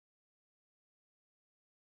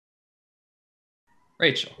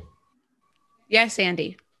Rachel. Yes,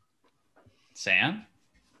 Andy. Sam.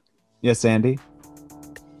 Yes, Andy.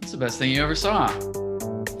 What's the best thing you ever saw?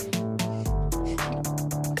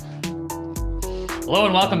 Hello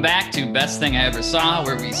and welcome back to Best Thing I Ever Saw,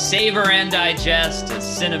 where we savor and digest a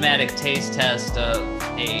cinematic taste test of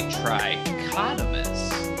a trichotomous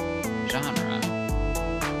genre.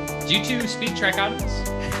 Do you two speak trichotomous?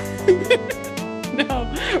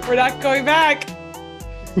 No, we're not going back.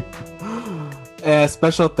 A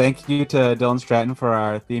special thank you to Dylan Stratton for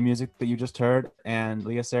our theme music that you just heard, and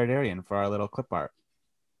Leah Saradarian for our little clip art.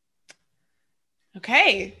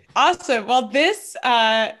 Okay, awesome. Well, this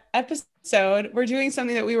episode, we're doing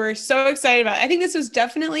something that we were so excited about. I think this was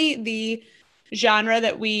definitely the genre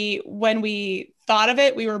that when we thought of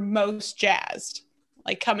it, we were most jazzed,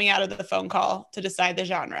 like coming out of the phone call to decide the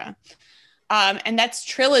genre. And that's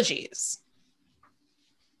trilogies.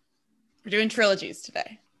 We're doing trilogies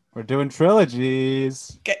today. We're doing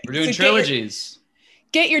trilogies. We're doing trilogies.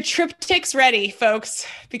 Get your triptychs ready, folks,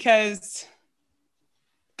 because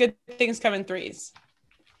good things come in threes.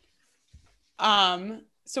 So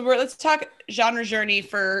let's talk genre journey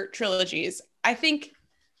for trilogies. I think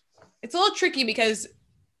it's a little tricky because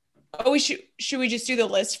should we just do the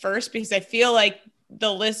list first? Because I feel like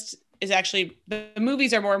the list is actually, the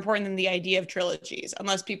movies are more important than the idea of trilogies,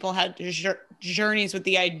 unless people had journeys with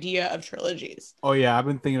the idea of trilogies. Oh yeah, I've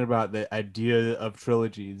been thinking about the idea of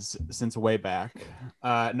trilogies since way back.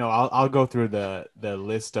 No, I'll go through the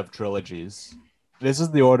list of trilogies. This is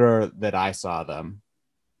the order that I saw them,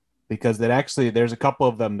 because there's a couple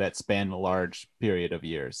of them that span a large period of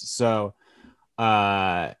years. So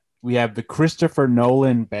we have the Christopher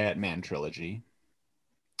Nolan Batman trilogy.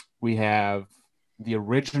 We have the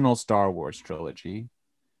original Star Wars trilogy.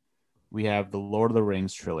 We have the Lord of the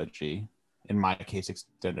Rings trilogy, in my case,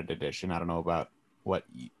 extended edition. I don't know about what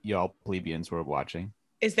y'all plebeians were watching.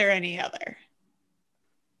 Is there any other?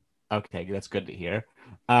 Okay, that's good to hear.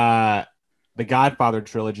 The Godfather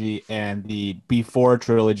trilogy and the Before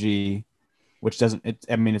trilogy, which doesn't, it's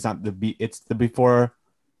the Before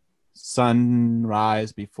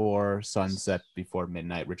Sunrise, Before Sunset, Before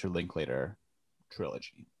Midnight, Richard Linklater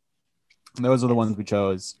trilogy. And those are the ones we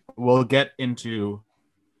chose. We'll get into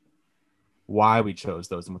why we chose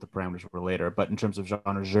those and what the parameters were later. But in terms of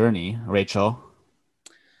genre journey, Rachel.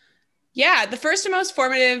 Yeah, the first and most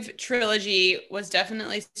formative trilogy was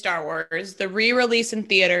definitely Star Wars. The re-release in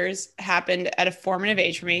theaters happened at a formative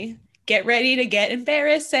age for me. Get ready to get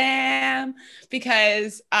embarrassed, Sam,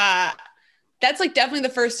 because that's like definitely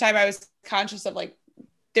the first time I was conscious of, like,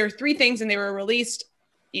 there were three things and they were released.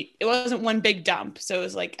 It wasn't one big dump. So it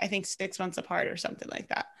was like, I think 6 months apart or something like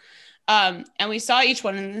that. And we saw each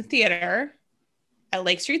one in the theater at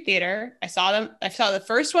Lake Street Theater. I saw the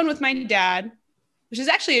first one with my dad, which is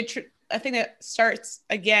actually a thing that starts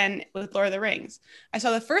again with Lord of the Rings. I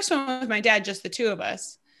saw the first one with my dad, just the two of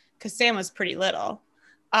us, because Sam was pretty little.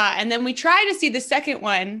 And then we tried to see the second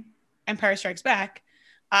one, Empire Strikes Back,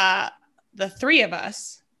 the three of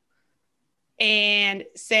us. And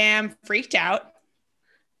Sam freaked out.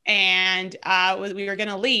 And we were going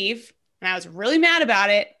to leave. And I was really mad about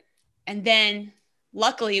it. And then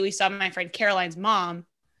luckily we saw my friend Caroline's mom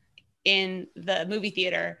in the movie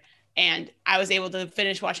theater. And I was able to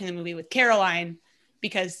finish watching the movie with Caroline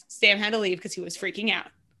because Sam had to leave because he was freaking out.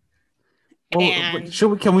 And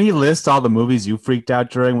can we list all the movies you freaked out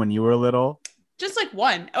during when you were little? Just like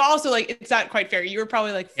one. Also, like, it's not quite fair. You were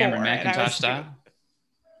probably like 4. Cameron Mackintosh style.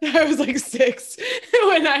 I was like 6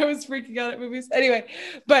 when I was freaking out at movies. Anyway,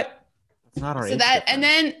 but it's not our so age that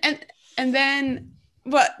difference. and then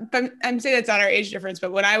but I'm saying that's not our age difference.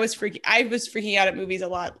 But when I was freaking out at movies a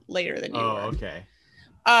lot later than you were. Oh, okay.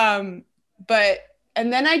 But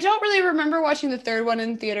and then I don't really remember watching the third one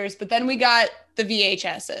in theaters. But then we got the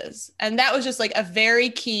VHSs, and that was just like a very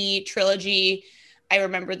key trilogy. I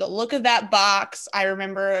remember the look of that box. I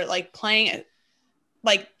remember like playing it.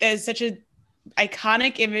 Like, there's such a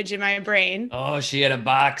iconic image in my brain. Oh, she had a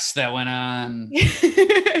box that went on.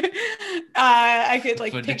 I could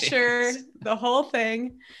like picture the whole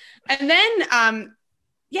thing. And then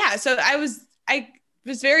so I was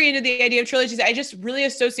very into the idea of trilogies. I just really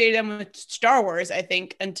associated them with Star Wars, I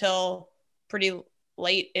think, until pretty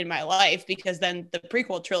late in my life, because then the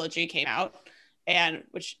prequel trilogy came out, and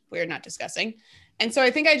which we're not discussing. And so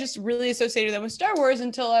I think I just really associated them with Star Wars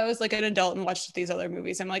until I was like an adult and watched these other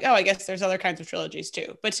movies. I'm like, oh, I guess there's other kinds of trilogies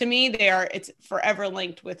too. But to me, it's forever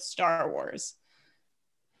linked with Star Wars.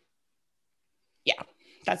 Yeah,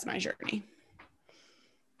 that's my journey.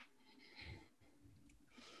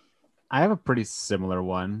 I have a pretty similar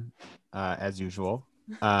one, as usual.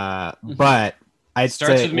 But I'd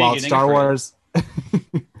say, while Star Wars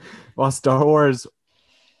While Star Wars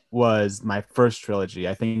was my first trilogy,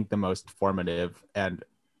 I think the most formative, and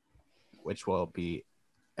which will be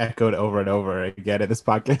echoed over and over again in this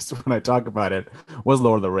podcast when I talk about it, was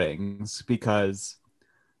Lord of the Rings. Because,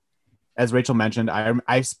 as Rachel mentioned,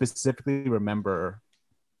 I specifically remember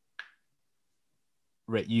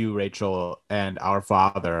you, Rachel, and our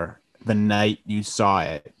father, the night you saw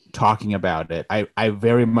it, talking about it. I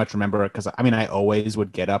very much remember it because I always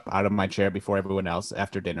would get up out of my chair before everyone else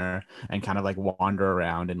after dinner and kind of like wander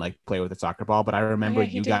around and like play with a soccer ball. But I remember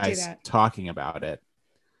you guys talking about it.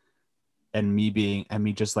 And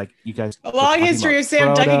me just like, you guys. A long history of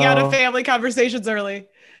Sam ducking out of family conversations early.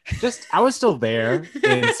 I was still there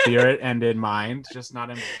in spirit and in mind, just not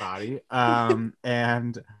in body.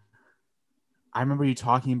 And I remember you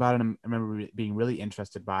talking about it, and I remember being really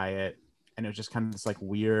interested by it. And it was just kind of this like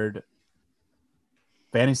weird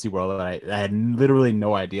fantasy world that I had literally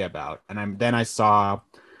no idea about. And then I saw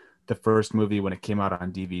the first movie when it came out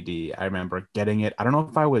on DVD. I remember getting it. I don't know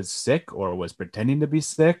if I was sick or was pretending to be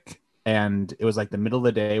sick. And it was like the middle of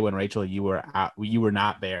the day when, Rachel, you were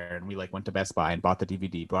not there, and we like went to Best Buy and bought the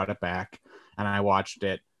DVD, brought it back, and I watched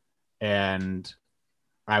it. And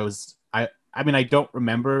I don't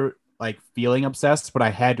remember like feeling obsessed, but I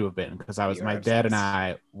had to have been, because my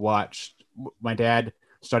dad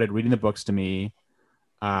started reading the books to me.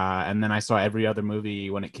 And then I saw every other movie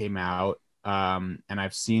when it came out. And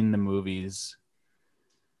I've seen the movies.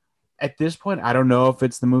 At this point, I don't know if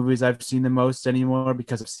it's the movies I've seen the most anymore,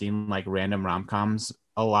 because I've seen like random rom-coms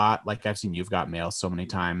a lot. Like I've seen You've Got Mail so many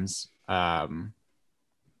times. But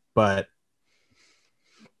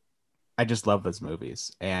I just love those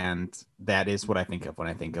movies. And that is what I think of when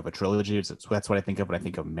I think of a trilogy. That's what I think of when I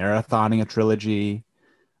think of marathoning a trilogy.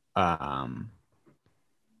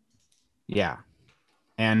 Yeah.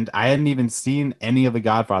 And I hadn't even seen any of the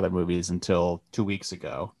Godfather movies until 2 weeks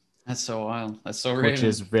ago. That's so wild. That's so Which Raven.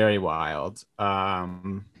 is very wild.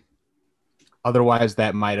 Otherwise,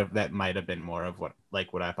 that might have been more of what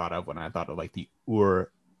I thought of when I thought of like the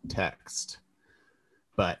Ur text.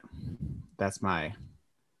 But that's my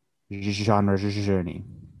genre journey.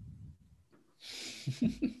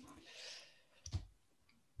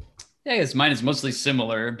 Yeah, I guess mine is mostly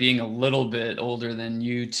similar, being a little bit older than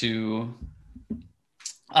you two.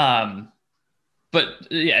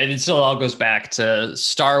 But yeah, it still all goes back to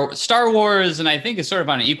Star Wars, and I think it's sort of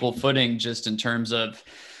on an equal footing just in terms of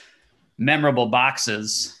memorable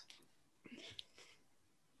boxes.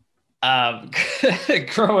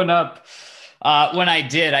 Growing up, when I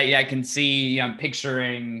did, I can see, I'm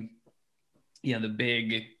picturing, the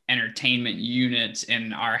big entertainment unit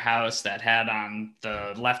in our house that had on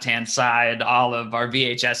the left-hand side all of our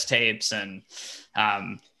VHS tapes, and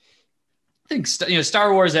I think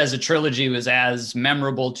Star Wars as a trilogy was as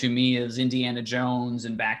memorable to me as Indiana Jones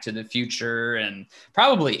and Back to the Future, and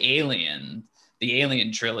probably Alien, the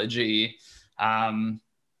Alien trilogy. That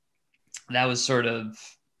was sort of,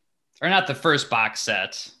 or not the first box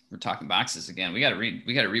set. We're talking boxes again. We got to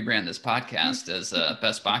rebrand this podcast as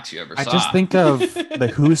best box you ever saw. I just think of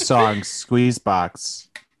the Who song "Squeeze Box."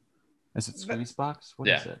 Is it Squeeze Box? What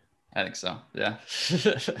is it? I think so. Yeah.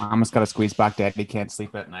 Mama's got a squeeze box. Daddy can't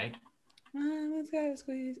sleep at night. Mama's got a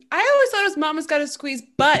squeeze. I always thought it was Mama's got a squeeze,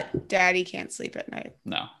 but Daddy can't sleep at night.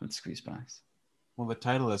 No, it's Squeeze Box. Well, the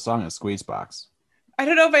title of the song is Squeeze Box. I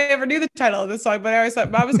don't know if I ever knew the title of the song, but I always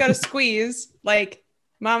thought Mama's got a squeeze. Like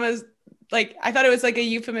Mama's, like, I thought it was like a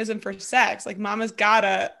euphemism for sex. Like Mama's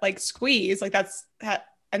gotta like squeeze. Like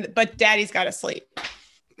but Daddy's gotta sleep.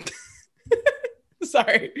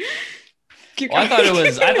 Sorry. Well, I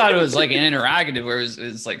thought it was like an interrogative where it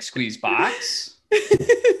was like Squeeze Box.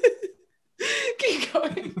 Keep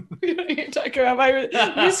going. We don't need to talk about my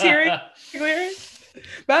mishearing lyrics.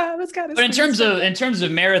 Mama's got a But in terms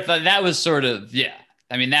of marathon, that was sort of, yeah.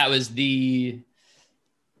 I mean, that was the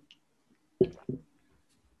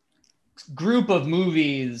group of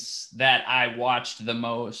movies that I watched the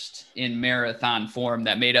most in marathon form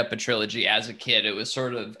that made up a trilogy as a kid. It was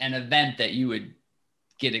sort of an event that you would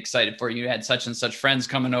get excited for. You had such and such friends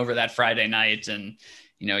coming over that Friday night, and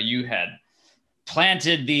you had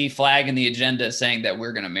planted the flag in the agenda saying that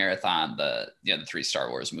we're going to marathon the 3 Star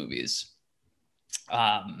Wars movies.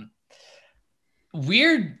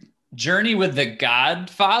 Weird journey with The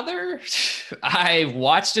Godfather. I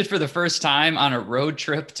watched it for the first time on a road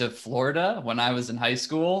trip to Florida when I was in high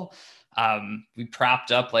school. We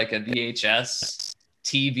propped up like a VHS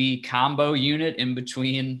TV combo unit in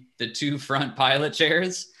between the 2 front pilot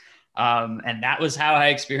chairs. And that was how I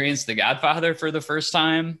experienced The Godfather for the first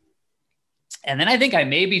time. And then I think I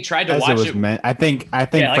maybe tried to watch it. I think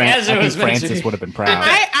Francis would have been proud.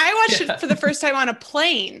 I watched it for the first time on a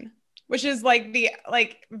plane, which is like we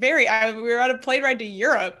were on a plane ride to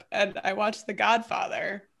Europe and I watched The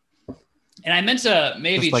Godfather. And I meant to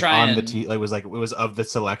maybe Just like try on and it was of the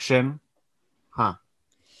selection. Huh.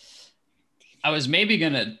 I was maybe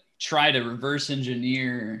gonna try to reverse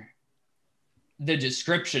engineer the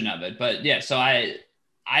description of it, but yeah, so I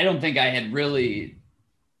don't think I had really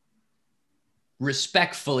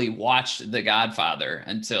respectfully watched The Godfather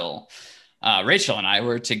until Rachel and I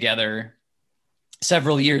were together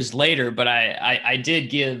several years later, but I did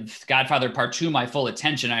give Godfather Part 2 my full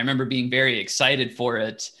attention. I remember being very excited for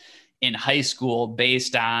it in high school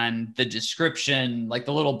based on the description, like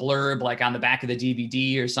the little blurb, like on the back of the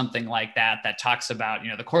DVD or something like that, that talks about,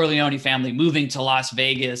 the Corleone family moving to Las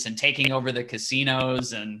Vegas and taking over the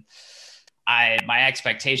casinos. And my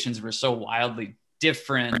expectations were so wildly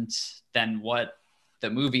different than what the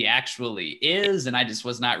movie actually is. And I just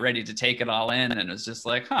was not ready to take it all in. And it was just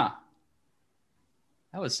like, that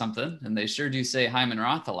was something. And they sure do say Hyman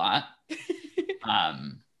Roth a lot.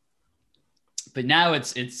 But now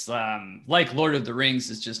it's like Lord of the Rings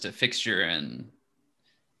is just a fixture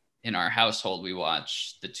in our household. We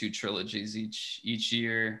watch the 2 trilogies each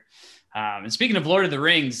year. And speaking of Lord of the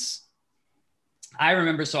Rings, I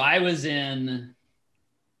remember, so I was in,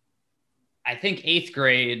 I think 8th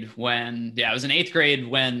grade I was in 8th grade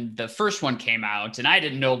when the first one came out, and I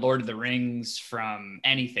didn't know Lord of the Rings from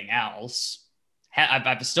anything else.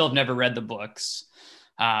 I still have never read the books.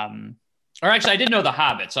 Or actually, I did know The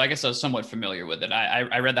Hobbit, so I guess I was somewhat familiar with it.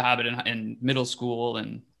 I read The Hobbit in middle school,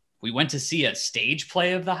 and we went to see a stage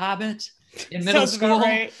play of The Hobbit in middle school.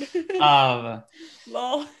 Right.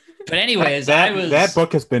 Lol. But anyways, that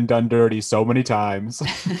book has been done dirty so many times. I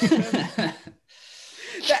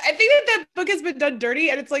think that book has been done dirty,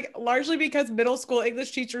 and it's like largely because middle school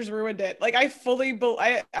English teachers ruined it. Like I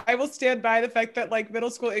will stand by the fact that like middle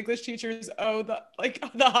school English teachers owe the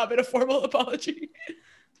Hobbit a formal apology.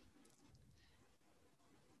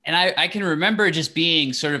 And I can remember just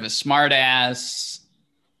being sort of a smart ass,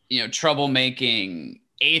 troublemaking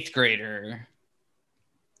 8th grader,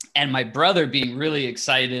 and my brother being really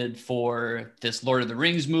excited for this Lord of the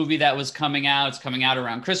Rings movie that was coming out. It's coming out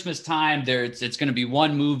around Christmas time. It's going to be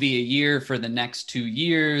one movie a year for the next 2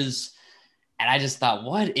 years. And I just thought,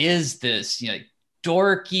 what is this?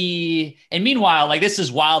 Dorky. And meanwhile, like this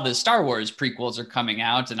is while the Star Wars prequels are coming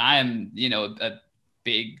out, and I am, a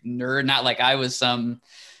big nerd, not like I was some,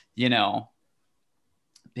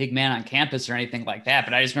 big man on campus or anything like that.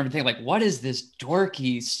 But I just remember thinking like, what is this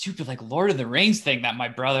dorky, stupid, like Lord of the Rings thing that my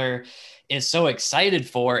brother is so excited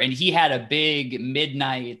for? And he had a big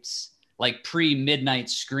midnight, like pre-midnight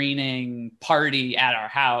screening party at our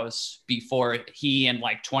house before he and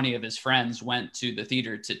like 20 of his friends went to the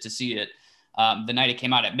theater to see it the night it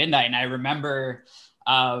came out at midnight. And I remember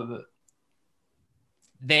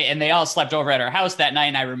they all slept over at our house that night.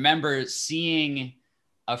 And I remember seeing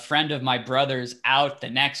a friend of my brother's out the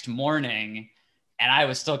next morning, and I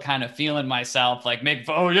was still kind of feeling myself like, did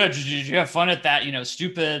you have fun at that,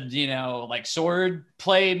 stupid, like sword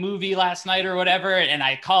play movie last night or whatever? And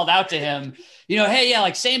I called out to him, hey, yeah,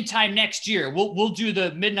 like same time next year, we'll do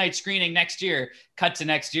the midnight screening next year. Cut to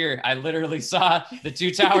next year, I literally saw the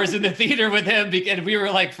Two Towers in the theater with him, because we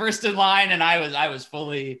were like first in line, and I was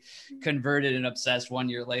fully converted and obsessed 1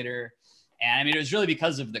 year later. And I mean, it was really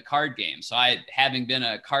because of the card game. So having been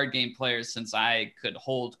a card game player since I could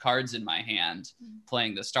hold cards in my hand,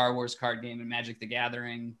 playing the Star Wars card game and Magic the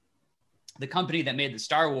Gathering, the company that made the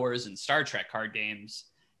Star Wars and Star Trek card games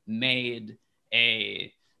made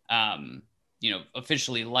a,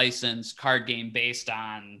 officially licensed card game based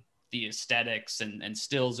on the aesthetics and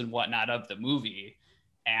stills and whatnot of the movie.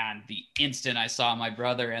 And the instant I saw my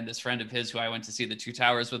brother and this friend of his who I went to see the Two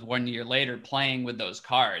Towers with 1 year later playing with those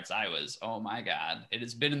cards, I was, oh my God, it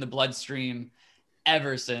has been in the bloodstream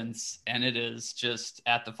ever since. And it is just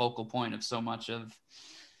at the focal point of so much of,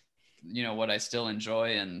 what I still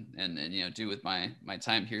enjoy and do with my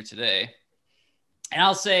time here today. And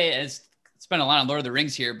I'll say, it's spent a lot on Lord of the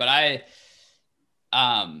Rings here, but I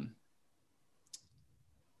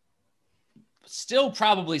still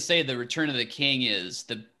probably say the Return of the King is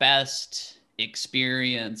the best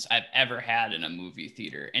experience I've ever had in a movie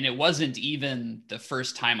theater. And it wasn't even the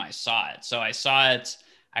first time I saw it. So I saw it,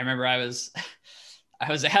 I remember I was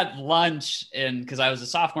at lunch, and because I was a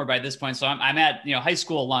sophomore by this point. So I'm at, high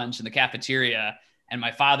school lunch in the cafeteria, and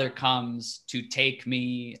my father comes to take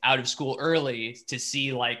me out of school early to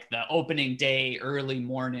see like the opening day, early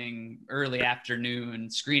morning, early afternoon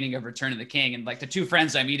screening of Return of the King. And like the two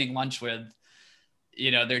friends I'm eating lunch with,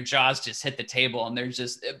 their jaws just hit the table, and they're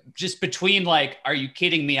just between like, are you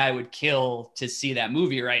kidding me? I would kill to see that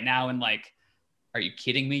movie right now. And like, are you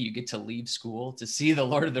kidding me? You get to leave school to see the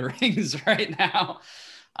Lord of the Rings right now.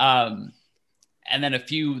 And then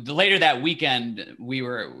later that weekend, we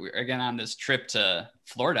were again on this trip to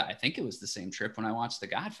Florida. I think it was the same trip when I watched The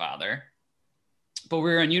Godfather, but we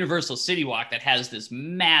were in Universal City Walk that has this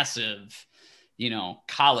massive,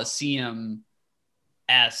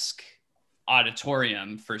 Coliseum-esque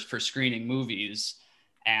auditorium for screening movies.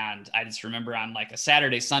 And I just remember on like a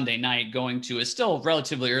Saturday, Sunday night going to a still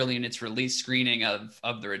relatively early in its release screening of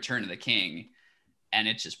The Return of the King. And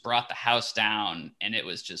it just brought the house down. And it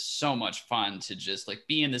was just so much fun to just like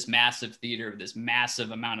be in this massive theater with this massive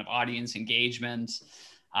amount of audience engagement.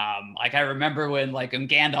 Like I remember when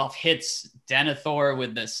Gandalf hits Denethor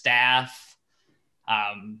with the staff,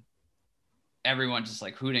 everyone just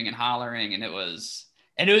like hooting and hollering. And it was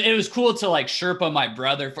cool to like Sherpa my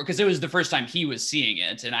brother because it was the first time he was seeing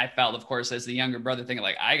it. And I felt, of course, as the younger brother thinking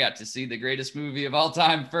like, I got to see the greatest movie of all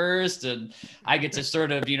time first. And I get to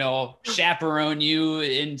sort of, chaperone you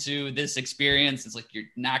into this experience. It's like, you're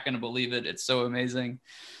not going to believe it. It's so amazing.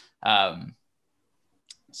 So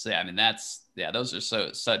yeah, I mean, those are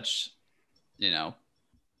such,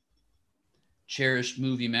 cherished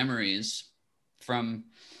movie memories from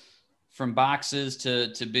boxes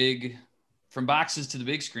to big, from boxes to the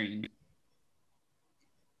big screen,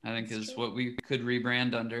 I think is what we could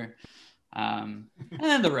rebrand under. And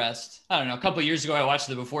then the rest, I don't know. A couple of years ago, I watched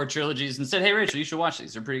the Before trilogies and said, hey, Rachel, you should watch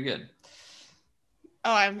these. They're pretty good.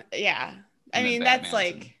 Oh, yeah. I mean, that's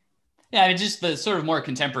like... Yeah, I mean, just the sort of more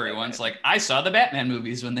contemporary ones. Like, I saw the Batman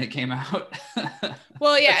movies when they came out.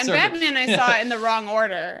 Well, yeah, and Batman I saw in the wrong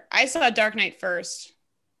order. I saw Dark Knight first.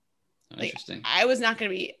 Interesting. I wasn't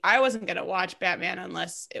going to watch Batman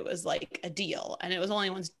unless it was like a deal. And it was only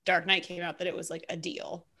once Dark Knight came out that it was like a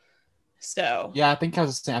deal. So yeah, I think I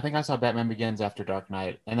saw Batman Begins after Dark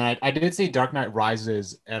Knight. And then I did see Dark Knight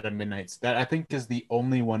Rises at a midnight. That I think is the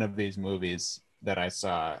only one of these movies that I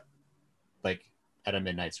saw like at a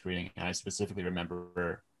midnight screening. And I specifically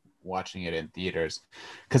remember watching it in theaters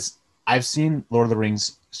because I've seen Lord of the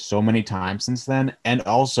Rings so many times since then. And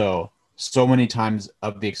also so many times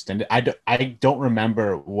of the extended, I don't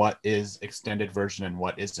remember what is extended version and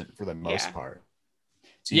what isn't for the most part.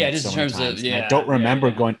 Yeah, just in terms of I don't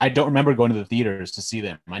remember going to the theaters to see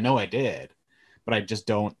them. I know I did, but I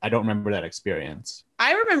don't remember that experience.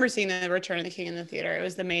 I remember seeing The Return of the King in the theater. It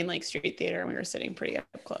was the main like street theater, and we were sitting pretty up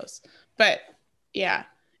close. But yeah,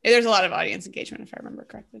 there's a lot of audience engagement if I remember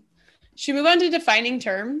correctly. Should we move on to defining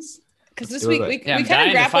terms? Because this week we kind of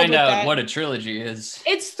grappled to find with out that. what a trilogy is.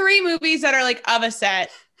 It's 3 movies that are like of a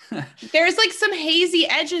set. There's like some hazy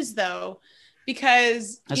edges though,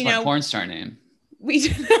 because that's my porn star name. We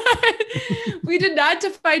did not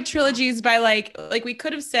define trilogies by like we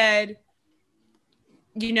could have said,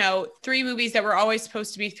 3 movies that were always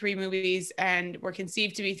supposed to be 3 movies and were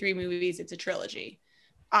conceived to be 3 movies. It's a trilogy,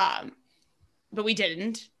 but we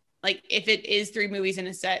didn't. Like if it is 3 movies in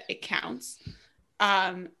a set, it counts.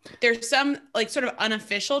 There's some like sort of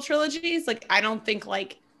unofficial trilogies. Like I don't think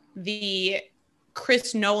like the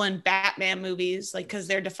Chris Nolan Batman movies, like because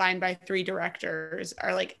they're defined by 3 directors,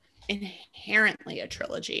 are like inherently a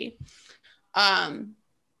trilogy. I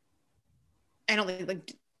don't think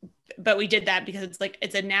like, but we did that because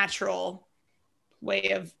it's a natural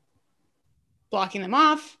way of blocking them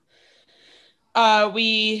off.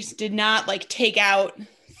 We did not like take out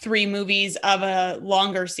 3 movies of a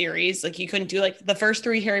longer series. Like you couldn't do like the first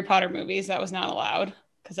 3 Harry Potter movies. That was not allowed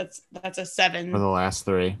because that's a 7 for the last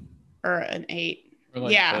 3 or an 8.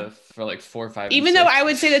 For for like 4, 5. Even though I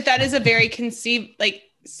would say that is a very conceived like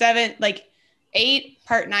 7, like 8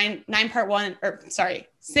 part 9 part 1, or sorry,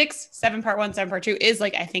 6, 7 part 1, 7 part 2 is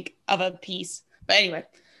like I think of a piece. But anyway,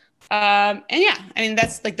 and yeah, I mean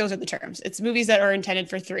that's like those are the terms. It's movies that are intended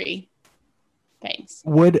for 3 things.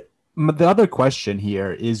 The other question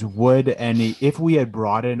here is, if we had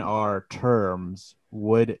broadened our terms,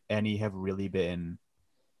 would any have really been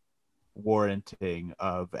warranting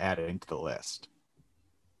of adding to the list?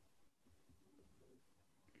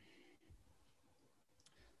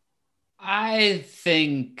 I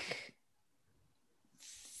think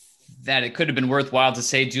that it could have been worthwhile to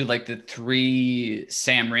say do like the 3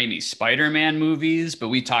 Sam Raimi Spider-Man movies, but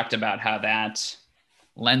we talked about how that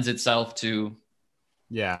lends itself to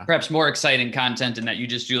perhaps more exciting content in that you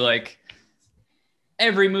just do like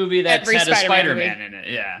every movie that's had a Spider-Man in it.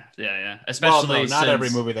 Yeah. Especially not every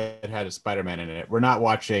movie that had a Spider-Man in it. We're not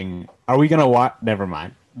watching. Are we going to watch? Never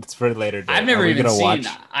mind. It's for later. I've never even seen.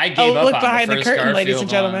 I gave up look on behind the the first curtain, Garfield ladies and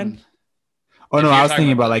gentlemen. Oh If no, you're I was talking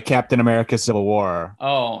thinking about about- like Captain America: Civil War.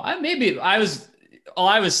 Oh, I was. All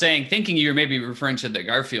I was saying, thinking you were maybe referring to the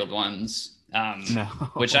Garfield ones, No,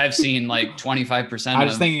 which I've seen like 25% I of.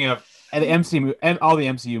 was thinking of the MCU and all the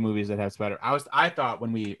MCU movies that have Spider. I thought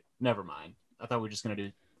when we never mind. I thought we were just gonna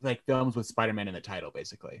do like films with Spider-Man in the title,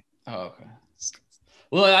 basically. Oh, okay.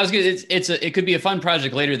 Well, I was gonna. It could be a fun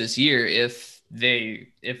project later this year if the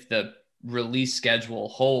release schedule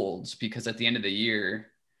holds, because at the end of the year,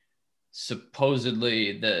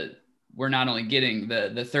 supposedly we're not only getting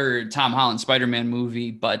the third Tom Holland Spider-Man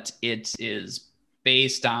movie, but it is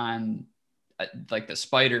based on like the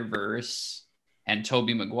Spider-Verse and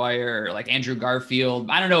Tobey Maguire or like Andrew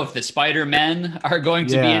Garfield. I don't know if the Spider-Men are going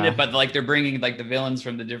to be in it, but like they're bringing like the villains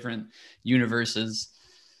from the different universes.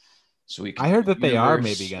 So I heard that they are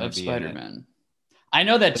maybe going to be Spider-Man. in it. I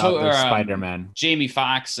know that Spider-Man, Jamie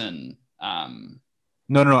Foxx and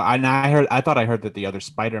No. I thought I heard that the other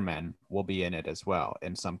Spider-Men will be in it as well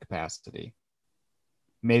in some capacity.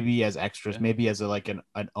 Maybe as extras, maybe as like an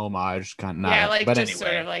homage kind of. Yeah, like but just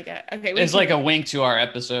anyway. sort of like okay. It's like a wink to our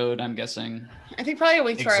episode, I'm guessing. I think probably a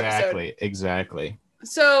wink to our episode. Exactly.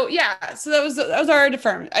 So yeah, so that was our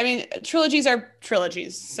deferment. I mean, trilogies are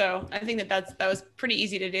trilogies, so I think that was pretty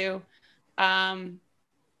easy to do. Yeah,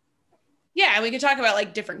 and we could talk about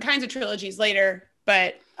like different kinds of trilogies later,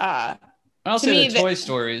 but I'll say the Toy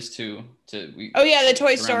Stories too. Oh yeah, the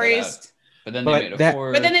Toy Stories. But then they made a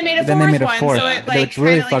fourth. But then they made a fourth one, so it like which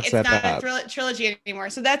really kind of fucks like that it's not up. a trilogy anymore.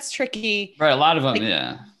 So that's tricky. Right, a lot of them, Like,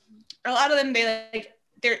 yeah. A lot of them, they like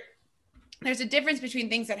there's a difference between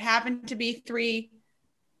things that happen to be three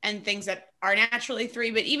and things that are naturally three.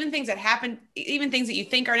 But even things that you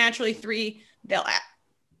think are naturally three, they'll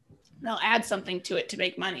add something to it to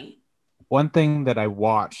make money. One thing that I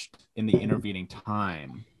watched in the intervening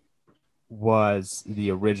time was the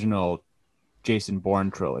original Jason Bourne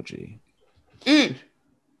trilogy,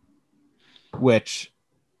 which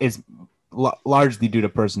is largely due to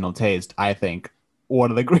personal taste. I think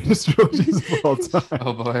one of the greatest trilogies of all time.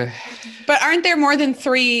 Oh boy! But aren't there more than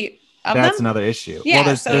three of them? That's another issue. Yeah, well,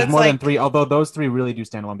 there's more than like three. Although those three really do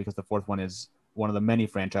stand alone, because the fourth one is one of the many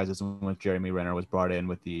franchises in which Jeremy Renner was brought in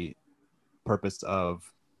with the purpose of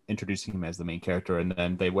introducing him as the main character, and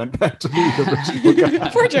then they went back to the original guy.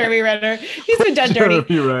 Poor Jeremy Renner. He's been done dirty.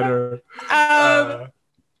 Jeremy Renner.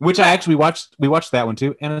 Which I actually watched. We watched that one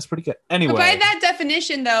too, and it's pretty good. Anyway, by that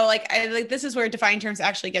definition, though, like this is where defined terms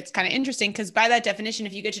actually gets kind of interesting, because by that definition,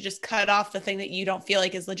 if you get to just cut off the thing that you don't feel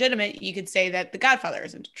like is legitimate, you could say that The Godfather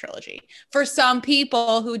isn't a trilogy for some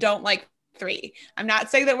people who don't like three. I'm not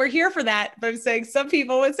saying that we're here for that, but I'm saying some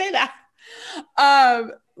people would say that.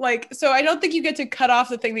 So I don't think you get to cut off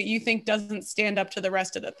the thing that you think doesn't stand up to the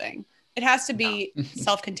rest of the thing. It has to be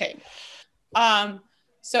self-contained.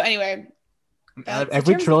 So anyway.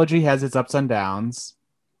 Every trilogy has its ups and downs.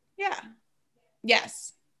 Yeah.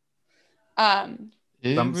 Yes. Some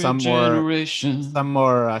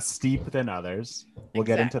more steep than others. We'll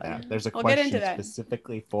get into that. There's a question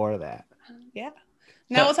specifically for that. Yeah.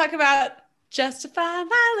 Now we'll talk about Justify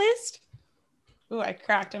My List. Ooh, I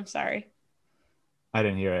cracked. I'm sorry. I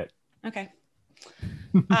didn't hear it. Okay.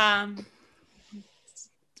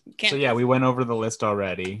 So yeah, we went over the list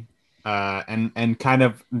already, and kind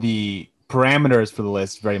of the parameters for the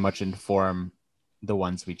list very much inform the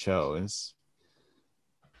ones we chose.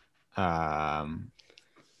 Yeah,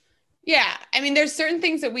 I mean, there's certain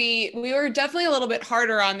things that we were definitely a little bit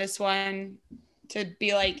harder on this one to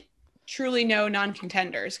be like truly no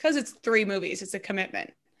non-contenders, because it's 3 movies. It's a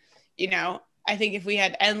commitment, you know. I think if we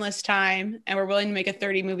had endless time and we're willing to make a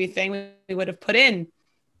 30 movie thing, we would have put in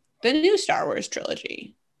the new Star Wars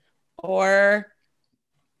trilogy, or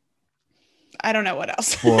I don't know what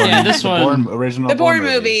else. This one, the Bourne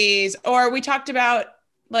movies, or we talked about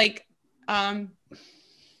like the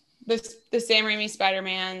Sam Raimi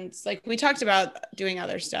Spider-Mans. Like we talked about doing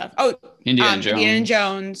other stuff. Oh, Indiana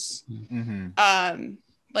Jones. Mm-hmm.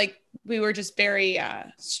 Like we were just very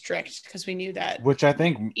strict because we knew that. Which I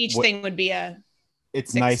think each thing would be a.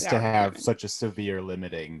 It's nice to have such a severe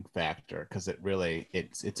limiting factor, because it really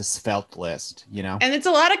it's a svelte list, you know. And it's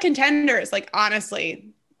a lot of contenders, like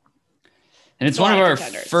honestly. And it's one of our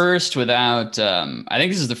first without. I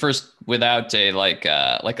think this is the first without a like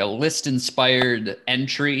a list inspired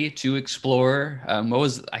entry to explore. What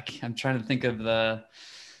was I'm trying to think of the.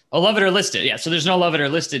 Oh, Love It or Listed. Yeah, so there's no Love It or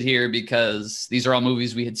Listed here because these are all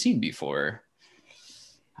movies we had seen before.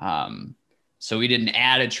 So we didn't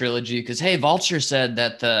add a trilogy because, hey, Vulture said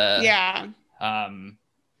that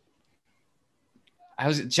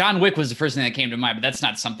John Wick was the first thing that came to mind, but that's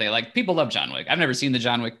not something like people love John Wick. I've never seen the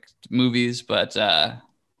John Wick movies, but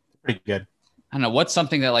pretty good. I don't know what's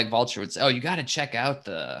something that like Vulture would say. Oh, you got to check out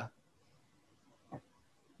the.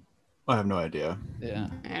 I have no idea. Yeah,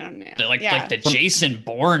 I don't know. like the Jason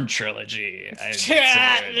Bourne trilogy. I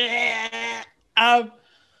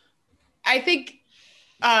think.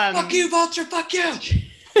 Fuck you, Vulture. Fuck you.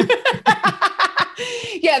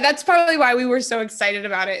 Yeah, that's probably why we were so excited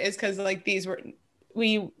about it. Is because like these were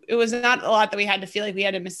it was not a lot that we had to feel like we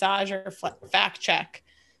had to massage or fact check.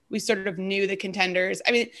 We sort of knew the contenders.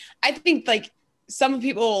 I mean, I think like some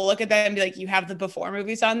people will look at that and be like, you have the before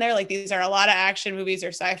movies on there. Like these are a lot of action movies or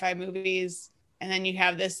sci-fi movies. And then you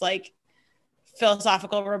have this like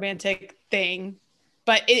philosophical romantic thing.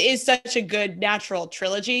 But it is such a good natural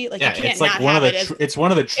trilogy. Like you can't it's like not one have of it. it's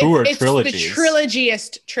one of the truer trilogies. It's the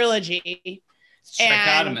trilogiest trilogy.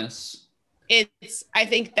 Trichotomous. I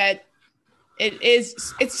think that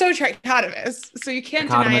it's so trichotomous. So you can't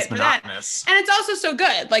deny it for that. And it's also so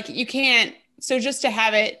good. Like you can't, so just to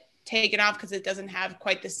have it taken off because it doesn't have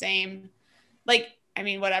quite the same, like, I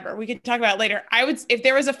mean, whatever. We could talk about it later. If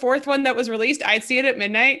there was a fourth one that was released, I'd see it at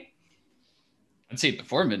midnight. I'd see it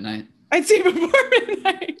before midnight. I'd see it before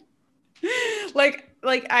midnight.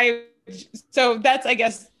 So that's, I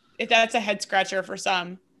guess, if that's a head scratcher for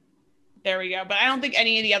some, there we go. But I don't think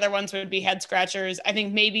any of the other ones would be head scratchers. I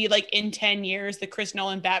think maybe like in 10 years, the Chris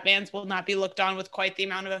Nolan Batmans will not be looked on with quite the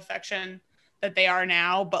amount of affection that they are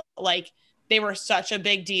now. But like they were such a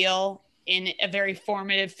big deal in a very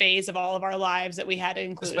formative phase of all of our lives that we had to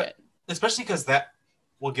include it. Especially because that,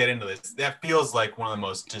 we'll get into this, that feels like one of the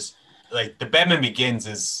most just, like the Batman Begins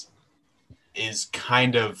is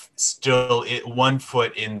kind of still one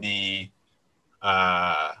foot in the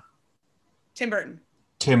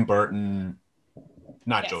Tim Burton,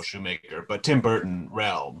 not Joel Schumacher, but Tim Burton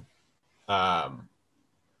realm, in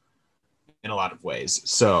a lot of ways.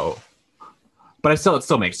 So, but it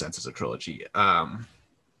still makes sense as a trilogy.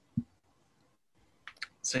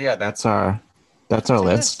 So yeah, that's our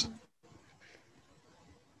list.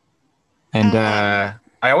 And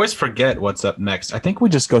I always forget what's up next. I think we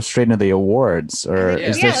just go straight into the awards, or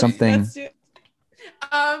is there something? So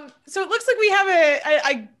it looks like we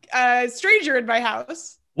have a stranger in my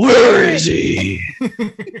house. Where is he?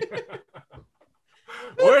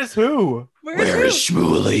 Where's who? Where is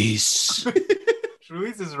Shmooleys?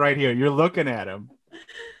 Shmooleys is right here. You're looking at him.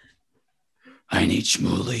 I need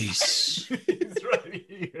Shmooleys. He's right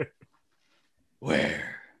here.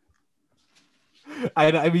 Where?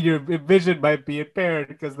 I mean, your vision might be impaired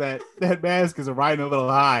because that mask is riding a little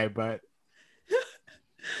high, but.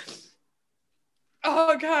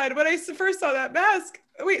 Oh God! When I first saw that mask,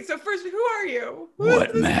 wait. So first, who are you?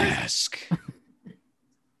 What mask?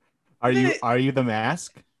 Are you the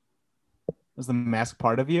mask? Was the mask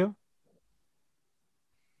part of you?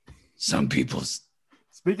 Some people.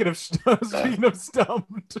 Speaking of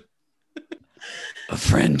stumped, a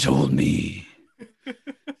friend told me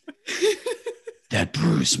that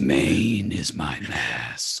Bruce Wayne is my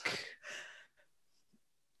mask.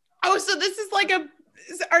 Oh, so this is like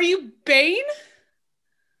are you Bane?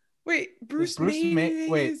 Wait, Bruce Wayne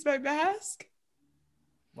is my mask?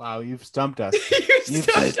 Wow, you've stumped us. You've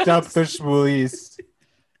stumped the Shmooleys.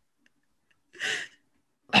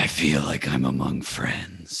 I feel like I'm among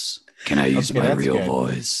friends. Can I use my real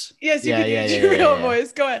voice? Yes, you can use your real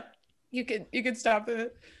voice. Go ahead. You can stop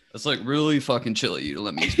it. It's like really fucking chill of you to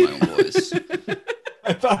let me use my own voice.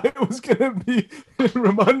 I thought it was gonna be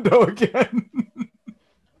Raimondo again.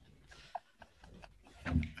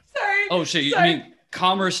 Sorry. Oh shit! You mean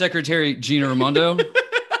Commerce Secretary Gina Raimondo?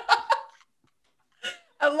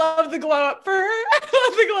 I love the glow up for her. I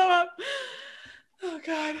love the glow up. Oh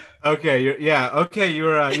God. Okay, you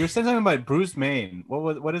were saying something about Bruce Wayne.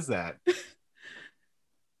 What is that?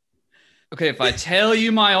 Okay, if I tell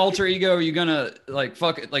you my alter ego, are you gonna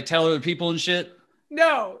tell other people and shit?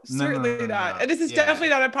 No, certainly not. No. And this is definitely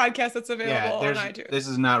not a podcast that's available on iTunes. This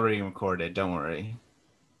is not being recorded. Don't worry.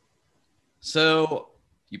 So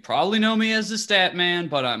you probably know me as the Stat Man,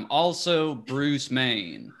 but I'm also Bruce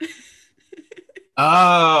Wayne.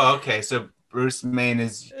 Oh, okay. So Bruce Wayne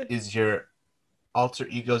is your alter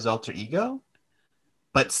ego's alter ego,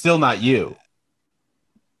 but still not you.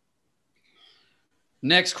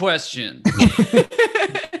 Next question.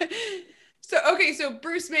 So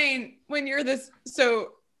Bruce Wayne, when you're this,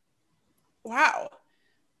 wow.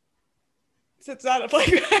 So it's not a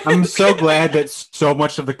playback. I'm so glad that so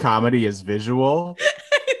much of the comedy is visual.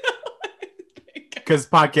 Because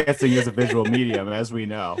podcasting is a visual medium, as we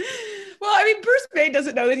know. Well, I mean, Bruce Wayne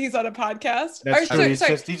doesn't know that he's on a podcast. That's true.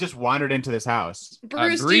 He just wandered into this house.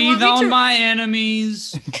 Bruce, I breathe on my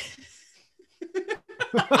enemies.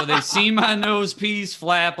 So they see my nose piece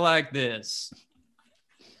flap like this.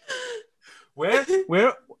 Where?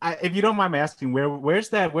 If you don't mind me asking, where's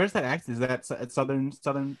that accent? Is that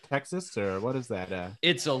southern Texas or what is that?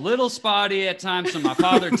 It's a little spotty at times. So my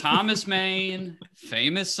father, Thomas Maine,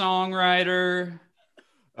 famous songwriter,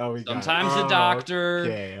 Oh, we got it. sometimes a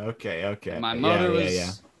doctor. Okay. My mother was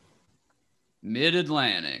yeah.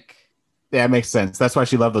 Mid-Atlantic. Yeah, it makes sense. That's why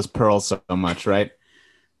she loved those pearls so much, right?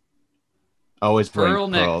 Always Pearl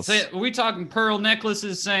wearing pearls. necklace. Are we talking pearl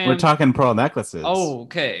necklaces, Sam? We're talking pearl necklaces. Oh,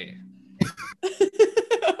 okay.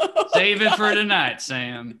 Save it for tonight,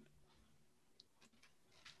 Sam.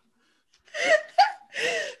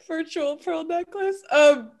 Virtual pearl necklace.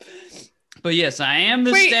 But yes, I am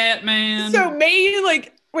the stat man. So Maine,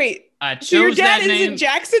 like, wait. I chose So your dad that is name. in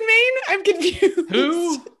Jackson, Maine? I'm confused.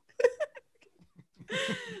 Who?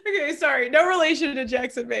 Okay, sorry. No relation to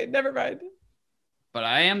Jackson, Maine. Never mind. But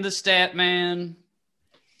I am the stat man.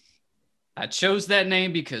 I chose that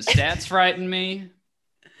name because stats frighten me.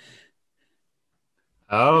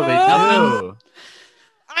 Oh, they do.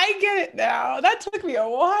 I get it now. That took me a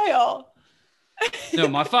while. No,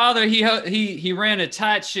 my father, he ran a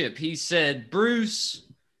tight ship. He said, Bruce,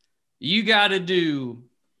 you got to do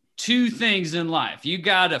two things in life. You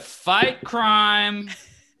got to fight crime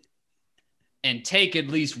and take at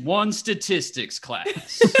least one statistics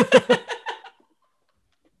class.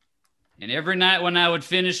 And every night when I would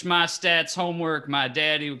finish my stats homework, my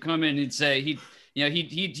daddy would come in and he'd say,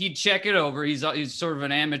 he'd check it over. He's sort of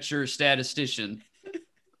an amateur statistician.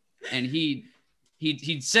 And he'd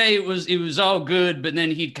say it was all good, but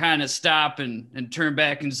then he'd kind of stop and turn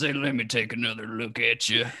back and say, let me take another look at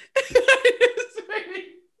you.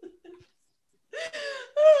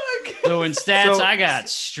 So in stats, I got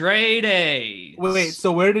straight A's. Wait,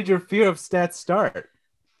 so where did your fear of stats start?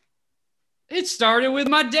 It started with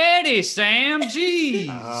my daddy, Sam.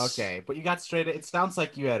 Jeez. Okay, but you got straight. It sounds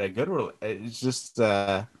like you had a good. It's just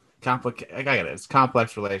complicated. I got it. It's a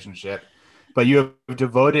complex relationship, but you have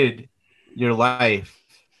devoted your life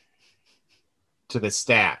to the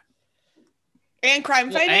stat and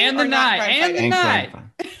crime fighting, and the night, and the night.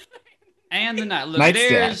 And the night. Look, night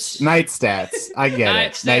stats. I get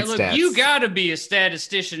it. Night Look, stats. you got to be a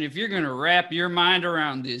statistician if you're going to wrap your mind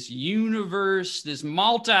around this universe, this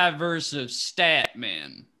multiverse of stat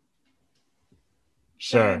men.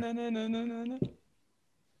 Sure. No.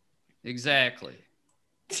 Exactly.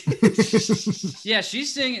 Yeah,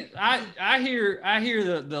 she's singing. I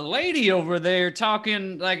hear the lady over there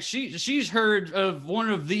talking like she's heard of one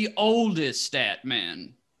of the oldest stat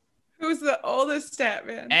men. Who's the oldest stat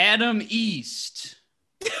man? Adam East.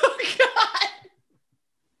 Oh God.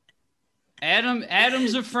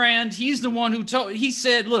 Adam's a friend. He's the one who told. He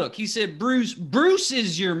said, Bruce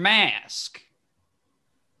is your mask.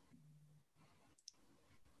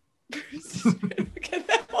 Bruce, look at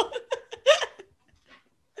that one.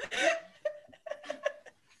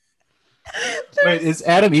 Wait, is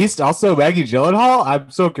Adam East also Maggie Gyllenhaal? I'm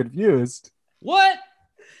so confused. What?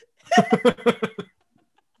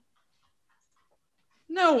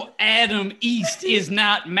 No, Adam East is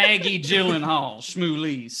not Maggie Gyllenhaal,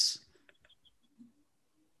 Schmoolies.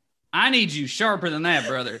 I need you sharper than that,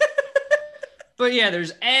 brother. But yeah,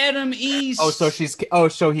 there's Adam East. So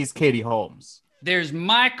he's Katie Holmes. There's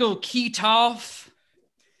Michael Ketoff,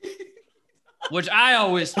 which I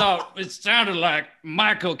always thought it sounded like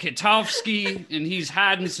Michael Kitofsky, and he's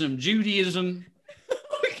hiding some Judaism.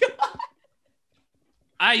 Oh God.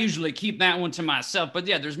 I usually keep that one to myself, but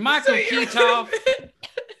yeah, there's Michael Ketoff.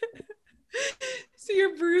 So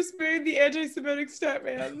you're Bruce Wayne, the anti-Semitic stat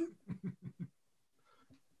man.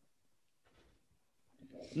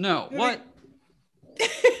 No, what?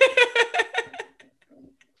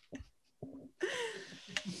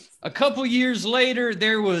 A couple years later,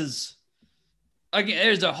 there's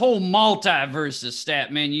a whole multiverse of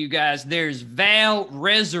stat man, you guys. There's Val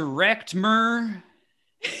Resurrectmer.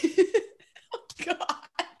 Oh God.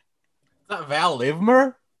 Is that Val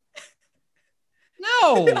Livmer?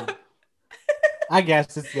 No. I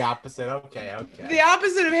guess it's the opposite. Okay. The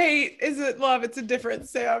opposite of hate isn't love, it's a difference,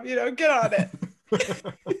 Sam. Get on it.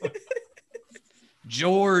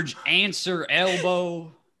 George Answer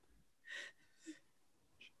Elbow.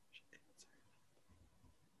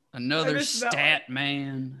 Another stat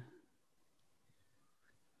man.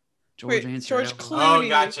 George Answer George Elbow. Clooney. Oh,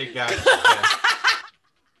 gotcha.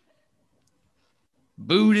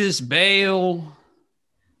 Buddhist Bale.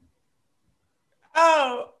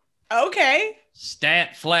 Oh, okay.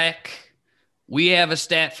 Stat Fleck. We have a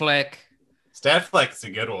Stat Fleck. Stat Fleck's a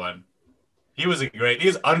good one.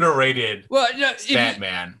 He's underrated. Well, stat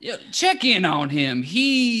man. Check in on him.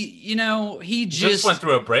 He just went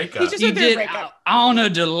through a breakup. He did Anna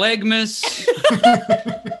de Legmas.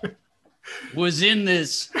 was in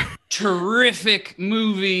this terrific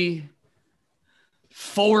movie,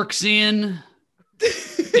 Forks in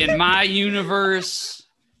my universe,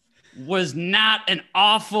 was not an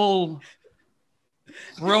awful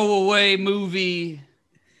throwaway movie.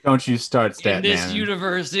 Don't you start, Statman. In this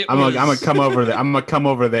universe, I'm gonna come over there. I'm gonna come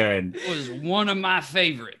over there, and it was one of my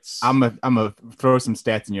favorites. I'm gonna throw some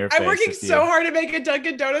stats in your face. I'm working so hard to make a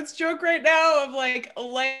Dunkin' Donuts joke right now of like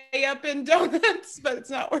lay up in donuts, but it's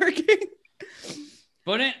not working.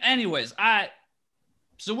 But anyways,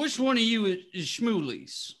 so which one of you is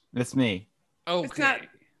Shmuley's? It's me. Okay. It's not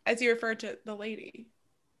as you refer to the lady.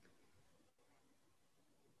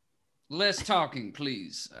 Less talking,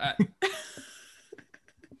 please.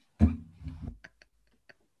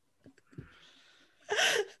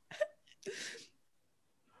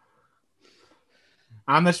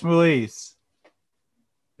 I'm the Shmuley's.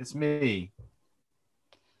 It's me.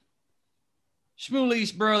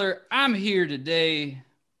 Shmuley's brother, I'm here today,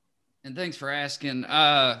 and thanks for asking.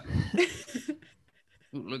 Ooh,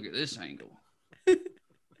 look at this angle.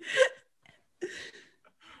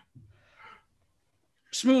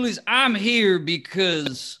 Shmuley's, I'm here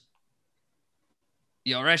because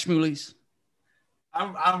you all right, Shmuley's?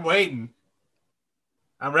 I'm waiting.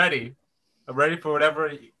 I'm ready. I'm ready for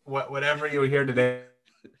whatever you're here today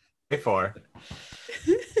for.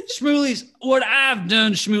 Shmuley's, what I've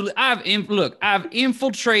done, Shmuley, I've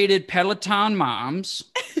infiltrated Peloton moms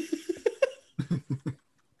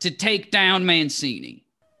to take down Mancini.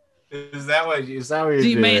 Is that what you're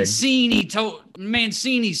doing?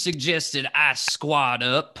 Mancini suggested I squat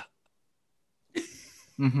up.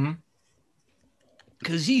 Mm-hmm.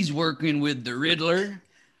 Because he's working with the Riddler.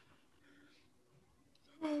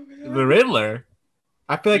 The Riddler?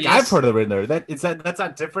 I feel like Yes. I've heard of the Riddler. That's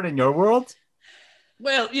not different in your world?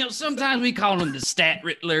 Well, sometimes we call him the Stat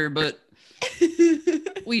Riddler, but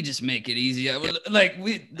we just make it easier. Like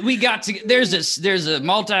we got to there's a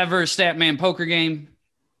multiverse Statman poker game.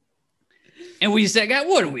 And we said, God,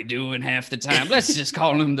 what are we doing half the time? Let's just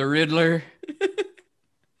call him the Riddler.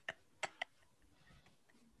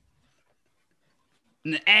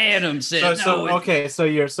 And Adam said, so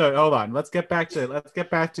hold on. Let's get back to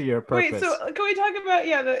your purpose. Wait, so can we talk about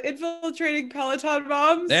the infiltrating Peloton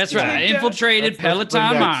moms? That's right. Infiltrated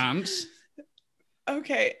Peloton moms.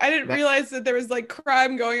 Okay, I didn't realize that there was like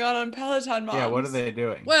crime going on Peloton moms. Yeah, what are they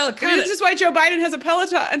doing? Well, This is why Joe Biden has a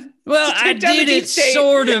Peloton. Well, I did it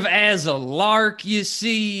sort of as a lark. You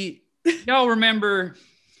see, y'all remember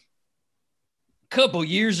a couple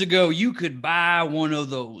years ago, you could buy one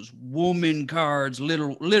of those woman cards,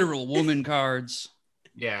 literal woman cards.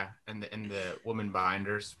 Yeah, and the woman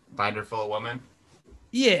binder full of women.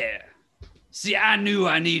 Yeah. See, I knew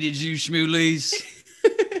I needed you, Shmuley's.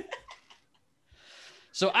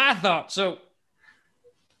 So I thought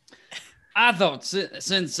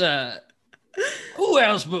since who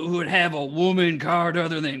else would have a woman card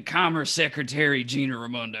other than Commerce Secretary Gina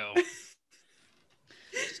Raimondo?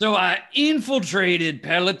 So I infiltrated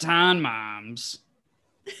Peloton moms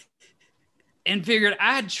and figured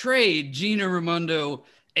I'd trade Gina Raimondo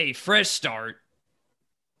a fresh start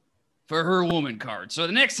for her woman card. So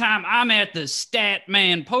the next time I'm at the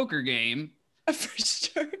Statman poker game, a fresh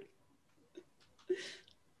start.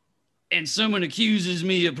 And someone accuses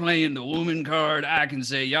me of playing the woman card, I can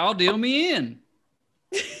say, y'all deal me in.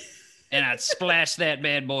 And I'd splash that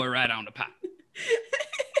bad boy right on the pot.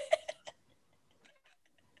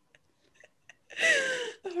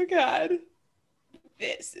 Oh, God.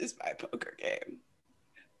 This is my poker game.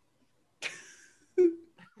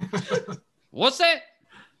 What's that?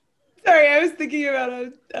 Sorry, I was thinking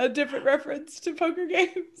about a different reference to poker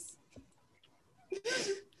games.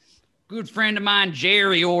 Good friend of mine,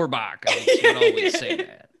 Jerry Orbach, would always say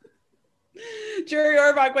that. Jerry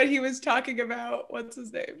Orbach, when he was talking about, what's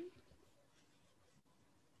his name?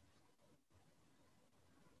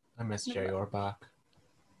 I miss Jerry Orbach.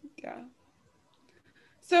 Yeah.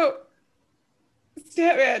 So,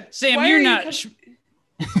 Statman. Sam, you're not...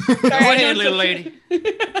 Go ahead, little lady.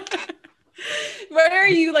 Why are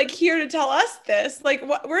you here to tell us this?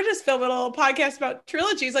 We're just filming a little podcast about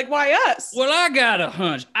trilogies. Why us? Well, I got a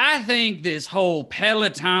hunch. I think this whole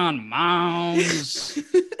Peloton moms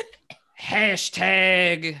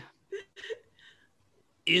hashtag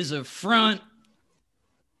is a front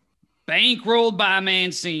bankrolled by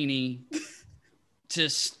Mancini to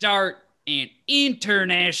start an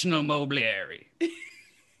international mobiliary.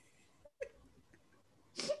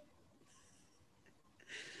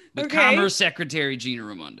 The Commerce Secretary, Gina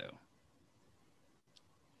Raimondo.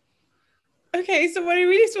 Okay, so what are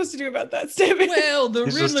we supposed to do about that statement? Well, the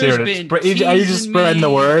He's just Riddler's here to been are you just teasing spreading the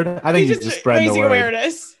me. word? I think he's just spreading the raising word.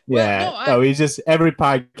 awareness Yeah. Well, no, he's just every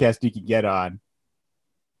podcast you can get on.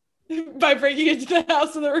 by breaking into the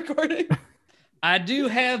house of the recording. I do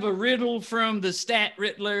have a riddle from the Stat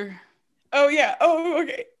Riddler. Oh yeah. Oh,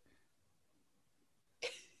 okay.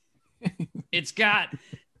 It's got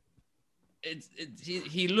I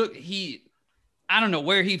don't know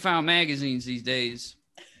where he found magazines these days,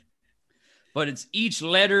 but it's each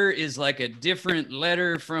letter is like a different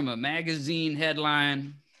letter from a magazine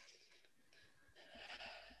headline.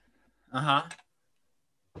 Uh-huh.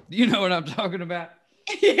 You know what I'm talking about?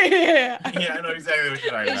 Yeah. Yeah, I know exactly what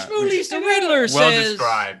you're talking It's about. Mooney's the Riddler says.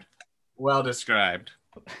 Well described.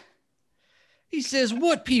 He says,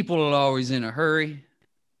 what people are always in a hurry?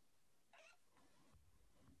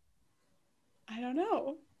 I don't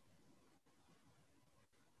know.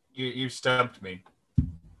 You stumped me.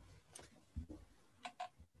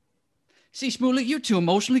 See, Smollett, you're too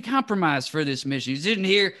emotionally compromised for this mission. You didn't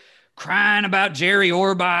hear crying about Jerry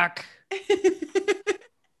Orbach. Wait,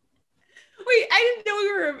 I didn't know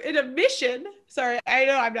we were in a mission. Sorry, I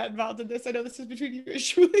know I'm not involved in this. I know this is between you and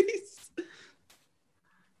Shuley's.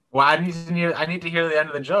 Well, I need to hear the end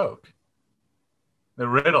of the joke. The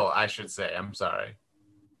riddle, I should say. I'm sorry.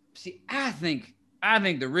 See, I think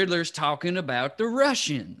the Riddler's talking about the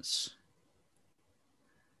Russians.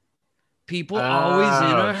 People always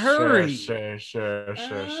in a hurry. Sure.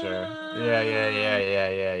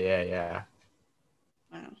 Yeah.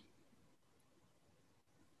 Wow.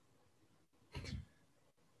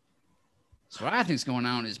 So what I think's going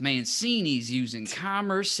on is Mancini's using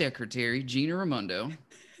Commerce Secretary Gina Raimondo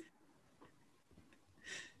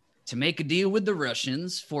to make a deal with the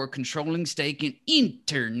Russians for a controlling stake in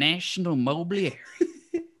International Mobilier.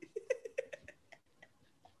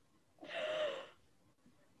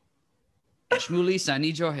 Shmulis, I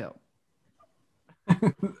need your help.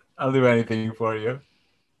 I'll do anything for you.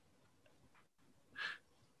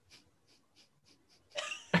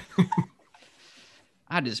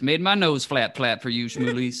 I just made my nose flat for you,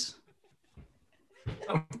 Shmulis.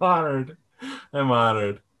 I'm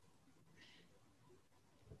honored.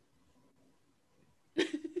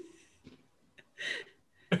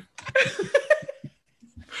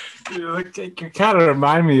 You kind of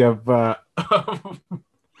remind me of the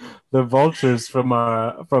vultures from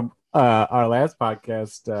our last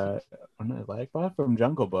podcast, from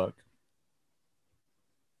Jungle Book.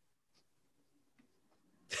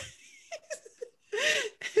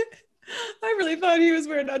 I really thought he was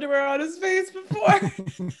wearing underwear on his face before.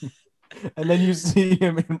 And then you see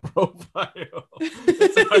him in profile.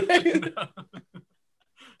 It's hard to know.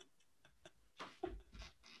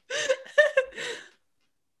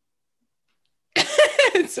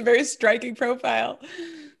 It's a very striking profile.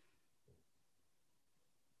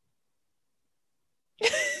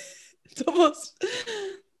 It's almost.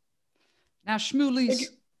 Now, Shmulis.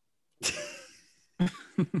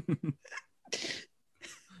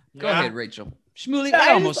 Go ahead, Rachel. Shmuley,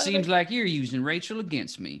 that almost seems like you're using Rachel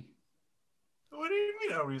against me. What do you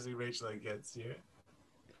mean I'm using Rachel against you?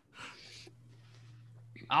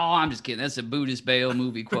 Oh, I'm just kidding. That's a Buddhist Bale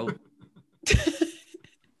movie quote.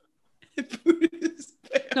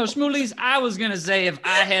 No, Shmulis, I was going to say if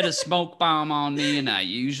I had a smoke bomb on me, and I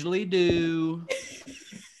usually do,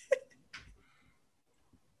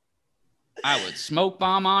 I would smoke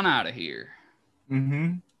bomb on out of here.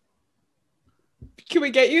 Mm-hmm. Can we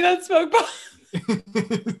get you that smoke bomb?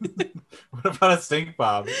 What about a stink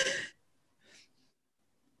bomb?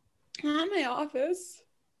 Not in my office.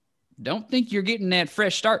 Don't think you're getting that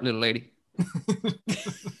fresh start, little lady.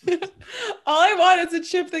 All I want is a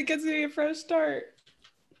chip that gets me a fresh start.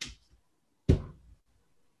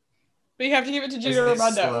 But you have to give it to Gina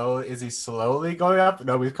Raimondo. Is he slowly going up?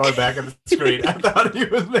 No, he's going back on the screen. I thought he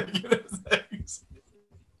was making his things.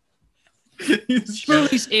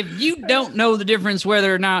 Shmulis, if you don't know the difference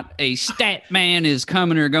whether or not a stat man is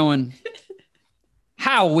coming or going,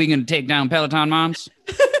 how are we going to take down Peloton moms?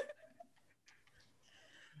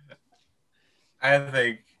 I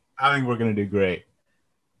think we're gonna do great.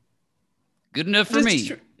 Good enough for me.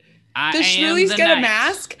 Does Shmulis get a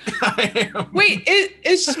mask? Wait,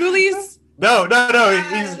 is Shmulis? No.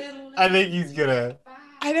 I think he's gonna.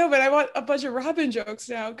 I know, but I want a bunch of Robin jokes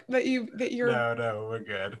now. That you're. No, we're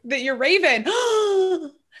good. That you're Raven.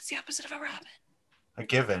 That's the opposite of a Robin. A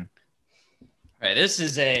given. All right, this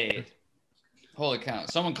is a holy cow.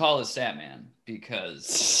 Someone call this Stat Man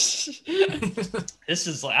because this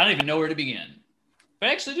is like I don't even know where to begin. But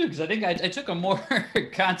I actually do because I think I took a more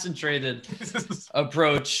concentrated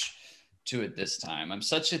approach to it this time. I'm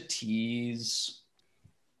such a tease.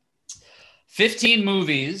 15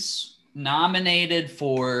 movies nominated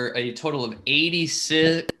for a total of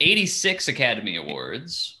 86 Academy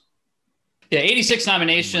Awards. Yeah, 86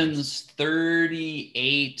 nominations,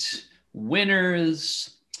 38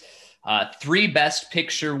 winners, 3 Best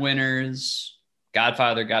Picture winners,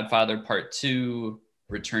 Godfather, Godfather Part 2,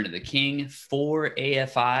 Return of the King, 4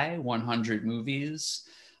 AFI 100 movies,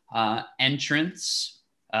 entrants.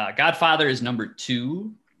 Godfather is number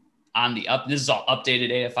 2 on the up. This is all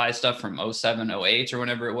updated AFI stuff from 07, 08 or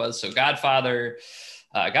whenever it was. So Godfather's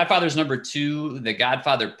number 2. The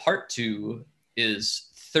Godfather Part 2 is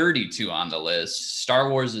 32 on the list. Star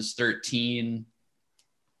Wars is 13.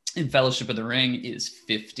 And Fellowship of the Ring is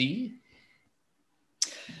 50.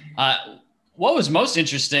 What was most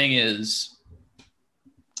interesting is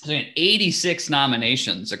 86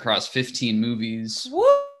 nominations across 15 movies.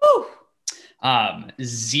 Woo!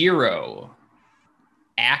 0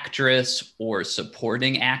 actress or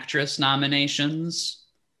supporting actress nominations.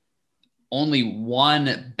 Only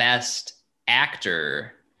 1 Best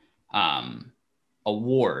Actor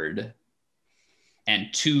award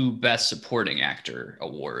and 2 Best Supporting Actor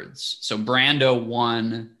awards. So Brando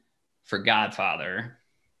won for Godfather,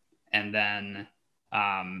 and then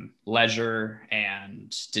Ledger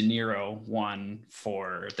and De Niro won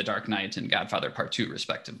for The Dark Knight and Godfather Part 2,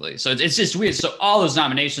 respectively. So it's just weird. So all those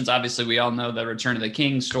nominations, obviously, we all know the Return of the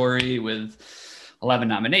King story with 11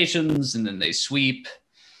 nominations, and then they sweep.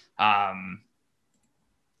 But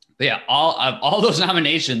yeah, all those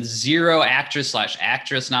nominations, 0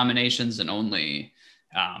 actress/actress nominations, and only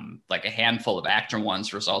like a handful of actor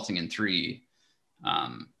ones, resulting in 3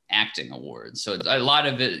 acting awards. So a lot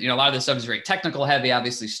of it, a lot of this stuff is very technical heavy.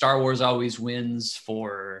 Obviously, Star Wars always wins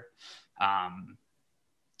for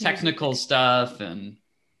technical stuff and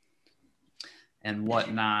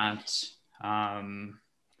whatnot. I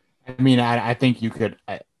mean, I think you could.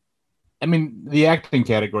 I mean, the acting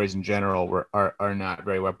categories in general are not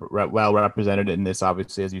very well represented in this,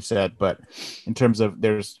 obviously, as you said. But in terms of,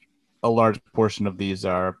 there's a large portion of these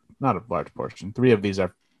are not a large portion. 3 of these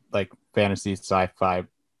are like fantasy, sci-fi,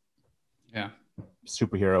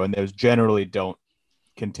 superhero, and those generally don't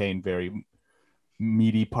contain very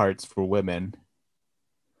meaty parts for women.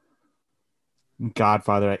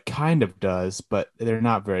 Godfather, it kind of does, but they're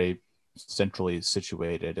not very centrally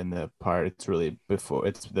situated in the part. It's really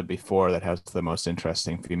before that has the most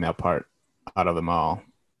interesting female part out of them all.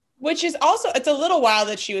 Which is also, it's a little wild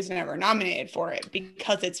that she was never nominated for it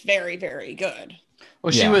because it's very, very good.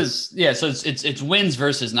 Well, she was, so it's wins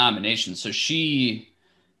versus nominations. So she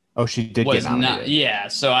did get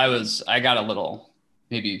nominated. So I got a little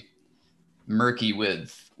maybe murky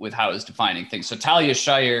with how I was defining things. So Talia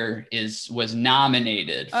Shire was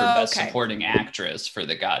nominated for Best Supporting Actress for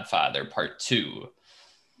The Godfather Part 2.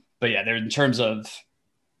 But yeah, they're in terms of,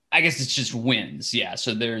 I guess it's just wins. Yeah.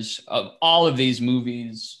 So there's of all of these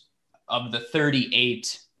movies, of the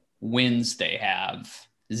 38 wins they have,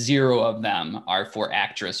 0 of them are for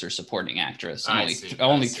actress or supporting actress.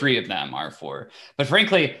 Only 3 of them are for. But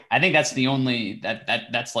frankly, I think that's the only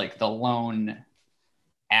that's like the lone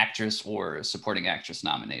actress or supporting actress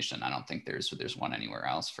nomination. I don't think there's one anywhere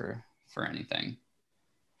else for anything.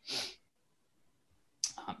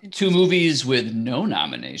 2 movies with no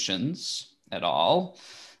nominations at all: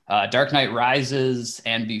 Dark Knight Rises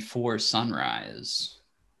and Before Sunrise.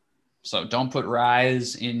 So don't put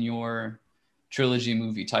Rise in your trilogy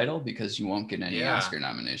movie title because you won't get any Oscar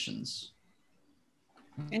nominations.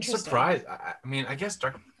 Interesting. Surprise! I mean, I guess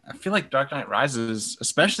I feel like Dark Knight Rises,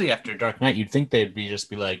 especially after Dark Knight, you'd think they'd just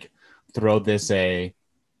be like, throw this a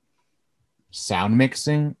sound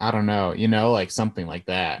mixing. I don't know, like something like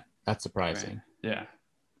that. That's surprising. Right. Yeah.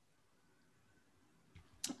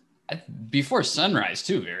 Before Sunrise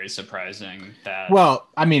too, very surprising that. Well,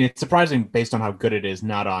 I mean, it's surprising based on how good it is,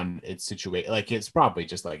 not on its situation. Like, it's probably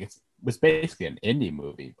just like it was basically an indie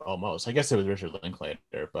movie almost. I guess it was Richard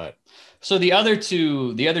Linklater, but so the other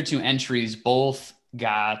two entries both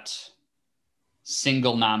got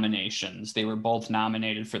single nominations. They were both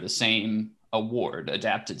nominated for the same award,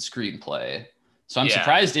 adapted screenplay. So I'm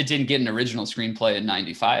surprised it didn't get an original screenplay in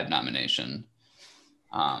 '95 nomination.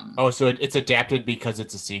 So it's adapted because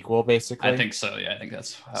it's a sequel, basically? I think so. Yeah, I think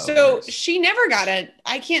that's how so it works. She never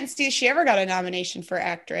I can't see she ever got a nomination for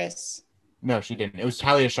actress. No, she didn't. It was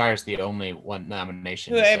Talia Shire's the only one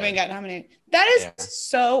nomination. Who even got nominated. That is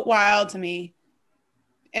so wild to me.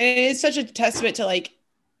 And it is such a testament to, like,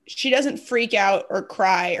 she doesn't freak out or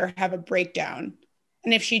cry or have a breakdown.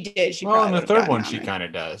 And if she did, she probably in the third one, she kind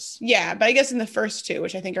of does. Yeah, but I guess in the first 2,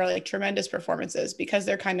 which I think are like tremendous performances because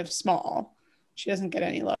they're kind of small, she doesn't get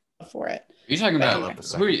any love. for it. Are you talking But about anyway.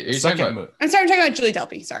 love the who are second, you? Are the you second talking about? movie. I'm sorry, I'm talking about Julie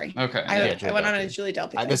Delpy. Sorry. Okay. I Julie went on a Delpy. Julie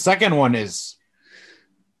Delpy. The thing. second one was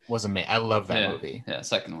amazing. I love that movie. Yeah,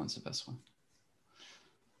 second one's the best one.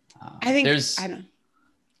 I think there's I don't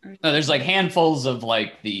know. no, there's like handfuls of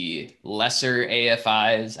like the lesser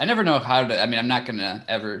AFIs. I never know how to. I mean, I'm not gonna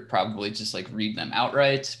ever probably just like read them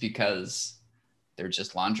outright because they're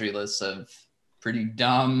just laundry lists of pretty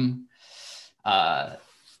dumb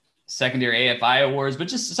secondary AFI awards, but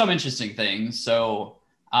just some interesting things. So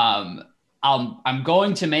I'm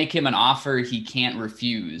going to make him an offer he can't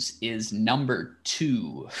refuse is number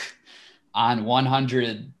 2 on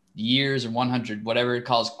 100 years or 100, whatever it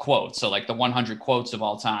calls quotes. So like the 100 quotes of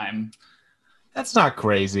all time. That's not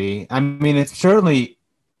crazy. I mean, it's certainly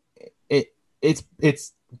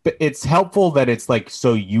it's helpful that it's like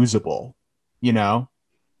so usable, you know?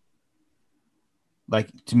 Like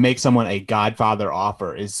to make someone a Godfather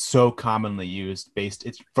offer is so commonly used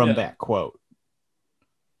it's from that quote.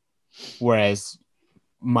 Whereas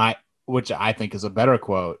which I think is a better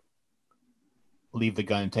quote, leave the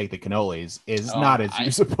gun and take the cannolis, is not as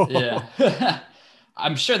usable. Yeah.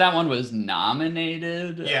 I'm sure that one was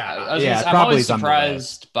nominated. Yeah. I'm always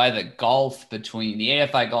surprised by the gulf between the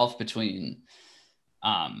AFI gulf between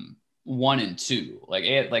 1 and 2. Like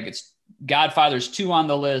it's Godfather's 2 on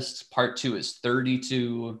the list. Part 2 is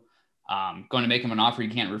 32. Going to make him an offer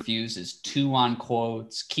you can't refuse is 2 on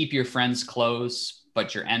quotes. Keep your friends close,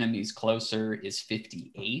 but your enemies closer is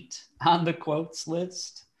 58 on the quotes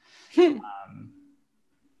list.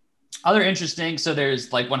 Other interesting, so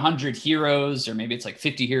there's like 100 heroes, or maybe it's like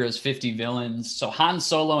 50 heroes, 50 villains. So Han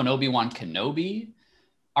Solo and Obi-Wan Kenobi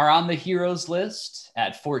are on the heroes list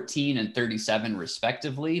at 14 and 37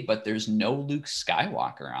 respectively, but there's no Luke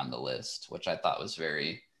Skywalker on the list, which I thought was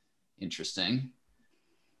very interesting.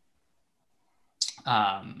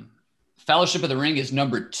 Fellowship of the Ring is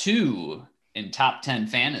number 2 in top 10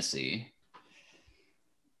 fantasy.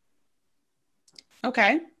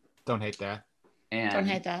 Okay. Don't hate that. And Don't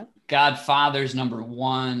hate that. Godfather's number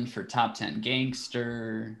 1 for top 10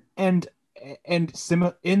 gangster. And in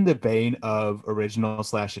the vein of original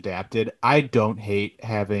 / adapted, I don't hate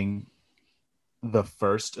having the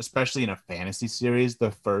first, especially in a fantasy series,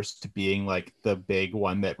 the first being like the big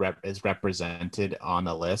one that is represented on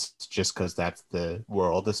the list, just because that's the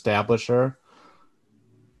world establisher.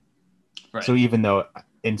 Right. So even though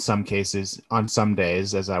in some cases, on some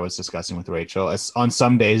days, as I was discussing with Rachel, on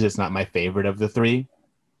some days it's not my favorite of the 3,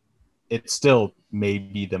 it's still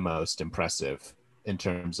maybe the most impressive in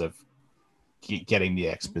terms of getting the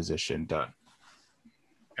exposition done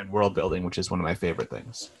and world building, which is one of my favorite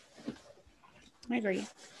things. I agree.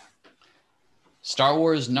 Star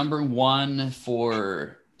Wars number 1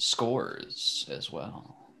 for scores as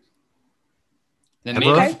well. Then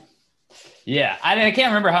maybe, yeah, I can't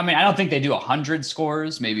remember how many. I don't think they do 100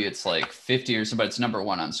 scores. Maybe it's like 50 or so, but it's number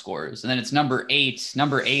 1 on scores. And then it's number 8.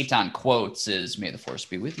 Number 8 on quotes is "May the Force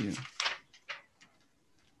be with you."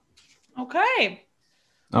 Okay.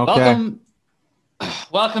 Welcome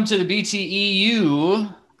to the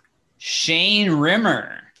BTEU, Shane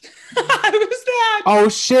Rimmer. Who's that? Oh,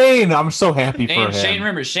 Shane! I'm so happy for him. Shane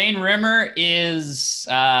Rimmer. Shane Rimmer is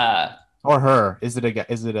or her. Is it a guy?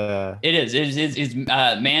 Is it a? It is. It's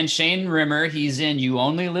man Shane Rimmer. He's in You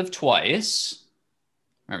Only Live Twice.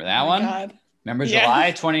 Remember that one? God. Remember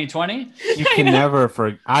July 2020?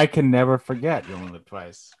 I can never forget You Only Live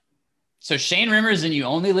Twice. So Shane Rimmer is in You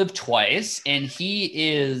Only Live Twice, and he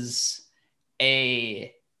is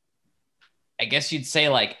I guess you'd say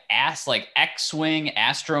like X-Wing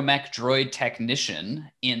astromech droid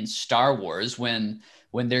technician in Star Wars when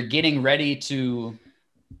they're getting ready to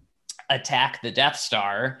attack the Death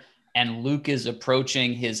Star and Luke is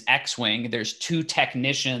approaching his X-Wing. There's 2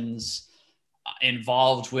 technicians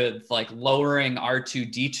involved with like lowering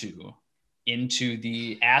R2-D2 into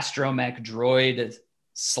the astromech droid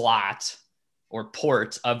slot or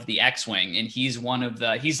port of the X-Wing. And he's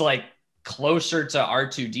like closer to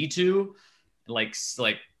R2-D2, like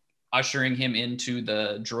ushering him into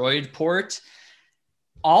the droid port.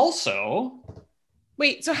 Also,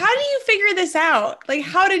 wait, so how do you figure this out? Like,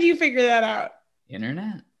 how did you figure that out?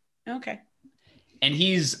 Internet. Okay. And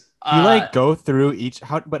he's you go through each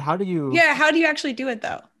how do you? Yeah, how do you actually do it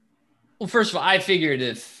though? Well, first of all, I figured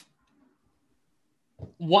if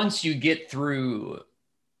once you get through,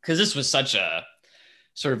 because this was such a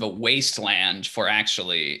sort of a wasteland for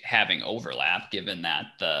actually having overlap, given that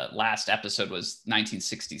the last episode was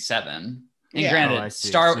 1967. And granted,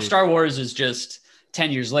 Star Wars is just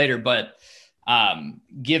 10 years later, but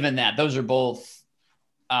given that those are both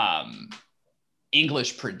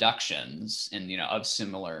English productions and, of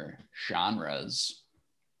similar genres,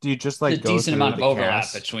 Do you just There's like a go decent through amount of the overlap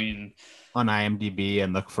cast between. on IMDb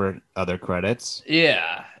and look for other credits?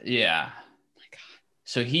 Yeah.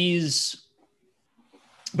 So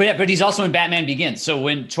but he's also in Batman Begins. So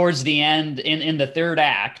when towards the end in the third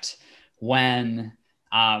act, when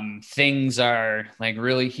things are like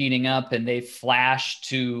really heating up and they flash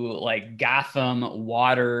to like Gotham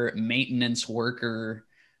water maintenance worker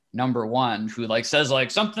number 1 who like says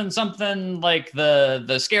like something like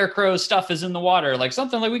the scarecrow stuff is in the water, like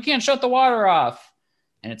something like we can't shut the water off,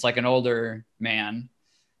 and it's like an older man.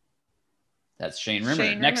 That's Shane Rimmer.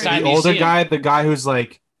 Shane Next Rimmer. time The you older see guy, him, the guy who's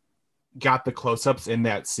like got the close-ups in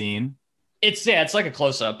that scene. it's like a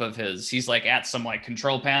close-up of his. He's like at some like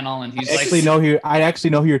control panel, and he's I like, actually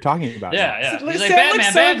know who you're talking about. yeah, now. yeah. Sam He's like, looks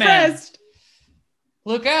so Batman, impressed.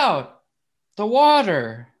 look out, the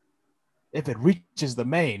water. If it reaches the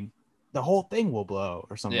main, the whole thing will blow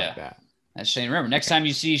or something Yeah. like that. That's Shane Rimmer. Next time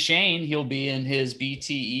you see Shane, he'll be in his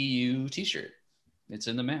BTEU t-shirt. It's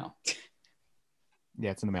in the mail.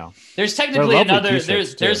 Yeah, it's in the mail. There's technically lovely another.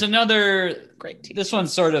 t-shirts, There's too. another. Great team. This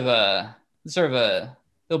one's sort of a.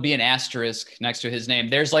 There'll be an asterisk next to his name.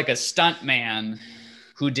 There's like a stunt man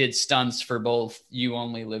who did stunts for both You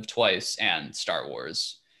Only Live Twice and Star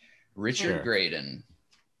Wars. Richard Sure. Graydon.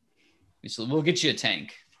 So we'll get you a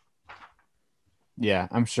tank. Yeah,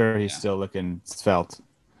 I'm sure he's Yeah. still looking svelte.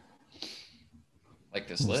 Like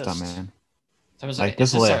this He's a list. stuntman. So I was Like like,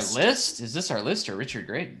 this is this list. our list? Is this our list or Richard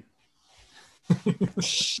Graydon?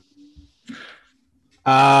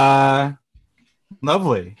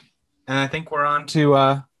 Lovely. And I think we're on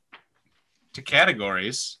to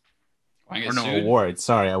categories. Want to Or get no, sued? awards.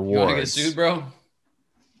 Sorry, You want to get awards. sued, bro?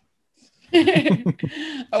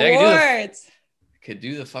 Awards. Could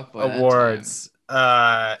do the fuck by Awards.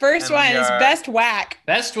 First and one we is are best whack.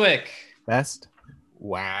 Bestwick. best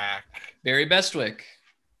whack. Barry Bestwick.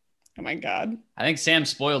 Oh my god. I think Sam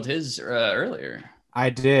spoiled his earlier. I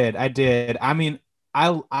did. I mean,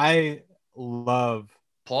 I love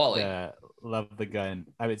Paulie. the gun.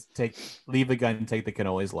 I would leave the gun and take the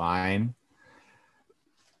cannolis line.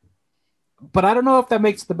 But I don't know if that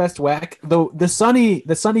makes the best whack. Though the Sonny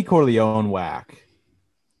Corleone whack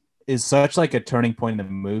is such like a turning point in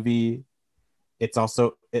the movie. It's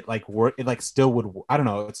also it still would, I don't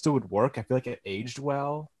know, it still would work. I feel like it aged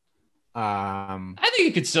well. I think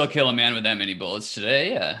you could still kill a man with that many bullets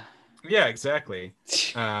today. Yeah. Yeah, exactly.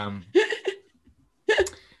 And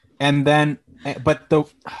then, but the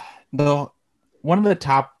one of the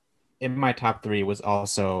top in my top 3 was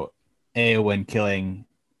also Eowyn killing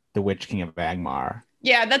the Witch King of Angmar.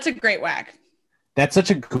 Yeah, that's a great whack. That's such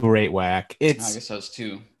a great whack. I It's guess those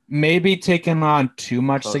two. maybe taken on too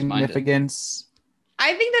much Close-minded. significance.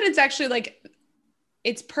 I think that it's actually like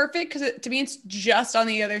it's perfect because to me it's just on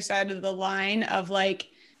the other side of the line of like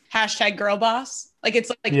hashtag girl boss. Like it's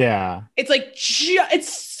like Yeah. it's like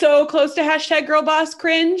it's so close to hashtag girl boss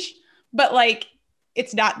cringe, but like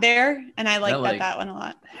it's not there, and I like like- that one a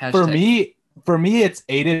lot. For me, it's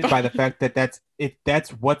aided by the fact that that's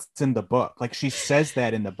what's in the book. Like she says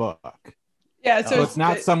that in the book. Yeah, So it's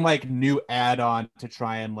not some like new add-on to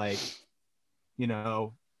try and like, you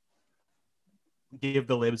know, give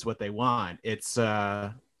the libs what they want. It's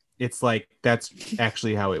like that's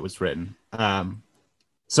actually how it was written.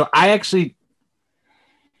 So I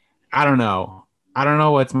don't know. I don't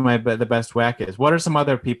know what's the best whack is. What are some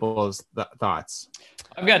other people's thoughts?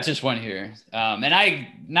 I've got just one here. And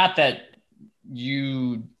not that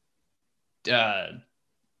you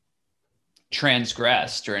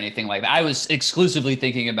transgressed or anything like that. I was exclusively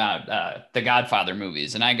thinking about the Godfather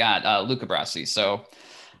movies, and I got Luca Brasi. So,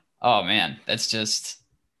 oh man, that's just,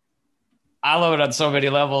 I love it on so many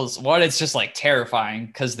levels. One, it's just like terrifying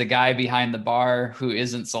because the guy behind the bar who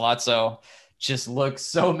isn't Sollozzo just looks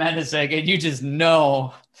so menacing, and you just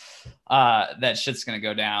know that shit's gonna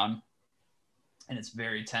go down. And it's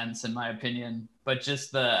very tense in my opinion, but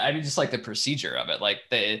just like the procedure of it, like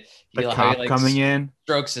the cop coming in,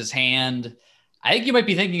 strokes his hand. I think you might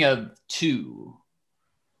be thinking of 2,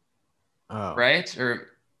 right? Or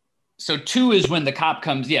so 2 is when the cop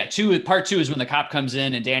comes. Yeah, part 2 is when the cop comes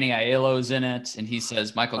in and Danny Aiello's in it, and he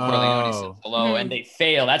says Michael Corleone says hello, and they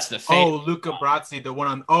fail. That's the fail. Oh, Luca Brasi, the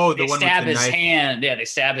one on. They stab his hand. Yeah, they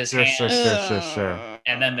stab his hand. Sure.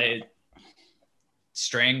 And then they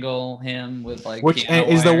strangle him with like which piano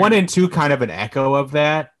is the wire. 1 and 2 kind of an echo of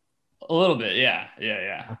that? A little bit,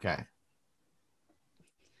 yeah. Okay.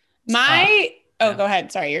 Go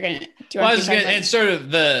ahead. Sorry, you're gonna. Do you Well, want to it's sort of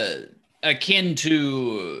the akin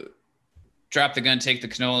to drop the gun, take the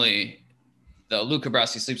cannoli. The Luca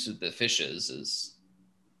Brasi sleeps with the fishes is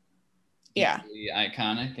Yeah. equally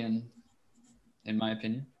iconic in my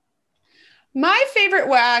opinion. My favorite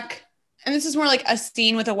whack, and this is more like a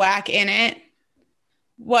scene with a whack in it,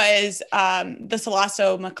 was the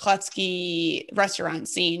Salasso McCluskey restaurant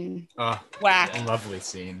scene. Oh, whack lovely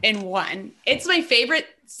scene. In one. It's my favorite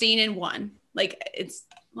scene in one. Like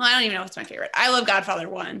I don't even know what's my favorite. I love Godfather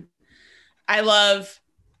 1. I love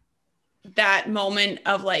that moment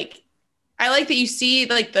of like, I like that you see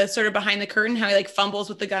like the sort of behind the curtain, how he like fumbles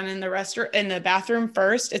with the gun in the bathroom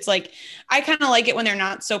first. It's like, I kind of like it when they're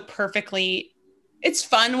not so perfectly, it's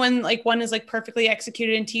fun when like one is like perfectly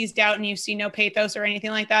executed and teased out and you see no pathos or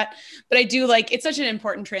anything like that. But I do like, it's such an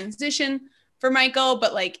important transition for Michael,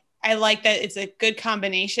 but like, I like that it's a good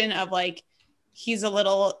combination of like, he's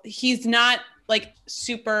not like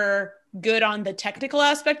super good on the technical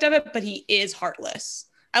aspect of it, but he is heartless.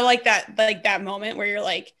 I like that moment where you're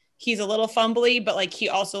like, he's a little fumbly, but like he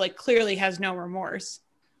also like clearly has no remorse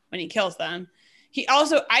when he kills them. He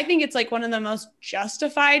also, I think it's like one of the most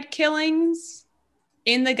justified killings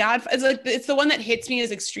in The Godfather. It's the one that hits me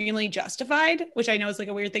as extremely justified, which I know is like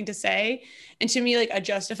a weird thing to say. And to me, like a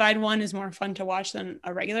justified one is more fun to watch than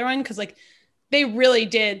a regular one. Cause like they really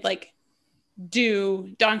did like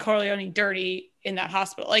do Don Corleone dirty in that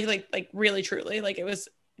hospital. Like really, truly, like it was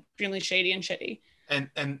extremely shady and shitty.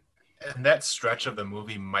 And that stretch of the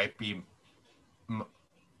movie might be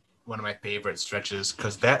one of my favorite stretches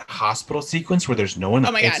because that hospital sequence where there's no one.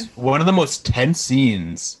 Oh my God. It's one of the most tense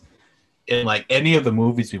scenes in like any of the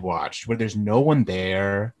movies we watched where there's no one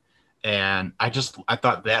there. And I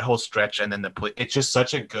thought that whole stretch and then it's just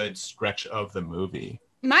such a good stretch of the movie.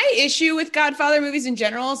 My issue with Godfather movies in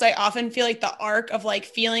general is I often feel like the arc of like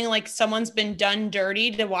feeling like someone's been done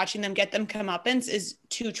dirty to watching them get them comeuppance is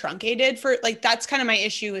too truncated for like, that's kind of my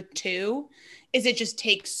issue with 2 is it just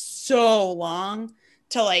takes so long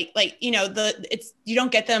to like, you know, you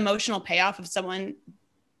don't get the emotional payoff of someone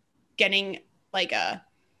getting like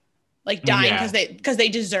dying because they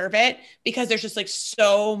deserve it, because there's just like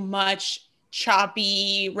so much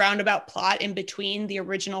choppy roundabout plot in between the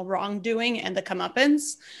original wrongdoing and the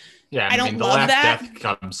comeuppance. Yeah, I don't the love last that.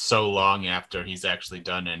 death comes so long after he's actually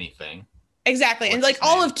done anything. Exactly. And like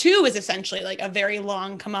all of 2 is essentially like a very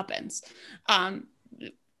long comeuppance.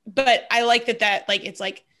 But I like that like it's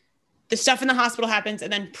like the stuff in the hospital happens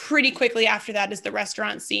and then pretty quickly after that is the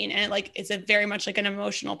restaurant scene, and it's a very much like an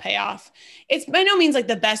emotional payoff. It's by no means like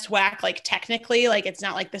the best whack, like technically, like it's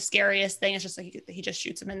not like the scariest thing. It's just like he just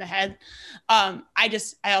shoots him in the head. I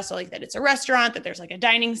also like that it's a restaurant, that there's like a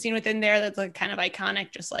dining scene within there that's like kind of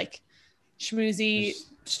iconic, just like schmoozy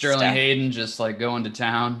Sterling stuff. Hayden just like going to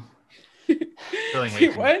town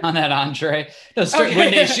What? on that entree. No, Okay.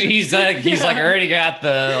 when he's like already got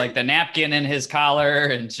the napkin in his collar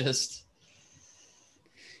and just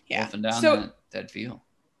wolfing down that feel.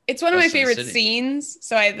 It's one of my Rest of the favorite city. scenes.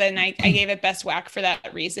 So I gave it best whack for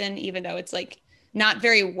that reason, even though it's like not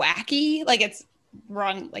very wacky. Like it's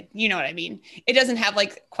wrong. Like, you know what I mean? It doesn't have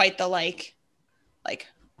like quite the like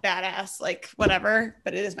badass, like whatever,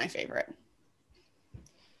 but it is my favorite.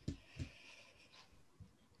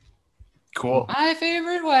 Cool. My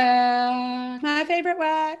favorite whack. My favorite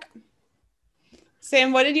whack.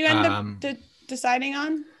 Sam, what did you end up deciding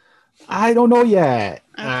on? I don't know yet.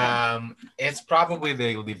 Okay. It's probably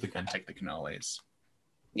they leave the gun, take the cannolis.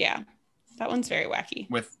 Yeah, that one's very wacky.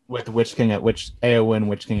 With Witch King of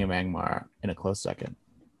Angmar in a close second.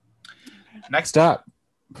 next Next up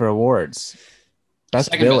for awards, best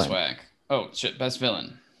Second villain. best whack. Oh shit, best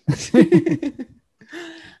villain.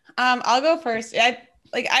 I'll go first.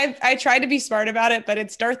 I tried to be smart about it, but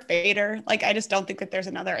it's Darth Vader. Like, I just don't think that there's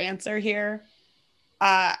another answer here.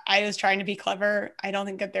 I was trying to be clever. I don't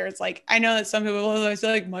think that there's like, I know that some people will always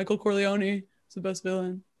say like Michael Corleone is the best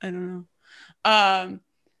villain. I don't know.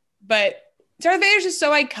 But Darth Vader's just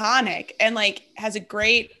so iconic and like has a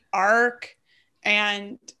great arc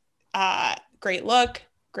and great look,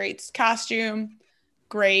 great costume,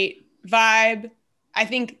 great vibe. I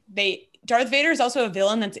think Darth Vader is also a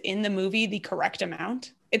villain that's in the movie the correct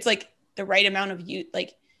amount. It's like the right amount of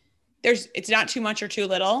it's not too much or too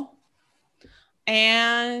little.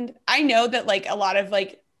 And I know that like a lot of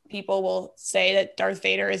like people will say that Darth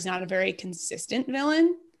Vader is not a very consistent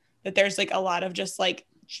villain, that there's like a lot of just like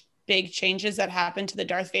big changes that happen to the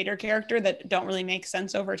Darth Vader character that don't really make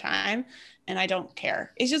sense over time. And I don't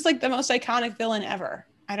care. It's just like the most iconic villain ever.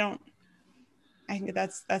 I think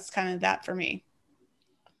that's kind of that for me.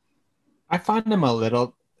 I find him a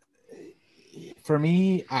little, for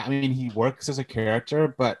me, I mean, he works as a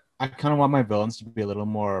character, but I kind of want my villains to be a little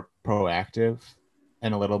more proactive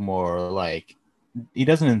and a little more like, he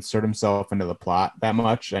doesn't insert himself into the plot that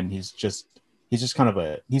much. And he's just kind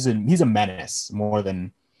of he's a menace more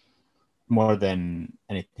than more than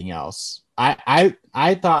anything else. I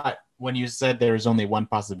thought when you said there was only one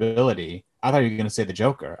possibility, I thought you were going to say the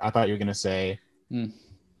Joker. I thought you were going to say,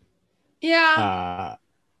 Yeah,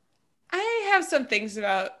 I have some things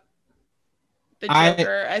about the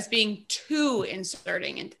Joker as being too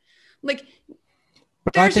inserting and like.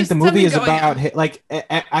 But I think the movie is about like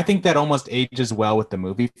I think that almost ages well with the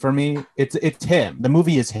movie for me. It's him. The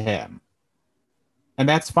movie is him, and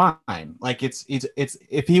that's fine. Like it's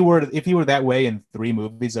if he were that way in 3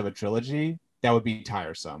 movies of a trilogy, that would be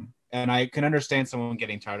tiresome. And I can understand someone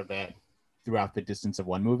getting tired of that throughout the distance of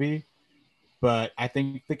one movie. But I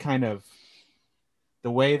think the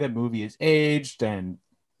way that movie is aged and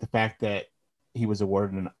the fact that he was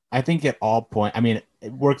awarded, and I think at all point, I mean,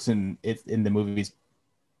 it works in the movie's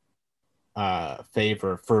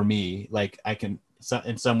favor for me. Like I can,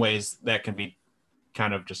 in some ways, that can be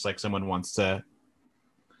kind of just like someone wants to.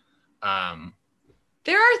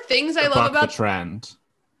 There are things I love about the trend.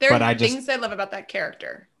 There are things I love about that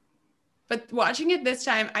character, but watching it this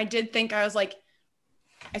time, I did think I was like,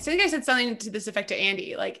 I think I said something to this effect to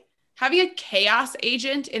Andy, like having a chaos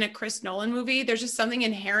agent in a Chris Nolan movie. There's just something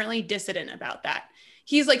inherently dissident about that.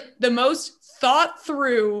 He's like the most thought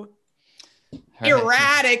through,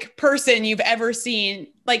 erratic person you've ever seen.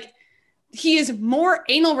 Like he is more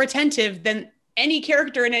anal retentive than any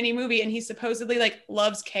character in any movie, and he supposedly like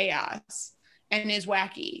loves chaos and is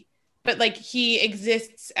wacky, but like he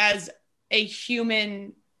exists as a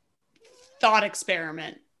human thought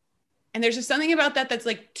experiment. And there's just something about that that's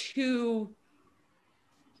like too,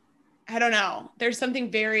 I don't know, there's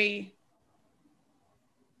something very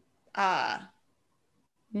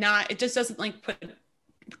it just doesn't like put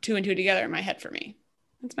 2 and 2 together in my head for me.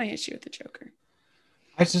 That's my issue with the Joker.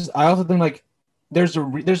 I also think like there's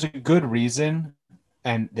a good reason,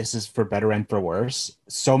 and this is for better and for worse.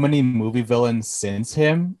 So many movie villains since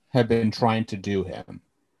him have been trying to do him.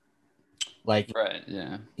 Like, right,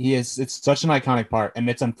 yeah. It's such an iconic part, and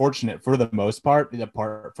it's unfortunate for the most part,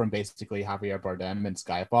 apart from basically Javier Bardem and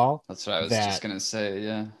Skyfall. That's what I was just gonna say,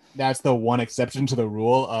 yeah. That's the one exception to the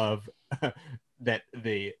rule of that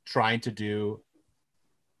the trying to do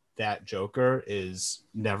that Joker is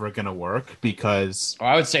never gonna work because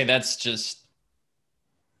I would say that's just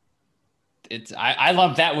I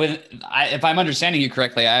lump that with if I'm understanding you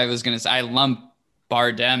correctly, I was gonna say I lump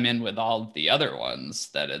Bardem in with all the other ones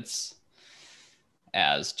that it's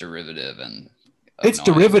as derivative and it's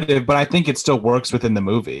derivative, but I think it still works within the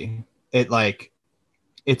movie. It's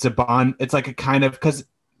a Bond. It's like a kind of because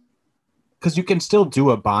you can still do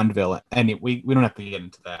a Bond villain, and we don't have to get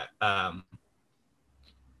into that.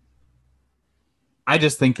 I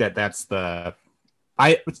just think that's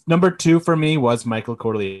number 2 for me was Michael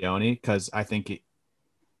Corleone because I think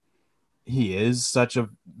he is such a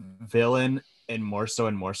villain, and more so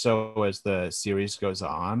as the series goes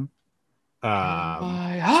on.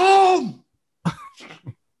 My home.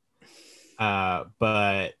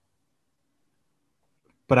 But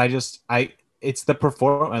it's the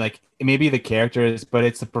performance, like maybe the characters, but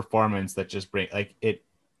it's the performance that just it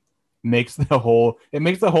makes the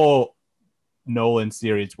whole Nolan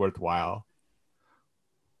series worthwhile.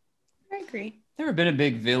 I agree. Never been a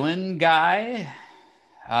big villain guy.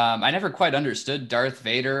 I never quite understood Darth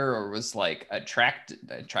Vader or was like attracted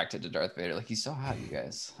to Darth Vader. Like he's so hot, you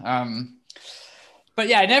guys. But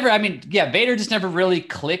yeah, Vader just never really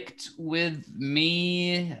clicked with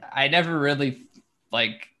me. I never really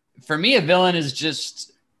for me, a villain is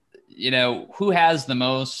just, who has the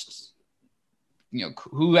most,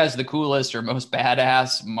 who has the coolest or most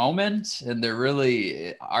badass moment. And there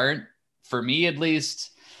really aren't, for me at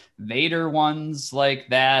least, Vader ones like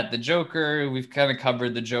that. The Joker, we've kind of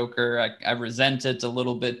covered the Joker. I resent it a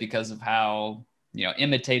little bit because of how,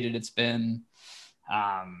 imitated it's been.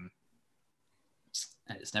 I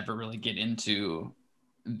just never really get into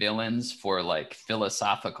villains for like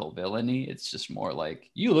philosophical villainy. It's just more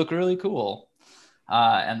like, you look really cool.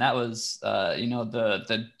 And that was,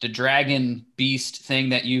 the dragon beast thing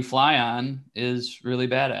that you fly on is really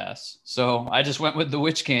badass. So I just went with the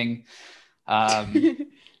Witch King.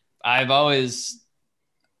 I've always,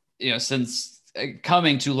 since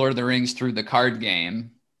coming to Lord of the Rings through the card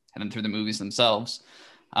game and then through the movies themselves,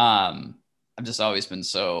 I've just always been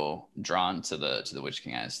so drawn to the Witch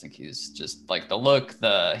King. I just think he's just like the look,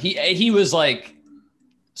 he was like,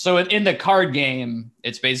 so in the card game,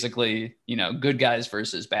 it's basically, good guys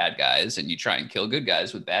versus bad guys, and you try and kill good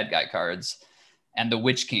guys with bad guy cards. And the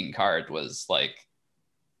Witch King card was like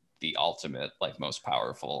the ultimate, like most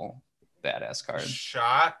powerful badass card.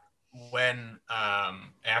 Shot when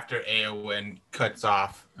after Eowyn cuts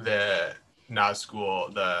off the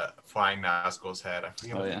Nazgul, the flying Nazgul's head. I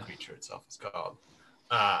forget what the creature itself is called.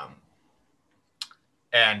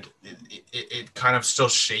 And it kind of still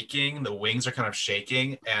shaking. The wings are kind of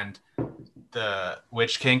shaking, and the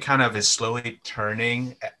Witch King kind of is slowly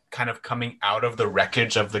turning, kind of coming out of the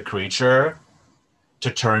wreckage of the creature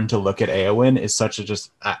to turn to look at Eowyn is such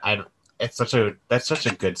a that's such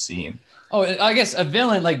a good scene. Oh, I guess a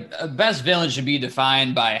villain, like a best villain, should be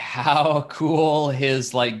defined by how cool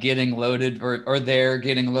his like getting loaded or their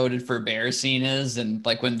getting loaded for bear scene is, and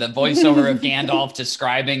like when the voiceover of Gandalf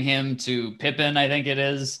describing him to Pippin, I think it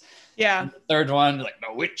is. Yeah. The third one, like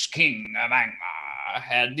the Witch King of Angmar,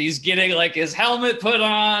 and he's getting like his helmet put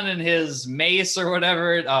on and his mace or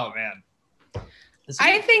whatever. Oh man,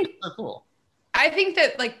 I think so cool. I think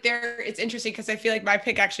that like it's interesting because I feel like my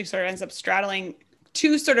pick actually sort of ends up straddling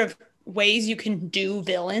two sort of ways you can do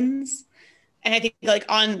villains. And I think like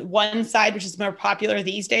on one side, which is more popular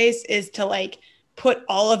these days, is to like put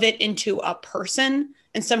all of it into a person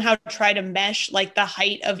and somehow try to mesh like the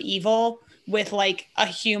height of evil with like a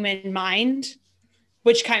human mind,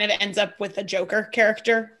 which kind of ends up with a Joker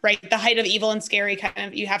character, right? The height of evil and scary kind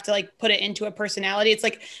of, you have to like put it into a personality. It's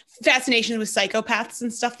like fascination with psychopaths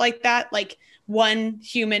and stuff like that. Like one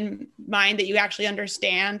human mind that you actually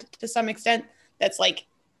understand to some extent that's like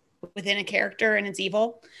within a character and it's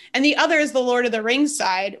evil. And the other is the Lord of the Rings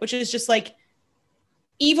side, which is just like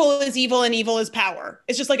evil is evil and evil is power.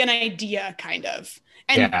 It's just like an idea kind of.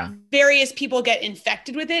 And various people get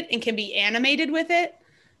infected with it and can be animated with it,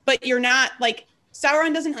 but you're not like,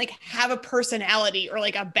 Sauron doesn't like have a personality or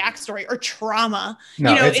like a backstory or trauma.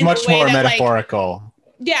 No, it's much more metaphorical.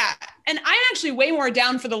 Like, and I'm actually way more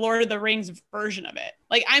down for the Lord of the Rings version of it.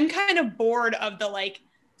 Like I'm kind of bored of the like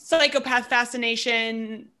psychopath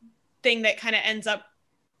fascination thing that kind of ends up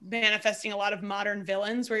manifesting a lot of modern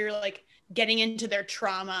villains where you're like getting into their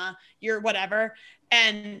trauma, you're whatever.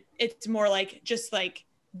 And it's more like just like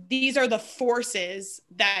these are the forces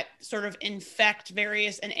that sort of infect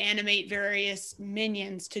various and animate various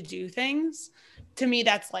minions to do things. To me,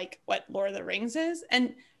 that's like what Lord of the Rings is.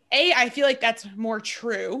 And I feel like that's more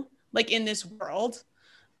true, like in this world.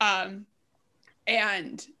 And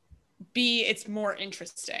B, it's more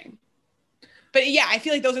interesting. But yeah, I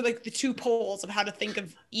feel like those are like the two poles of how to think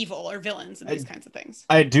of evil or villains and these kinds of things.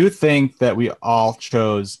 I do think that we all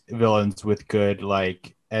chose villains with good,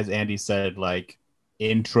 like, as Andy said, like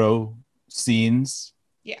intro scenes.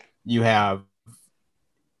 Yeah. You have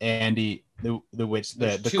Andy, the witch,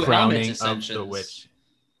 the crowning of the witch.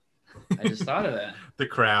 I just thought of that. The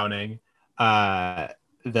crowning,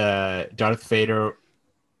 the Darth Vader,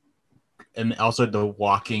 and also the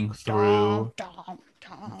walking through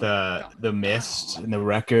the mist and the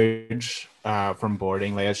wreckage from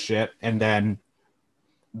boarding Leia's ship, and then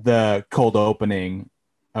the cold opening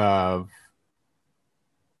of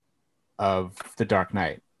the Dark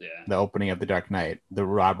Knight. Yeah. The opening of the Dark Knight, the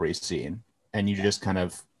robbery scene, and you just kind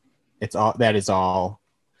of, that is all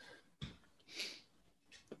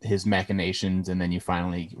his machinations, and then you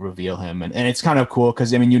finally reveal him, and it's kind of cool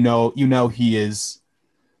because I mean you know he is.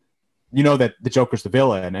 You know that the Joker's the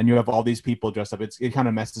villain, and you have all these people dressed up. It kind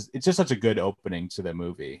of messes. It's just such a good opening to the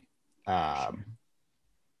movie. Yeah,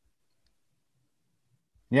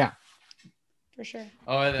 for sure.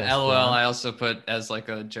 Oh, and LOL. I also put as like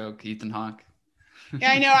a joke Ethan Hawke.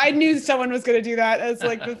 Yeah, I know. I knew someone was going to do that as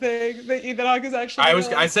like the thing that Ethan Hawke is actually. I was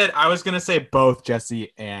going to say both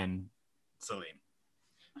Jesse and Celine.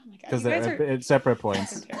 Oh my god! Because they're at separate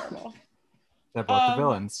points. Terrible. They're both the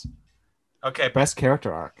villains. Okay, best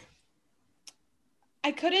character arc.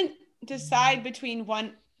 I couldn't decide between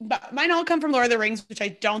one, but mine all come from Lord of the Rings, which I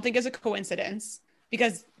don't think is a coincidence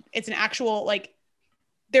because it's an actual, like,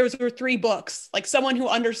 there were 3 books, like someone who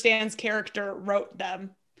understands character wrote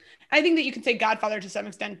them. I think that you can say Godfather to some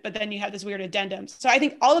extent, but then you have this weird addendum. So I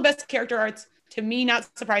think all the best character arcs, to me, not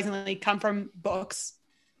surprisingly, come from books.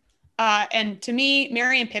 And to me,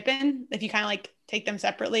 Merry and Pippin, if you kind of like take them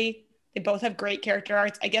separately, they both have great character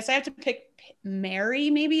arcs. I guess I have to pick Merry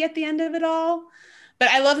maybe at the end of it all. But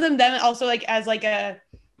I love them also like as like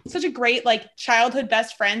such a great like childhood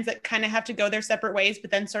best friends that kind of have to go their separate ways, but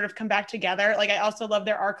then sort of come back together. Like I also love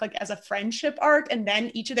their arc like as a friendship arc, and then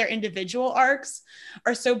each of their individual arcs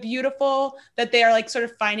are so beautiful that they are like sort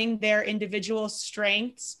of finding their individual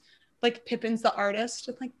strengths. Like Pippin's the artist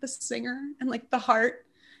and like the singer and like the heart,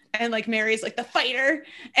 and like Mary's like the fighter,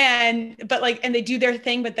 and they do their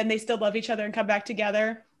thing, but then they still love each other and come back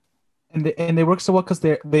together. And they work so well because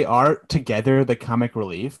they are together the comic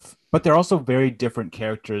relief, but they're also very different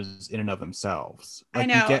characters in and of themselves. Like I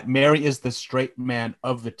know. you get Mary is the straight man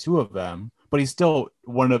of the two of them, but he's still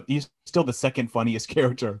the second funniest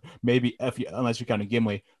character, maybe unless you count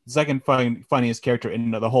Gimli, the second funniest character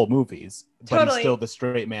in the whole movies. But Totally. he's still the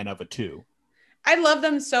straight man of a two. I love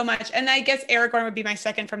them so much. And I guess Aragorn would be my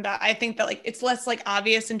second from that. I think that like it's less like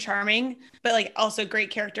obvious and charming, but like also great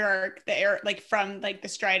character arc, like from like the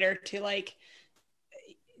Strider to like,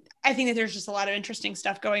 I think that there's just a lot of interesting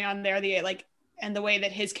stuff going on there. And the way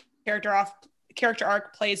that his character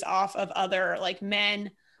arc plays off of other like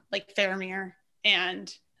men like Faramir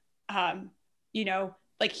and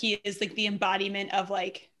like he is like the embodiment of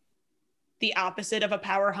like the opposite of a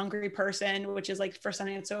power hungry person, which is like for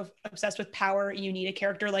something that's so obsessed with power, you need a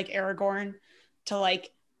character like Aragorn to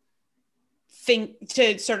like think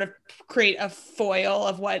to sort of create a foil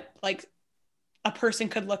of what like a person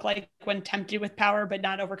could look like when tempted with power, but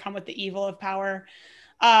not overcome with the evil of power.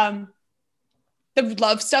 The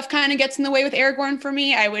love stuff kind of gets in the way with Aragorn for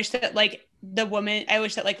me. I wish that like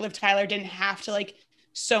Liv Tyler didn't have to like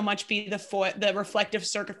so much be the reflective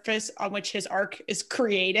surface on which his arc is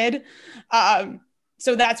created.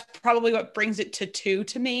 So that's probably what brings it to 2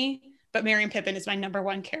 to me. But Merry and Pippin is my number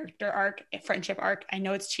 1 character arc, friendship arc. I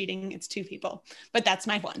know it's cheating. It's 2 people, but that's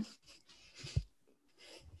my one.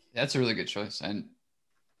 That's a really good choice. And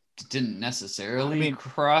didn't necessarily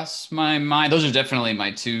cross my mind. Those are definitely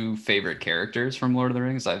my 2 favorite characters from Lord of the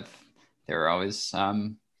Rings. They were always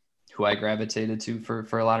who I gravitated to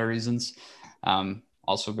for a lot of reasons.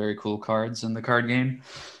 Also very cool cards in the card game.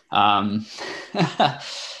 I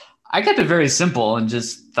kept it very simple and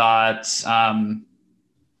just thought,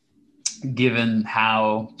 given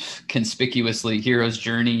how conspicuously Hero's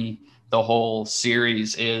Journey the whole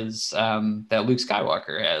series is, that Luke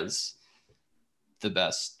Skywalker has the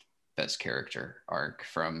best character arc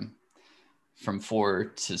from 4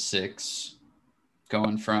 to 6,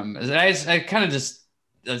 going from I kind of just,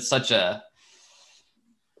 it's such a,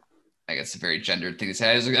 I guess, a very gendered thing to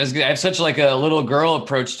say. I have such like a little girl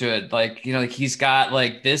approach to it. Like, you know, like he's got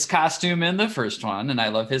like this costume in the first one, and I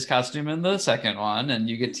love his costume in the second one. And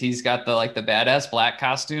he's got the badass black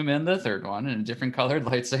costume in the third one, and a different colored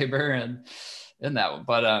lightsaber and in that one.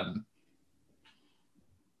 But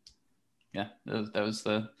yeah, that was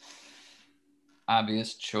the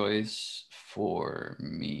obvious choice for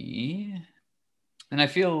me. And I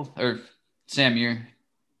feel, or Sam, you're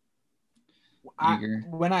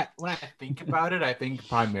when I think about it, I think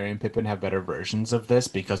probably Merry and Pippin have better versions of this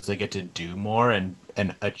because they get to do more and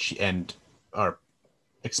are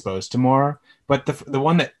exposed to more. But the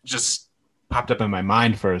one that just popped up in my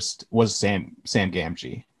mind first was Sam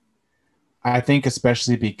Gamgee. I think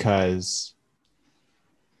especially because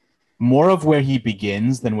more of where he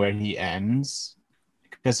begins than where he ends,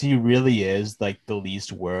 because he really is like the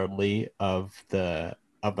least worldly of the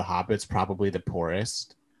hobbits, probably the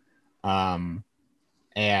poorest.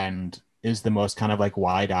 And is the most kind of like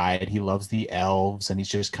wide-eyed. He loves the elves, and he's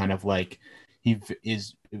just kind of like, he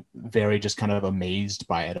is very just kind of amazed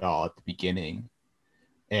by it all at the beginning.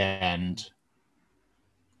 And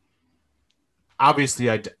obviously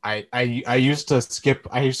I used to skip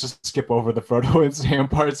over the Frodo and Sam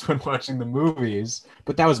parts when watching the movies,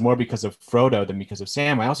 but that was more because of Frodo than because of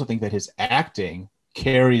Sam. I also think that his acting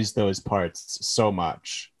carries those parts so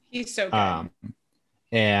much. He's so good.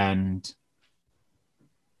 And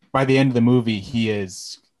by the end of the movie, he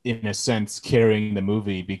is in a sense carrying the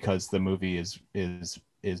movie, because the movie is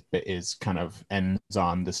kind of ends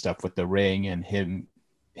on the stuff with the ring, and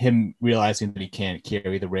him realizing that he can't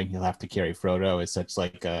carry the ring, he'll have to carry Frodo is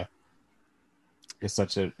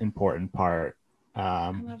such an important part. I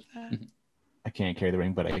love that. I can't carry the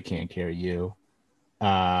ring, but I can carry you.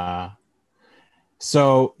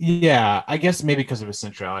 So yeah, I guess maybe because of his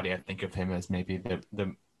centrality, I think of him as maybe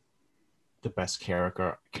the best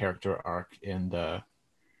character arc in the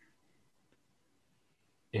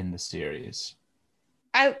series.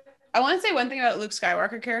 I want to say one thing about Luke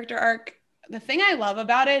Skywalker character arc. The thing I love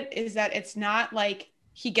about it is that it's not like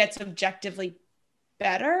he gets objectively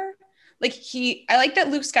better. Like I like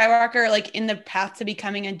that Luke Skywalker, like in the path to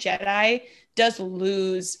becoming a Jedi, does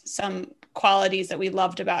lose some qualities that we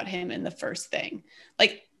loved about him in the first thing.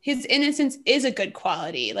 Like his innocence is a good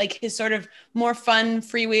quality. Like his sort of more fun,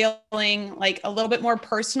 freewheeling, like a little bit more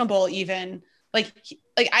personable even. Like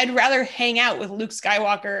I'd rather hang out with Luke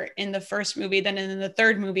Skywalker in the first movie than in the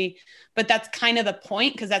third movie. But that's kind of the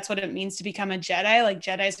point, because that's what it means to become a Jedi. Like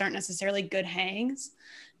Jedis aren't necessarily good hangs.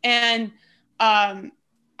 And I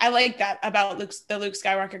like that about the Luke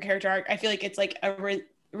Skywalker character arc. I feel like it's like a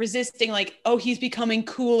resisting, like, oh, he's becoming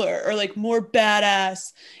cooler or like more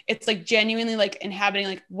badass. It's like genuinely like inhabiting,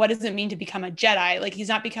 like, what does it mean to become a Jedi? Like he's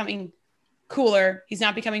not becoming cooler. He's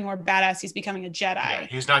not becoming more badass. He's becoming a Jedi. Yeah,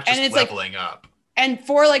 he's not And just it's like- leveling up. And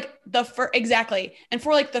for like exactly. And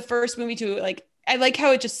for like the first movie too, like I like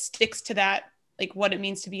how it just sticks to that, like what it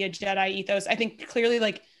means to be a Jedi ethos. I think clearly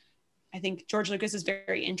like I think George Lucas is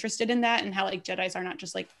very interested in that and how like Jedis are not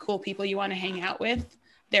just like cool people you want to hang out with.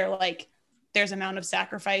 They're like there's amount of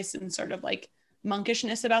sacrifice and sort of like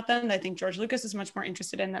monkishness about them that I think George Lucas is much more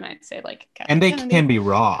interested in than I'd say like Kathleen And they Kennedy. can be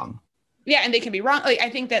wrong. Yeah, and they can be wrong. Like I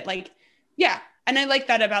think that like yeah, and I like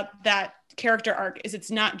that about that character arc is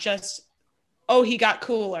it's not just oh he got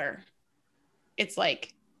cooler. It's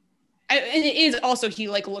like and it is also he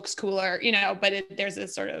like looks cooler, you know, but there's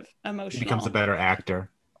this sort of He emotional. becomes a better actor.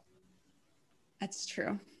 That's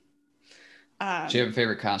true. Do you have a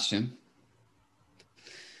favorite costume?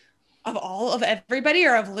 Of all of everybody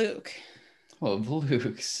or of Luke? Well,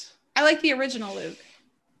 Luke's. I like the original Luke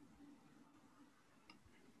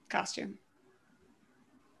costume.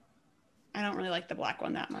 I don't really like the black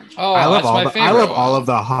one that much. Oh, I love that's my favorite. I love all one. of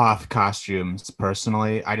the Hoth costumes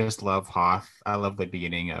personally. I just love Hoth. I love the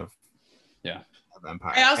beginning of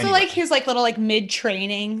Empire. I also Anyway. like his like little like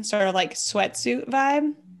mid-training sort of like sweatsuit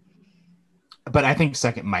vibe. But I think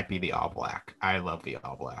second might be the all black. I love the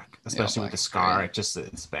all black, especially with the black's scar. great. It just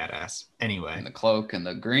it's badass. Anyway, And the cloak and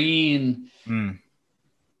the green.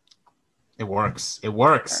 it works. It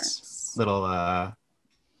works. Little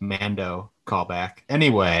Mando callback.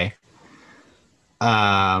 Anyway,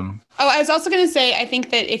 Oh, I was also going to say, I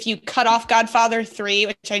think that if you cut off Godfather 3,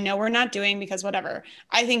 which I know we're not doing because whatever,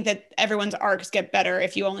 I think that everyone's arcs get better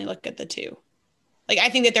if you only look at the two. Like, I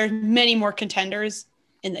think that there's many more contenders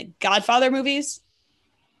in the Godfather movies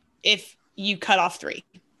if you cut off 3.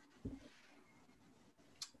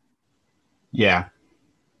 yeah.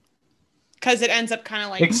 Because it ends up kind of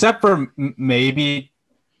like... Except for maybe,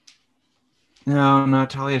 no,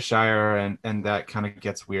 Talia Shire, and that kind of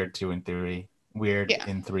gets weird too in theory. Weird Yeah.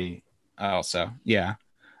 in 3. Also, yeah.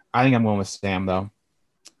 I think I'm going with Sam though.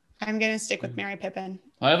 I'm going to stick with Mary Pippin.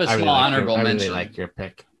 I have a I small really like honorable I really mention. like your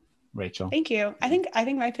pick, Rachel. Thank you. I think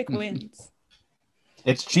my pick wins.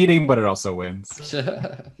 It's cheating, but it also wins.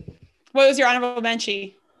 What was your honorable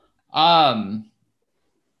mention?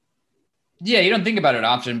 Yeah, you don't think about it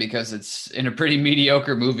often because it's in a pretty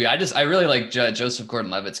mediocre movie. I really like Joseph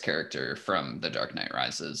Gordon-Levitt's character from The Dark Knight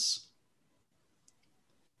Rises.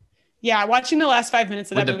 Yeah, watching the last 5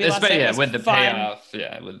 minutes of that movie last night was with the fun. payoff.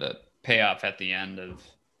 Yeah, with the payoff at the end of.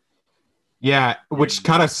 Yeah, which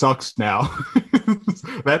kind of sucks now.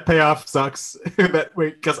 That payoff sucks.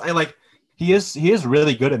 Because he is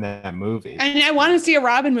really good in that movie. And I want to see a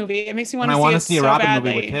Robin movie. It makes me want And I to want to see see a so Robin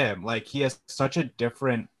badly. movie with him. Like he has such a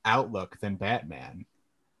different outlook than Batman.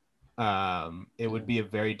 It would be a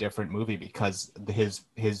very different movie because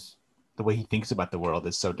the way he thinks about the world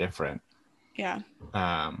is so different. Yeah.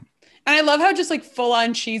 Um, And I love how just like full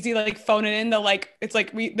on cheesy, like phone it in the like, it's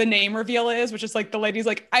like the name reveal is, which is like the lady's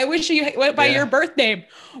like, I wish you went by your birth name,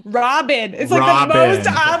 Robin. It's like Robin. the most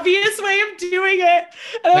obvious way of doing it.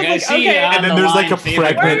 And I was like, okay. And then there's like a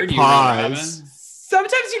pregnant pause.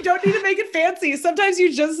 Sometimes you don't need to make it fancy. Sometimes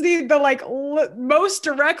you just need the like most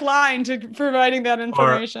direct line to providing that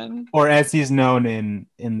information. Or as he's known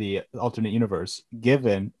in the alternate universe,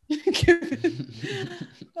 Given.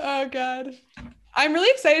 Oh God. I'm really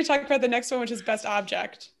excited to talk about the next one, which is Best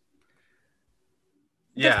Object.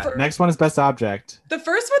 Yeah. Next one is Best Object. The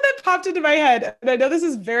first one that popped into my head, and I know this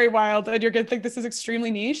is very wild, and you're going to think this is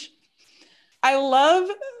extremely niche. I love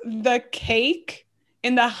the cake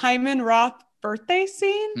in the Hyman Roth birthday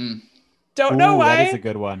scene. Don't know why. That is a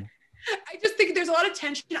good one. I just think there's a lot of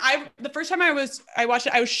tension. The first time I watched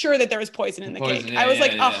it, I was sure that there was poison in the cake. Yeah, I was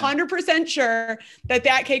like yeah. 100% sure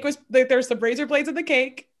that cake was like there's some razor blades in the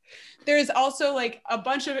cake. There's also like a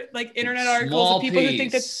bunch of like internet articles of people who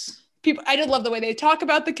think that people. I just love the way they talk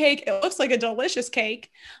about the cake. It looks like a delicious cake.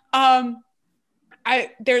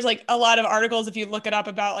 There's like a lot of articles if you look it up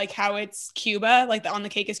about like how it's Cuba, like on the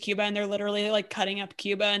cake is Cuba, and they're literally like cutting up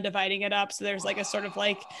Cuba and dividing it up. So there's like a sort of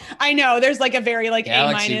like I know there's like a very like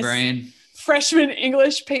Galaxy A- brain freshman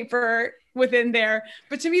English paper within there.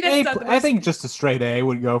 But to me, that's not the I think just a straight A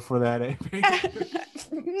would go for that. I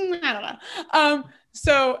don't know.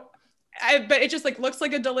 But it just like looks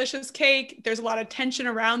like a delicious cake. There's a lot of tension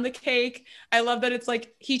around the cake. I love that it's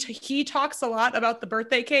like he talks a lot about the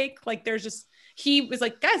birthday cake. Like he was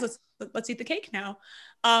like, guys, let's eat the cake now.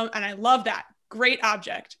 And I love that. Great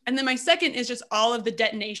object. And then my second is just all of the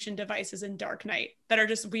detonation devices in Dark Knight that are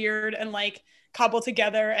just weird and like cobbled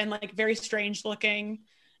together and like very strange looking.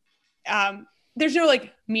 There's no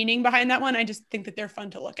like meaning behind that one. I just think that they're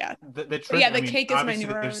fun to look at. The cake is my obviously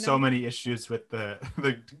numero There's uno. so many issues with the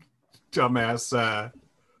dumbass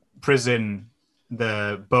prison,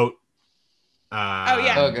 the boat. Oh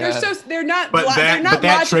yeah, Oh, they're God. they're not. But they're not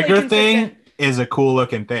that logically trigger consistent. thing is a cool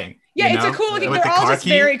looking thing. Yeah, you it's know? a cool looking. With They're the all car just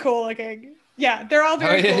key. very cool looking. Yeah, they're all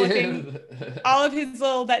very Oh, yeah, cool yeah. looking. All of his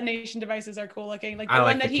little detonation devices are cool looking. Like the I one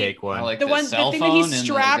like that the he, cake one. I like the one, the cell thing that he phone and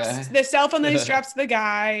straps, guy. the cell phone that he straps to the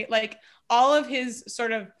guy. Like all of his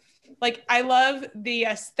sort of, like I love the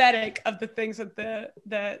aesthetic of the things that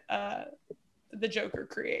the Joker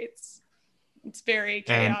creates. It's very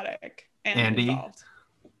chaotic and Andy? involved.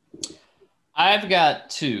 I've got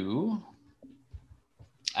two.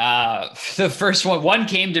 The first one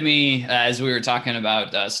came to me as we were talking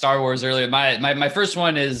about Star Wars earlier. My first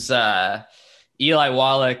one is Eli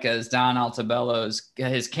Wallach as Don Altabello's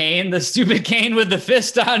his cane, the stupid cane with the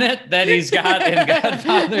fist on it that he's got in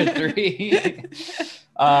Godfather 3.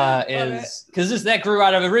 Is because that grew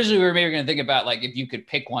out of originally we were maybe going to think about like if you could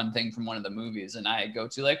pick one thing from one of the movies, and I go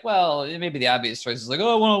to like, well, maybe the obvious choice is like,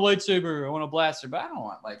 oh, I want a lightsaber, I want a blaster, but I don't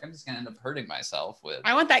want, like, I'm just going to end up hurting myself with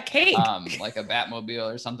I want that cake. like a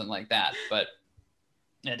Batmobile or something like that. But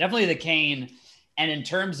yeah, definitely the cane. And in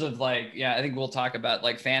terms of like, yeah, I think we'll talk about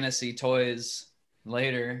like fantasy toys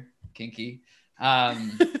later, Kinky.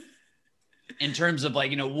 In terms of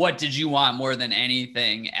like, you know, what did you want more than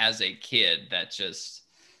anything as a kid that just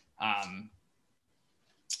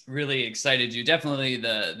really excited you? Definitely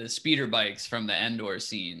the speeder bikes from the Endor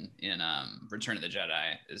scene in Return of the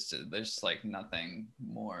Jedi. There's like nothing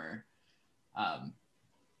more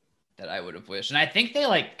that I would have wished. And I think they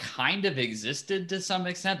like kind of existed to some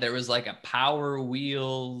extent. There was like a Power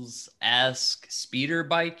Wheels-esque speeder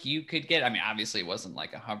bike you could get. I mean, obviously it wasn't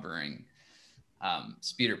like a hovering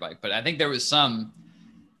speeder bike, but I think there was some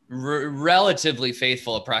relatively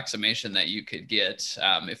faithful approximation that you could get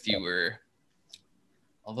if you were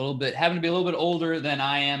having to be a little bit older than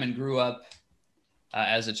I am and grew up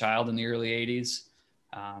as a child in the early 80s.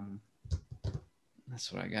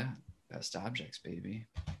 That's what I got. Best objects, baby.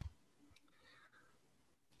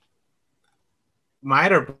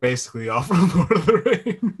 Mine are basically all from Lord of the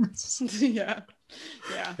Rings. Yeah.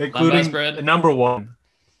 Including number one,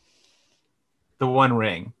 the One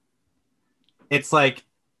Ring. It's like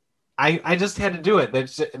I just had to do it.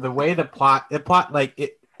 The way the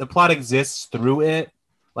plot exists through it.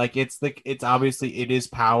 Like it's obviously it is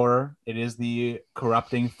power. It is the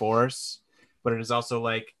corrupting force, but it is also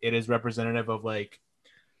like it is representative of like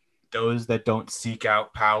those that don't seek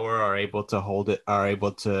out power are able to hold it, are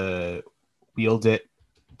able to wield it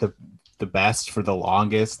the best for the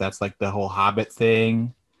longest. That's like the whole Hobbit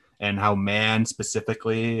thing, and how man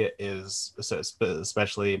specifically is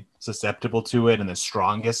especially susceptible to it, and the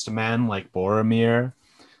strongest men like Boromir,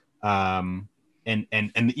 and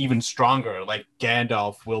even stronger like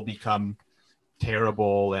Gandalf will become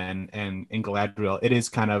terrible, and Galadriel.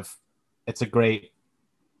 It's a great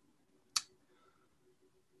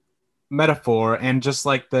metaphor, and just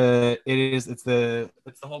like it's the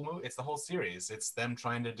whole movie, it's the whole series. It's them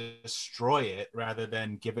trying to destroy it rather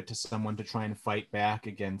than give it to someone to try and fight back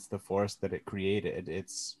against the force that it created.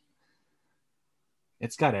 It's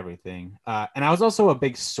got everything. And I was also a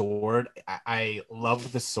big sword. I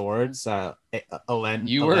love the swords.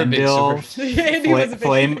 You were a big sword.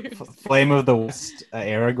 Flame of the West,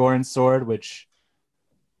 Aragorn sword, which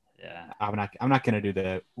yeah, I'm not gonna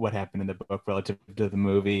do what happened in the book relative to the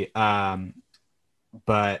movie.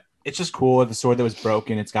 But it's just cool. The sword that was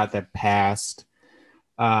broken. It's got that past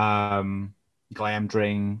Glamdring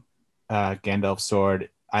Gandalf sword.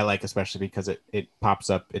 I like especially because it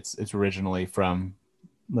pops up. It's originally from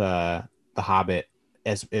the Hobbit,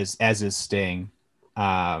 as is Sting.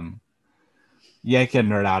 Yeah, I can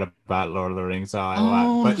nerd out about Lord of the Rings all I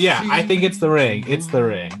want, but yeah, I think it's the ring. It's the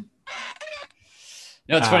ring.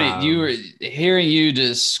 No, it's funny. Hearing you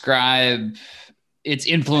describe its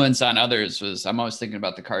influence on others I'm always thinking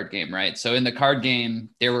about the card game, right? So in the card game,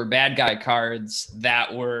 there were bad guy cards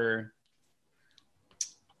that were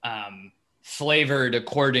flavored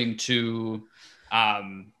according to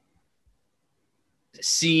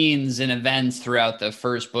scenes and events throughout the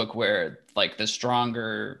first book where like the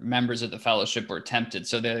stronger members of the Fellowship were tempted.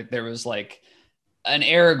 So there was like an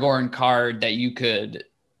Aragorn card that you could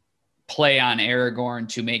play on Aragorn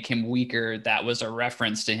to make him weaker. That was a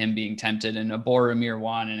reference to him being tempted, and a Boromir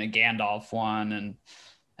one and a Gandalf one. And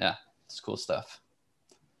yeah, it's cool stuff.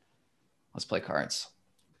 Let's play cards.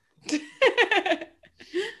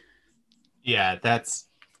 Yeah,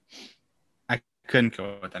 I couldn't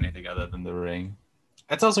go with anything other than the ring.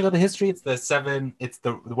 It's also got the history. It's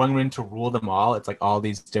the one ring to rule them all. It's like all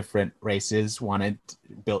these different races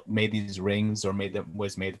made these rings, or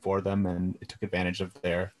was made for them, and it took advantage of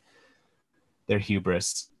their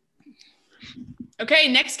hubris.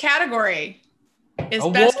 Okay, next category is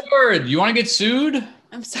best. Award. You want to get sued?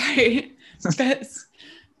 I'm sorry. Best.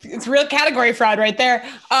 It's real category fraud right there.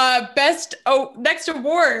 Next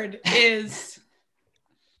award is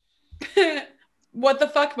what the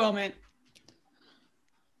fuck moment.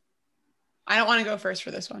 I don't want to go first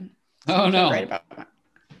for this one. Oh no. Right about that.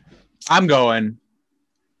 I'm going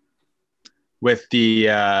with the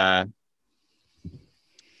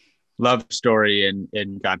love story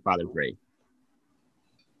in Godfather 3.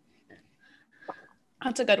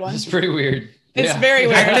 That's a good one. It's pretty weird. It's very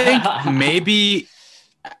weird. I think maybe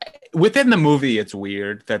within the movie it's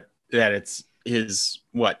weird that it's his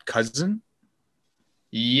cousin,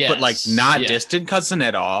 Yes. but like not yeah. distant cousin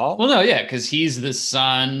at all. Well, no, yeah, because he's the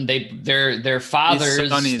son. Their fathers,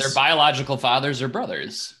 their biological fathers are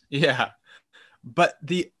brothers. Yeah, but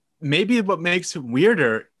maybe what makes it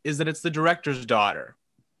weirder is that it's the director's daughter.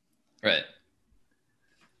 Right.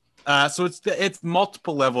 So it's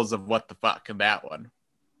multiple levels of what the fuck in that one.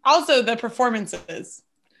 Also, the performances.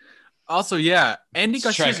 Also, yeah, Andy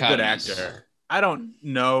Garcia's a good Trichotomies. actor. I don't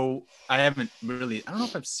know. I don't know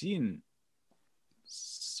if I've seen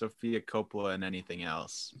Sofia Coppola in anything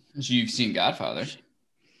else. You've seen Godfather.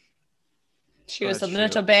 She was a That's little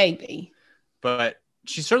true. baby. But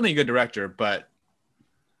she's certainly a good director, but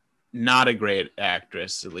not a great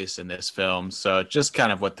actress, at least in this film. So just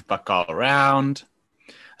kind of what the fuck all around.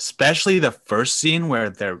 Especially the first scene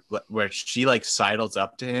where she like sidles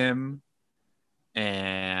up to him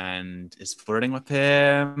and is flirting with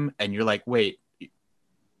him, and you're like, wait,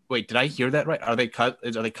 did I hear that right? Are they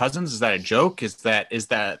cousins? Is that a joke?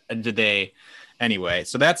 Did they? Anyway,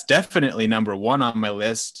 so that's definitely number one on my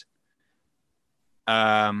list.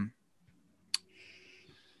 I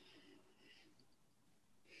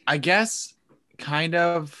guess kind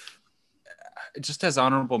of just as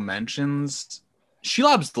honorable mentions,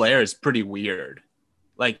 Shelob's lair is pretty weird.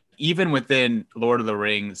 Like even within Lord of the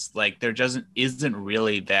Rings, like there isn't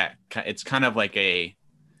really that. It's kind of like a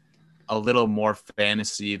little more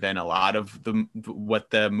fantasy than a lot of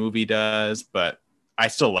what the movie does, but I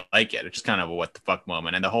still like it. It's just kind of a what the fuck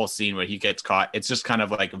moment, and the whole scene where he gets caught, it's just kind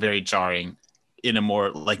of like very jarring in a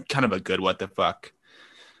more like kind of a good what the fuck.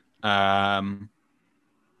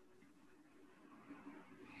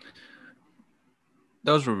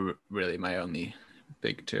 Those were really my only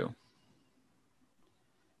big two.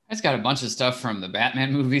 I just got a bunch of stuff from the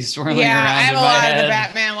Batman movies swirling around. Yeah, I have in a my lot head. of the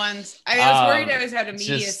Batman ones. I was worried I always had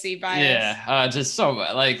immediacy Just- bias. Yeah, just so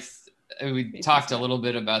like we talked a little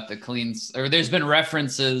bit about the or there's been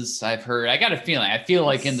references I've heard. I got a feeling. I feel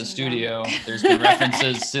like in the studio there's been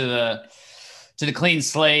references to the clean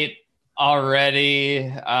slate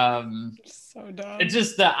already. So dumb. It's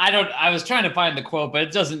just I was trying to find the quote, but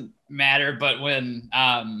it doesn't matter. But when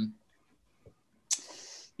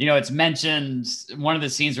it's mentioned, one of the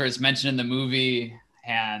scenes where it's mentioned in the movie,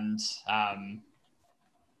 and oh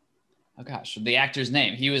gosh, the actor's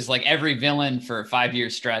name. He was like every villain for a 5-year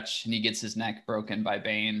stretch, and he gets his neck broken by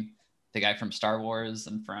Bane, the guy from Star Wars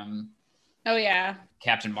and from Oh yeah.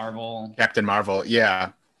 Captain Marvel. Captain Marvel, yeah.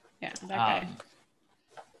 Yeah, that guy.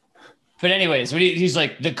 But anyways, when he's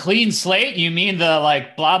like, the clean slate, you mean the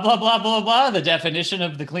like blah, blah, blah, blah, blah, the definition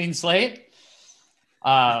of the clean slate?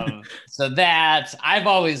 So that I've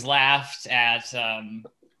always laughed at,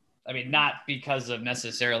 not because of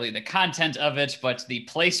necessarily the content of it, but the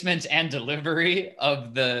placement and delivery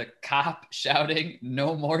of the cop shouting,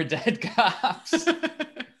 "No more dead cops,"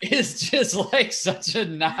 is just like such a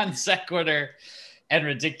non sequitur and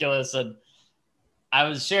ridiculous. And I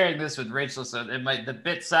was sharing this with Rachel, so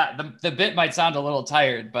the bit might sound a little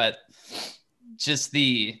tired, but just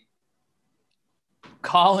the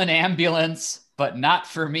call an ambulance, but not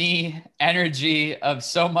for me energy of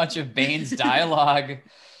so much of Bane's dialogue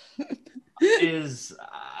is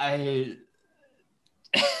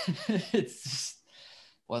it's just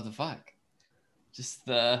what the fuck? Just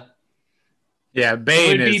Bane Bane would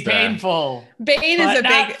be is painful. Bane But is a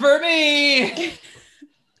not big for me.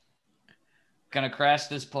 Gonna crash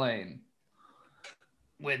this plane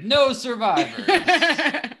with no survivors.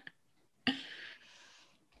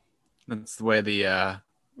 That's the way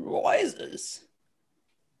Noises.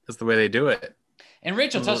 that's the way they do it. And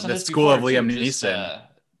Rachel touched on The this school before, of Liam too, just, Neeson.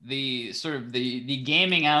 the sort of the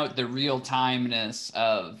gaming out the real timeness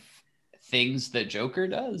of things that Joker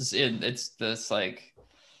does. It's this like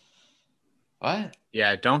what?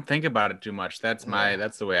 Yeah, don't think about it too much. That's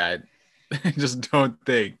the way I just don't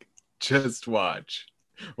think. Just watch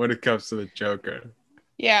when it comes to the Joker.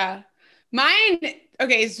 Yeah. Mine,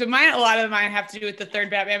 okay, so a lot of mine have to do with the third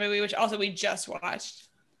Batman movie, which also we just watched.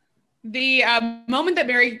 The moment that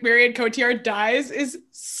Marion Cotillard dies is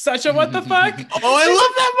such a what the fuck. Oh, I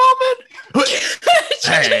love that moment.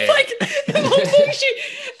 She just, like,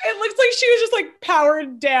 it looks like she was just like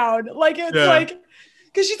powered down. Like it's like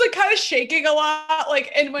because she's like kind of shaking a lot,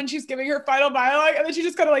 like, and when she's giving her final dialogue, and then she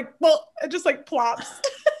just kind of like, well, it just like plops.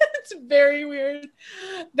 It's very weird.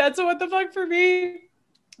 That's a what the fuck for me.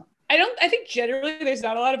 I think generally there's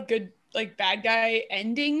not a lot of good like bad guy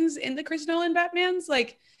endings in the Chris Nolan Batmans.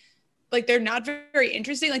 Like they're not very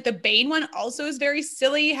interesting. Like the Bane one also is very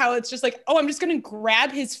silly, how it's just like, oh, I'm just gonna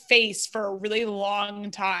grab his face for a really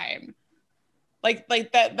long time. Like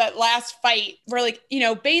that last fight where, like, you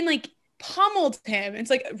know, Bane like pummeled him. It's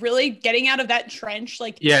like really getting out of that trench.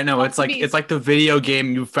 Like, yeah, no, it's like the video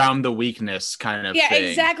game you found the weakness kind of thing.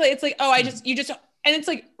 Exactly. It's like, oh, and it's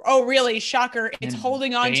like, oh, really? Shocker. It's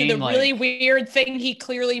holding on to the really weird thing he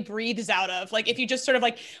clearly breathes out of. Like, if you just sort of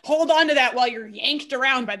like hold on to that while you're yanked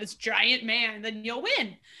around by this giant man, then you'll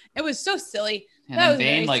win. It was so silly. And then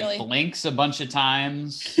Bane like silly. Blinks a bunch of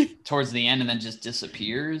times towards the end and then just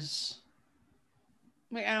disappears.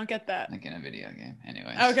 Wait, I don't get that. Like in a video game.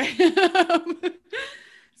 Anyways. Okay.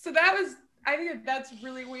 So I think that's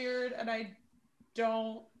really weird, and I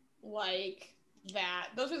don't like that.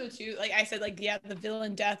 Those are the two, like I said, like, yeah, the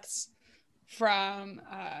villain deaths from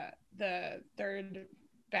the third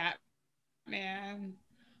Batman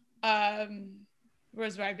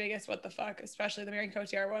was my biggest what the fuck, especially the Marion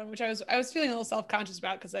Cotillard one, which I was feeling a little self-conscious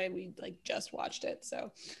about because we like just watched it.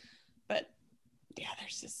 So, but yeah,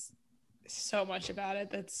 there's just so much about it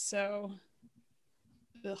that's so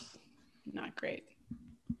not great.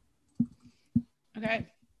 Okay.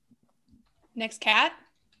 Next cat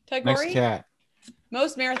category. Next cat.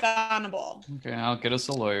 Most marathonable. Okay, I'll get us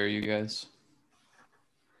a lawyer, you guys.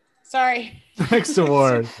 Sorry. Next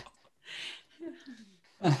award.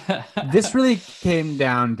 This really came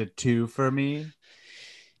down to two for me.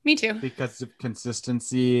 Me too. Because of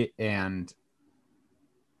consistency and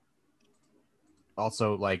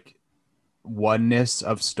also like oneness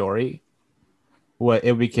of story. What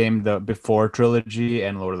it became the Before trilogy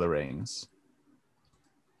and Lord of the Rings.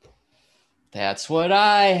 That's what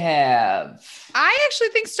I have. I actually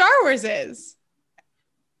think Star Wars is.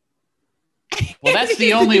 Well, that's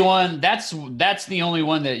the only one. That's the only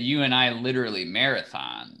one that you and I literally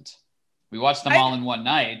marathoned. We watched them all in one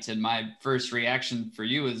night, and my first reaction for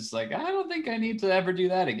you is like, I don't think I need to ever do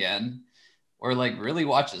that again, or like really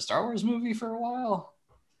watch a Star Wars movie for a while.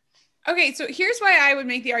 Okay, so here's why I would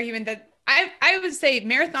make the argument that I would say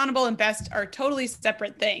marathonable and best are totally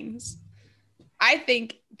separate things. I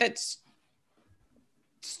think that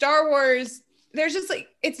Star Wars, there's just like,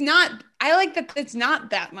 it's not, I like that it's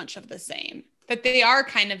not that much of the same, that they are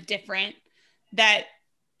kind of different, that,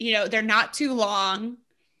 you know, they're not too long,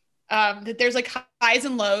 that there's like highs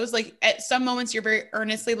and lows. Like at some moments you're very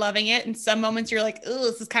earnestly loving it, and some moments you're like, oh,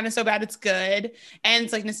 this is kind of so bad it's good. And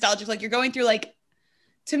it's like nostalgic, like you're going through, like,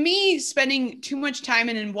 to me, spending too much time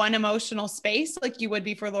in one emotional space, like you would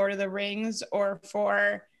be for Lord of the Rings or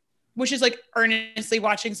for, which is like earnestly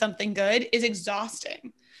watching something good, is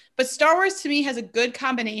exhausting. But Star Wars to me has a good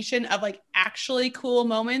combination of like actually cool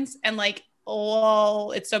moments and like,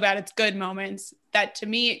 oh, it's so bad it's good moments that to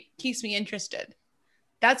me it keeps me interested.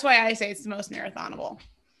 That's why I say it's the most marathonable.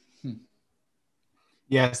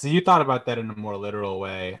 Yeah, so you thought about that in a more literal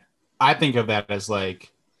way. I think of that as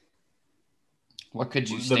like, what could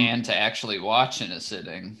you stand to actually watch in a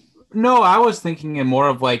sitting? No, I was thinking in more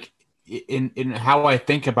of like in how I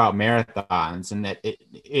think about marathons, and that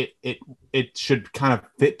it should kind of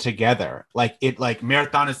fit together. Like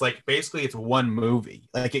marathon is like basically it's one movie.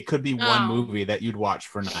 Like it could be one movie that you'd watch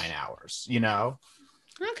for 9 hours, you know?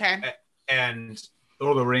 Okay. And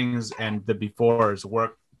Lord of the Rings and the Befores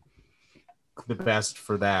work the best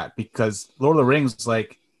for that, because Lord of the Rings,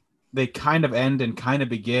 like, they kind of end and kind of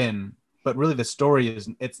begin, but really the story is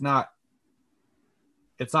it's not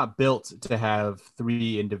built to have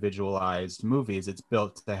 3 individualized movies. It's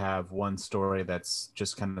built to have one story that's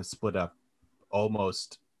just kind of split up.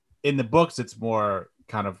 Almost in the books it's more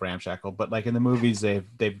kind of ramshackle, but like in the movies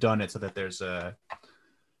they've done it so that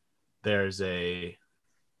there's a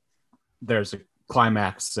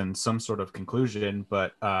climax and some sort of conclusion,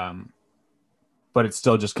 but it's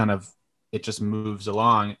still just kind of, it just moves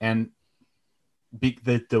along. And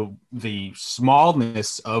the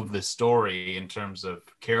smallness of the story in terms of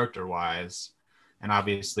character wise, and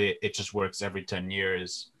obviously it just works every 10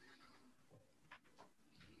 years,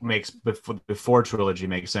 makes before trilogy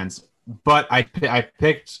makes sense. But I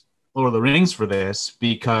picked Lord of the Rings for this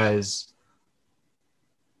because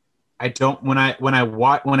I don't, when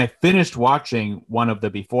I finished watching one of the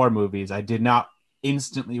Before movies, I did not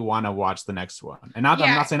instantly want to watch the next one. And I'm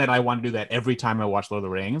Yeah. not saying that I want to do that every time I watch Lord of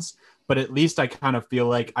the Rings, but at least I kind of feel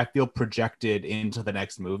like I feel projected into the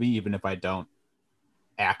next movie, even if I don't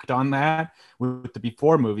act on that. With the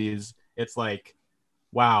before movies, it's like,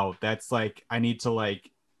 wow, that's like, I need to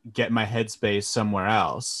like get my headspace somewhere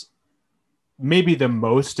else. Maybe the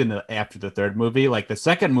most after the third movie. Like the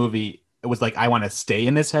second movie, it was like, I want to stay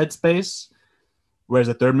in this headspace. Whereas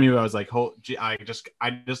the third movie, I was like, I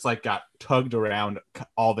just like got tugged around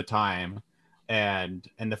all the time, that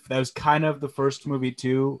was kind of the first movie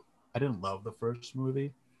too. I didn't love the first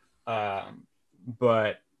movie,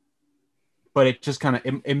 but it just kind of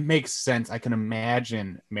it makes sense. I can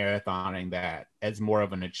imagine marathoning that as more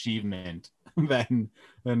of an achievement than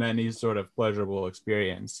any sort of pleasurable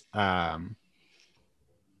experience. And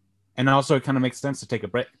also, it kind of makes sense to take a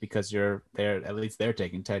break because at least they're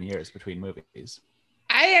taking 10 years between movies.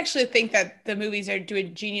 I actually think that the movies are doing a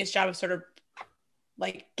genius job of sort of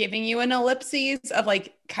like giving you an ellipses of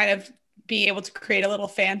like kind of being able to create a little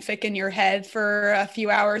fanfic in your head for a few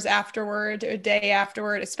hours afterward, a day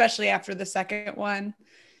afterward, especially after the second one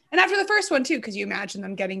and after the first one too, because you imagine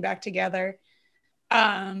them getting back together.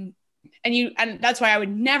 And that's why I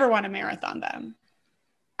would never want to marathon them.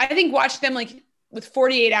 I think watch them like with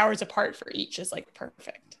 48 hours apart for each is like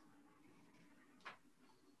perfect.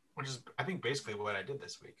 Which is, I think, basically what I did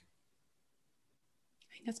this week.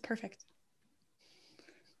 I think that's perfect.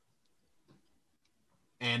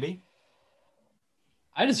 Andy?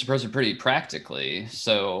 I just approach it pretty practically.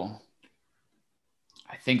 So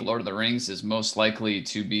I think Lord of the Rings is most likely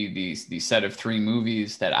to be the set of 3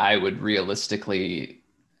 movies that I would realistically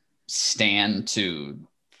stand to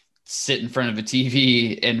sit in front of a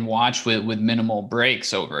TV and watch with minimal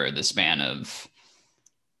breaks over the span of,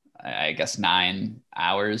 I guess, 9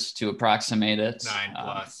 hours to approximate it. 9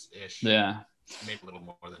 plus ish. Yeah. Maybe a little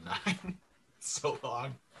more than 9. So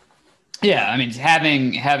long. Yeah, I mean,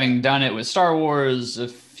 having done it with Star Wars a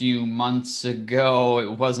few months ago,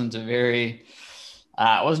 it wasn't a very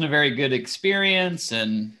good experience,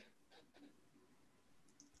 and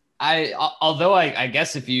although I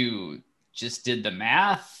guess if you just did the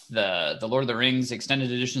math, the Lord of the Rings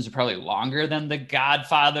extended editions are probably longer than the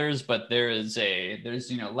Godfathers, but there's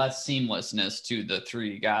less seamlessness to the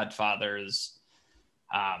 3 Godfathers.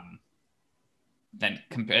 Than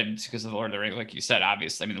compared because of the Lord of the Rings, like you said,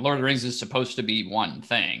 obviously. I mean, the Lord of the Rings is supposed to be one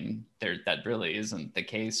thing. That really isn't the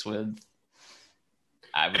case with,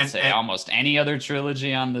 I would say, almost any other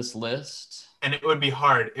trilogy on this list. And it would be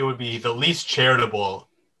hard. It would be the least charitable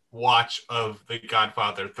watch of The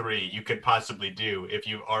Godfather 3 you could possibly do if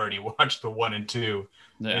you've already watched the 1 and 2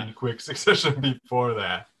 in quick succession before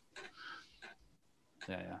that.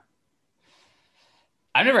 Yeah.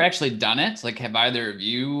 I've never actually done it. Like, have either of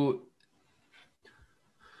you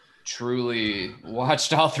truly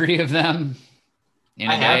watched all 3 of them in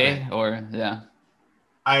a day? Or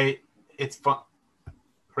it's fun.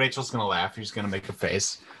 Rachel's gonna laugh. She's gonna make a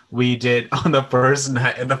face. We did on the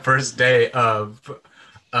first day of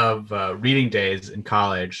reading days in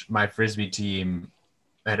college. My Frisbee team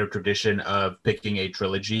had a tradition of picking a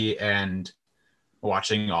trilogy and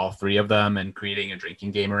watching all 3 of them and creating a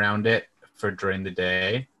drinking game around it for during the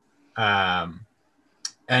day. And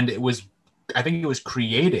I think it was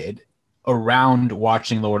created around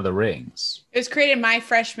watching Lord of the Rings. It was created my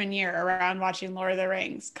freshman year around watching Lord of the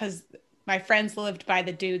Rings because my friends lived by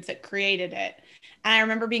the dudes that created it. And I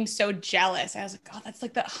remember being so jealous. I was like, oh, that's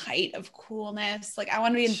like the height of coolness. Like, I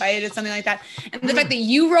want to be invited to something like that. And the fact that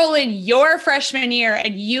you roll in your freshman year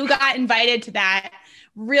and you got invited to that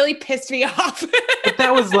really pissed me off. But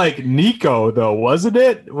that was like Nico, though, wasn't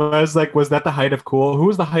it? Was that the height of cool? Who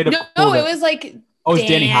was the height of cool? No, it was like Oh, it's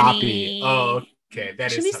Danny Hoppy. Oh, okay.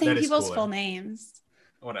 That should be saying people's full names.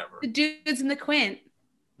 Whatever. The dudes in the Quint.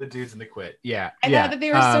 The dudes in the Quint. Yeah. I thought that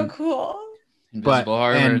they were so cool. Invisible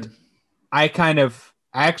Harvard. And I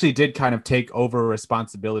actually did kind of take over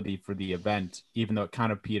responsibility for the event, even though it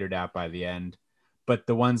kind of petered out by the end. But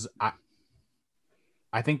the ones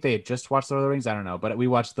I think they had just watched Lord of the Rings. I don't know, but we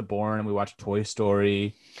watched The Bourne and we watched Toy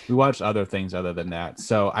Story. We watched other things other than that.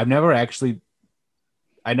 So I never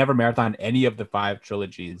marathoned any of the 5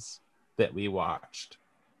 trilogies that we watched.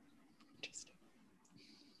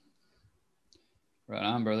 Right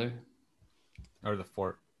on, brother. Or the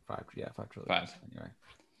 5 trilogies. 5. Anyway.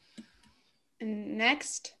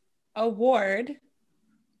 Next award.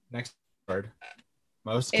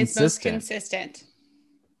 Most Most consistent.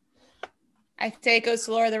 I say it goes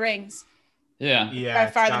to Lord of the Rings. Yeah.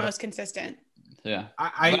 By far the most consistent. Yeah.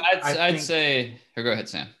 I'd say. Here, go ahead,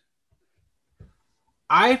 Sam.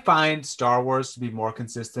 I find Star Wars to be more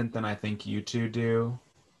consistent than I think you two do.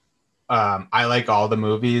 I like all the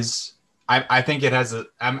movies. I think it has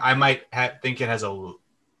I might think it has a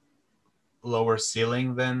lower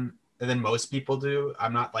ceiling than most people do.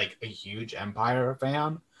 I'm not like a huge Empire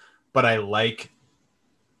fan, but I like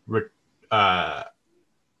Return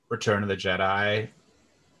of the Jedi,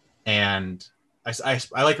 and I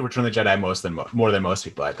like Return of the Jedi more than most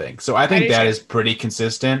people, I think. So I think that is pretty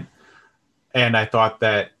consistent, and I thought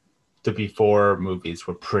that the before movies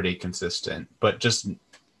were pretty consistent, but just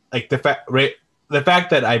like the fact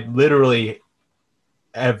that I literally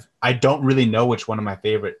I don't really know which one of my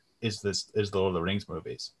favorite is the Lord of the Rings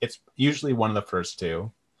movies. It's usually one of the first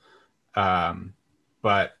two,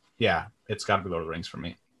 but yeah, it's got to be Lord of the Rings for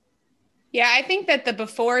me. Yeah, I think that the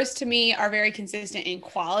befores to me are very consistent in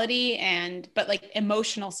quality but like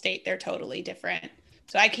emotional state, they're totally different.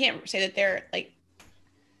 So I can't say that they're like,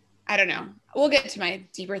 I don't know. We'll get to my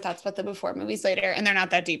deeper thoughts about the before movies later, and they're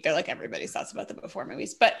not that deep. They're like everybody's thoughts about the before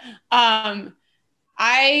movies. But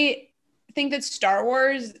I think that Star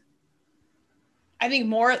Wars, I think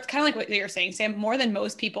more, it's kind of like what you're saying, Sam, more than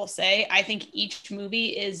most people say, I think each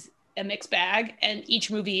movie is a mixed bag, and each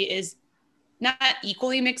movie is not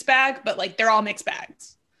equally mixed bag, but like they're all mixed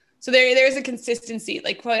bags. So there's a consistency,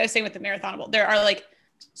 like what I was saying with the Marathonable. There are like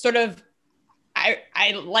sort of,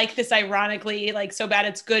 I like this ironically, like so bad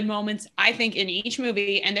it's good moments, I think, in each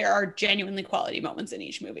movie, and there are genuinely quality moments in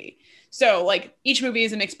each movie. So like each movie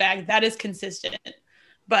is a mixed bag. That is consistent.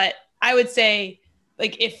 But I would say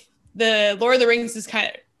like if the Lord of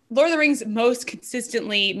the Rings most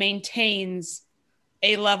consistently maintains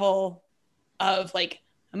a level of like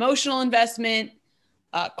emotional investment,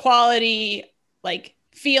 quality, like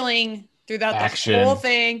feeling throughout the whole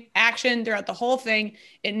thing, action throughout the whole thing.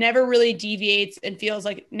 It never really deviates and feels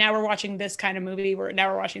like now we're watching this kind of movie. We're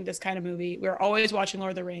always watching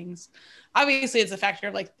Lord of the Rings. Obviously, it's a factor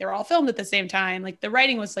of like they're all filmed at the same time. Like the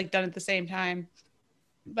writing was like done at the same time,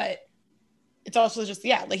 but it's also just,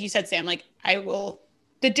 yeah, like you said, Sam, like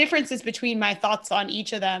the differences between my thoughts on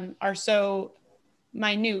each of them are so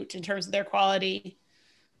minute in terms of their quality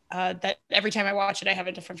that every time I watch it, I have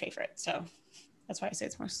a different favorite. So that's why I say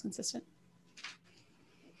it's most consistent.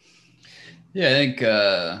 Yeah, I think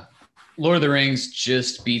Lord of the Rings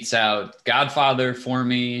just beats out Godfather for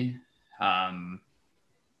me. I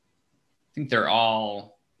think they're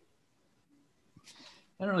all,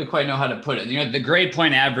 I don't really quite know how to put it. You know, the grade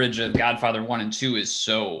point average of Godfather 1 and 2 is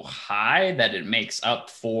so high that it makes up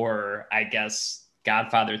for, I guess,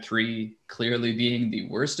 Godfather 3 clearly being the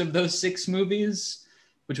worst of those 6 movies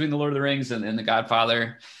between the Lord of the Rings and the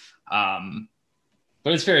Godfather. But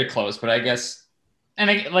it's very close. But I guess,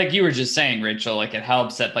 and like you were just saying, Rachel, like it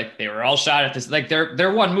helps that like they were all shot at this, like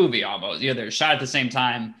they're one movie almost. You know, they're shot at the same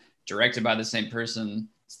time, directed by the same person.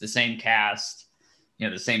 It's the same cast, you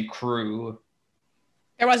know, the same crew.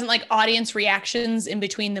 There wasn't like audience reactions in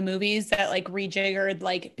between the movies that like rejiggered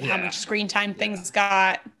like how much screen time things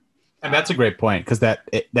got. And that's a great point, because that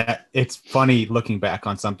it's funny looking back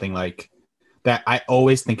on something like that. I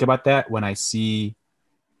always think about that when I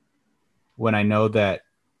know that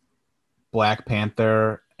Black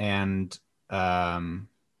Panther and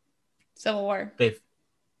Civil War.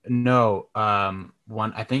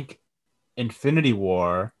 One, I think Infinity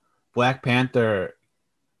War, Black Panther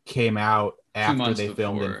came out after they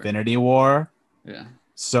filmed Infinity War. Yeah.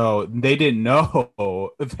 So they didn't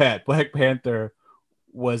know that Black Panther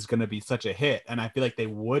was going to be such a hit. And I feel like they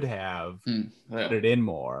would have put it in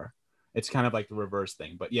more. It's kind of like the reverse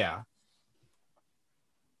thing, but yeah.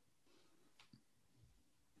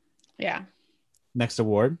 Yeah. Next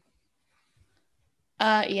award.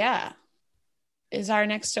 Yeah. Is our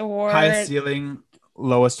next award highest ceiling,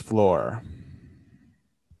 lowest floor?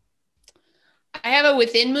 I have a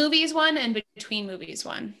within movies one and between movies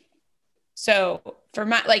one. So for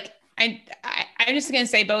my, like, I'm just going to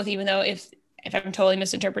say both, even though if I'm totally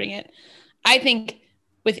misinterpreting it, I think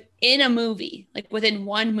within a movie, like within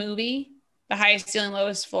one movie, the highest ceiling,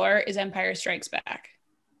 lowest floor is Empire Strikes Back.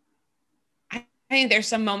 I think there's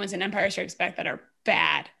some moments in Empire Strikes Back that are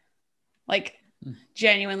bad, like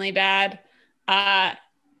genuinely bad.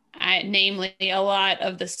 Namely, a lot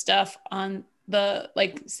of the stuff on the,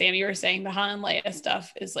 like Sam, you were saying, the Han and Leia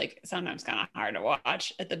stuff is like sometimes kind of hard to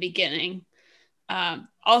watch at the beginning.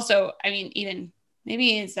 Also, I mean, even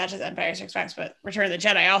maybe it's not just Empire Strikes Back, but Return of the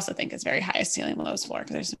Jedi I also think is very highest ceiling, lowest floor,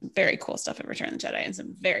 because there's some very cool stuff in Return of the Jedi and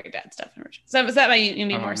some very bad stuff in Return. So that might you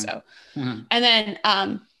mean more so. Mm-hmm. And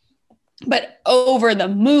then, but over the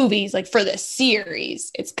movies, like for the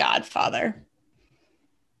series, it's Godfather.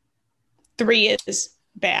 3 is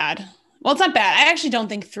bad. Well, it's not bad. I actually don't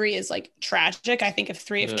think 3 is like tragic. I think if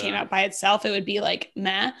 3 came out by itself, it would be like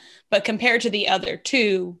meh. But compared to the other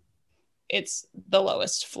 2, it's the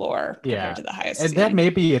lowest floor compared to the highest. And ceiling. that may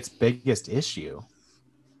be its biggest issue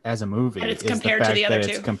as a movie. But it's is compared the to fact the other that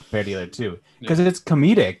two. It's compared to the other two. Because it's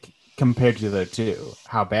comedic compared to the other two,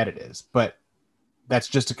 how bad it is. But that's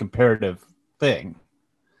just a comparative thing.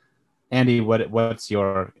 Andy, what's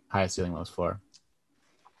your highest ceiling, lowest floor?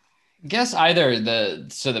 I guess either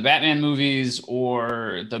the Batman movies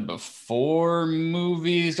or the Before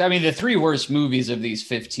movies. I mean, the three worst movies of these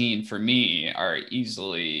 15 for me are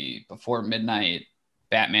easily Before Midnight,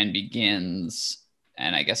 Batman Begins,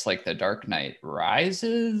 and I guess like The Dark Knight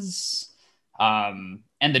Rises. And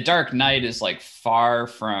The Dark Knight is like far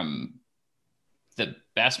from the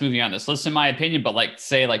best movie on this list in my opinion, but like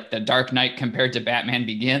say like The Dark Knight compared to Batman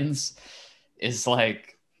Begins is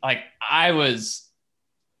like I was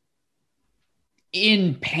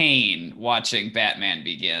in pain watching Batman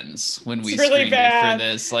Begins when we screened it for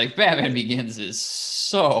this. Like Batman Begins is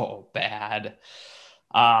so bad.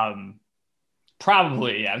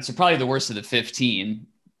 Probably, yeah, it's probably the worst of the 15.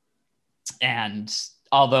 And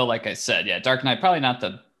although, like I said, yeah, Dark Knight probably not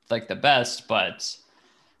the best, but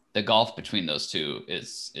the gulf between those two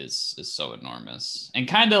is so enormous. And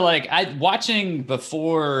kind of like watching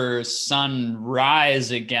Before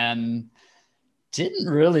Sunrise again, didn't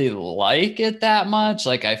really like it that much.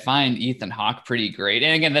 Like I find Ethan Hawke pretty great.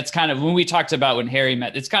 And again, that's kind of when we talked about When Harry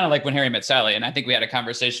Met, it's kind of like When Harry Met Sally. And I think we had a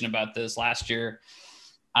conversation about this last year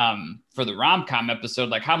for the rom-com episode,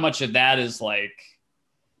 like how much of that is like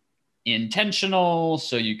intentional.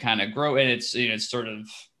 So you kind of grow, and it's, it's sort of,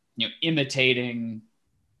 imitating,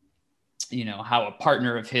 how a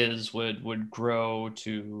partner of his would grow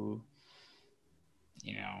to,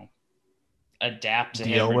 adapt to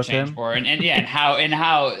Deal him or with change him. for, and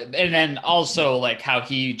then also like how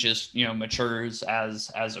he just matures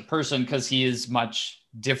as a person, because he is much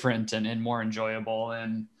different and more enjoyable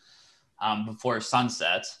and Before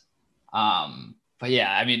Sunset. But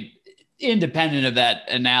yeah, I mean, independent of that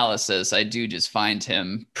analysis, I do just find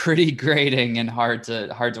him pretty grating and hard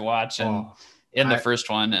to watch and the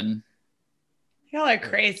first one. And y'all are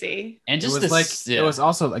crazy. And just it was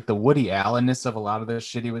also like the Woody Allen-ness of a lot of the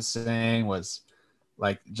shit he was saying was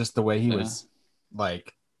like just the way he was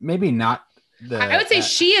like, maybe not I would say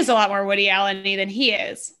she is a lot more Woody Allen-y than he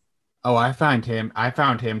is. Oh, I found him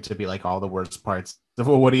to be like all the worst parts of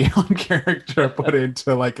a Woody Allen character put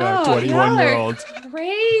into like a 21-year-old.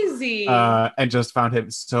 Crazy. And just found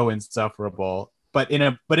him so insufferable, but in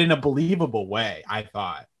a believable way. I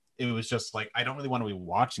thought it was just like, I don't really want to be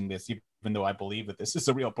watching this, even though I believe that this is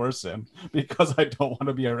a real person, because I don't want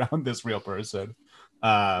to be around this real person.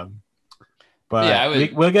 But yeah,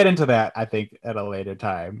 we'll get into that, I think, at a later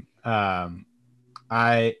time.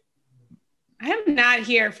 I am not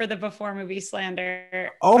here for the Before movie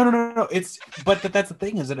slander. Oh no! But that's the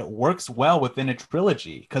thing, is that it works well within a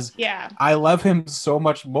trilogy, because I love him so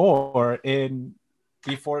much more in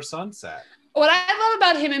Before Sunset. What I love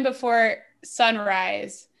about him in Before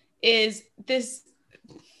Sunrise is the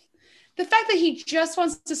fact that he just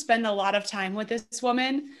wants to spend a lot of time with this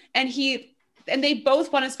woman, and they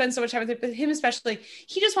both want to spend so much time with her, but him especially,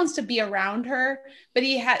 he just wants to be around her, but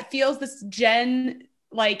he feels this Gen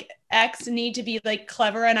like X need to be like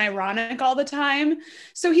clever and ironic all the time.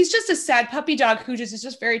 So he's just a sad puppy dog who is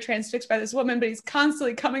just very transfixed by this woman, but he's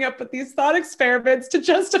constantly coming up with these thought experiments to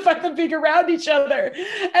justify them being around each other.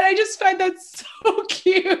 And I just find that so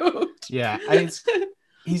cute. Yeah.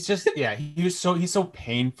 He's so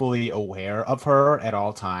painfully aware of her at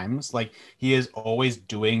all times. Like he is always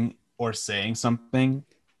doing or saying something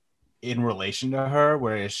in relation to her,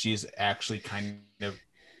 whereas she's actually kind of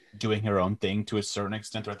doing her own thing to a certain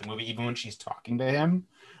extent throughout the movie, even when she's talking to him.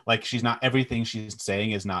 Like she's not, everything she's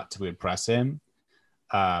saying is not to impress him.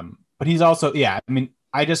 But he's also, I mean,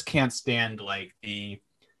 I just can't stand like the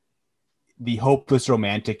hopeless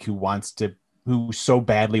romantic who so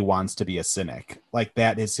badly wants to be a cynic. Like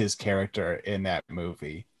that is his character in that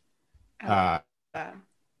movie.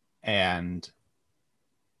 And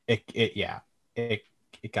it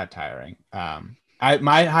got tiring.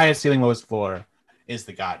 My highest ceiling, lowest floor is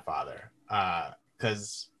The Godfather,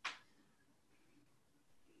 because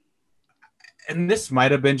and this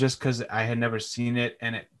might have been just because I had never seen it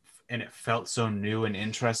and it felt so new and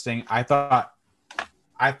interesting. I thought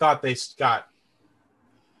they got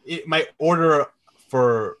it. My order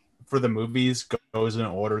for the movies goes in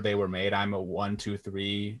order they were made. I'm a 1, 2,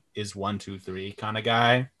 3 is 1, 2, 3 kind of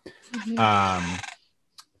guy. Mm-hmm.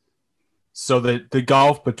 So the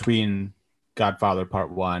gulf between Godfather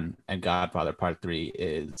Part 1 and Godfather Part 3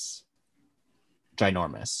 is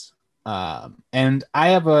ginormous. And I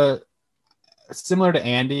have similar to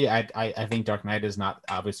Andy, I think Dark Knight is not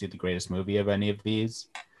obviously the greatest movie of any of these,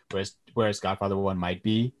 whereas whereas Godfather 1 might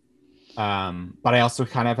be. But I also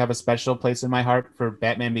kind of have a special place in my heart for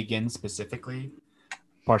Batman Begins specifically,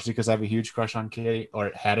 partially because I have a huge crush on Katie,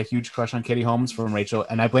 or had a huge crush on Katie Holmes from Rachel,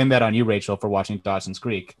 and I blame that on you, Rachel, for watching Dawson's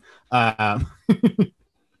Creek.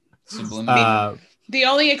 Subliminal. The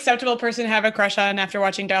only acceptable person to have a crush on after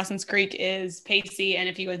watching Dawson's Creek is Pacey, and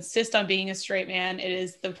if you insist on being a straight man, it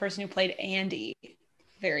is the person who played Andy.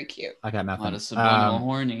 Very cute. I got A lot nothing. of subliminal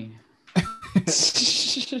horny.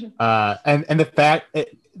 And the fact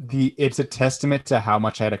it's a testament to how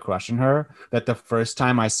much I had a crush on her that the first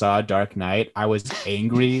time I saw Dark Knight, I was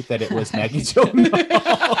angry that it was Maggie Gyllenhaal.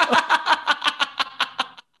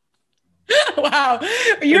 Wow,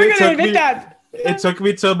 you were going to admit that. It took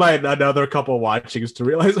me till my another couple watchings to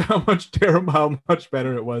realize how much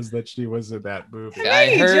better it was that she was in that movie.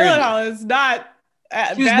 Maggie Gyllenhaal is not.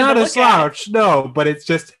 She's not a slouch, no, but it's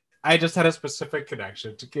just I just had a specific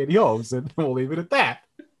connection to Katie Holmes, and we'll leave it at that.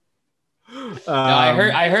 No,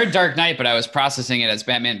 I heard Dark Knight, but I was processing it as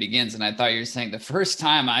Batman Begins, and I thought you were saying the first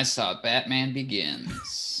time I saw Batman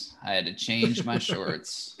Begins, I had to change my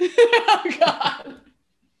shorts. Oh God.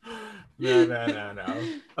 No.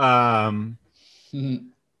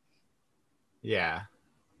 Yeah.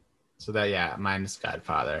 So that mine's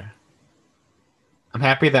Godfather. I'm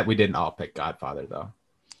happy that we didn't all pick Godfather though.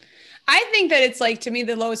 I think that it's like, to me,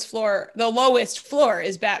 the lowest floor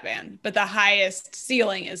is Batman, but the highest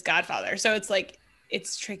ceiling is Godfather. So it's like,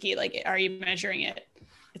 it's tricky. Like, are you measuring it?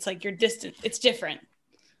 It's like you're distant. It's different,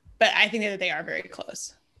 but I think that they are very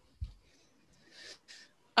close.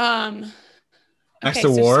 Next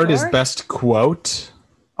award is best quote.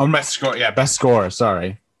 Oh, best score. Yeah, best score.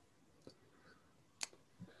 Sorry.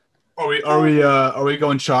 Are we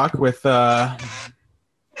going chalk with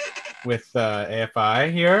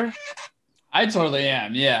AFI here? I totally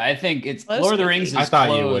am. Yeah, I think it's Close Lord of the movie. Rings is I thought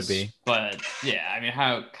close, you would be. But yeah, I mean,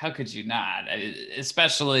 how could you not?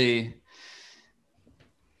 Especially,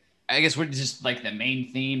 I guess we're just like the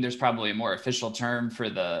main theme. There's probably a more official term for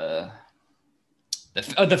the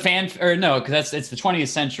fan, or no, because it's the 20th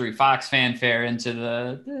Century Fox fanfare into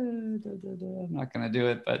the. I'm not gonna do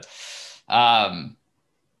it, but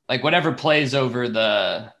like whatever plays over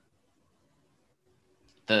the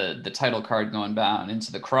title card going down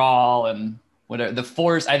into the crawl and whatever the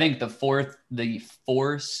force. I think the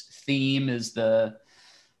force theme is the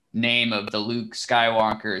name of the Luke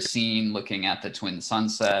Skywalker scene looking at the twin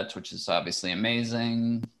sunsets, which is obviously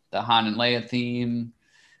amazing. The Han and Leia theme,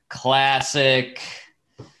 classic.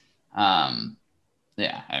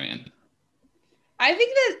 Yeah, I mean, I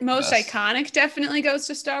think that most Best. iconic definitely goes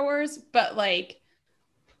to Star Wars, but like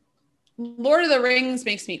Lord of the Rings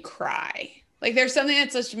makes me cry. Like there's something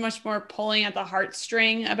that's such much more pulling at the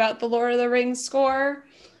heartstring about the Lord of the Rings score.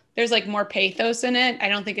 There's like more pathos in it. I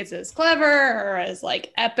don't think it's as clever or as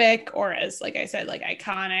like epic or as, like I said, like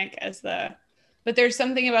iconic as but there's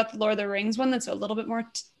something about the Lord of the Rings one that's a little bit more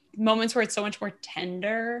moments where it's so much more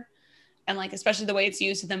tender. And like, especially the way it's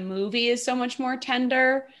used in the movie is so much more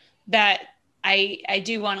tender that I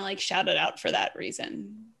do want to like shout it out for that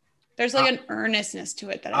reason. There's like an earnestness to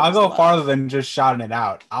it that I'll go farther than just shouting it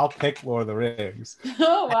out. I'll pick Lord of the Rings.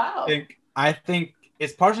 Oh wow! I think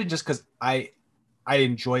it's partially just because I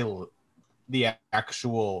enjoy the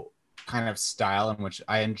actual kind of style in which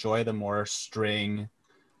I enjoy the more string,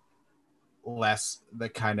 less the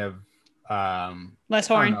kind of less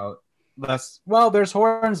I horn. don't know, less. Well, there's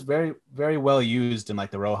horns very very well used in like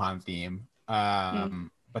the Rohan theme,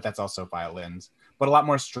 but that's also violins. But a lot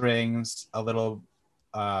more strings, a little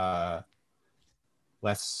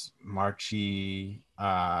less marchy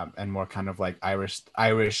and more kind of like Irish.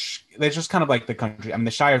 They're just kind of like the country. I mean,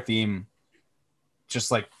 the Shire theme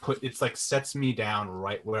just like sets me down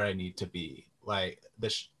right where I need to be. Like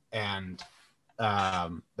this, and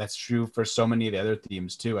that's true for so many of the other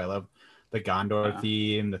themes too. I love the Gondor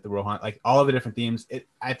theme, the Rohan, like all of the different themes.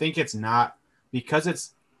 I think it's not because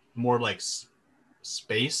it's more like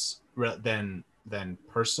space than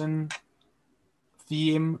person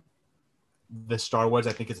theme. The Star Wars,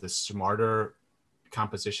 I think, is the smarter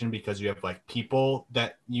composition because you have like people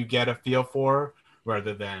that you get a feel for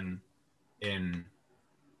rather than in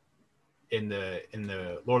the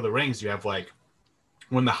Lord of the Rings. You have like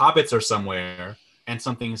when the hobbits are somewhere and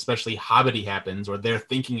something especially hobbity happens or they're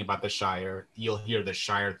thinking about the Shire, you'll hear the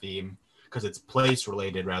Shire theme because it's place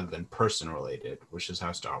related rather than person related, which is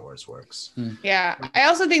how Star Wars works. Yeah, I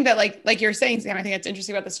also think that like you're saying, Sam, I think that's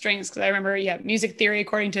interesting about the strings because I remember, music theory,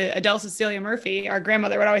 according to Adele Cecilia Murphy, our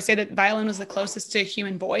grandmother would always say that violin was the closest to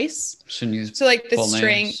human voice. shouldn't use So like full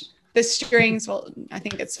names. the strings, well, I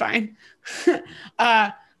think it's fine.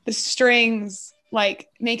 The strings like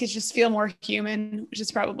make it just feel more human, which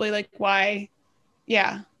is probably like why.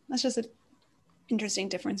 Yeah, that's just an interesting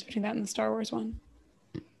difference between that and the Star Wars one.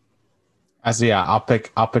 Yeah, I'll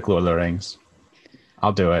pick Lord of the Rings.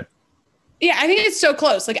 I'll do it. Yeah, I think it's so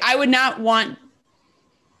close. Like I would not want.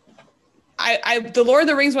 The Lord of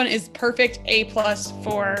the Rings one is perfect A+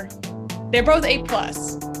 for. They're both A+.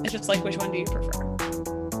 It's just like which one do you prefer?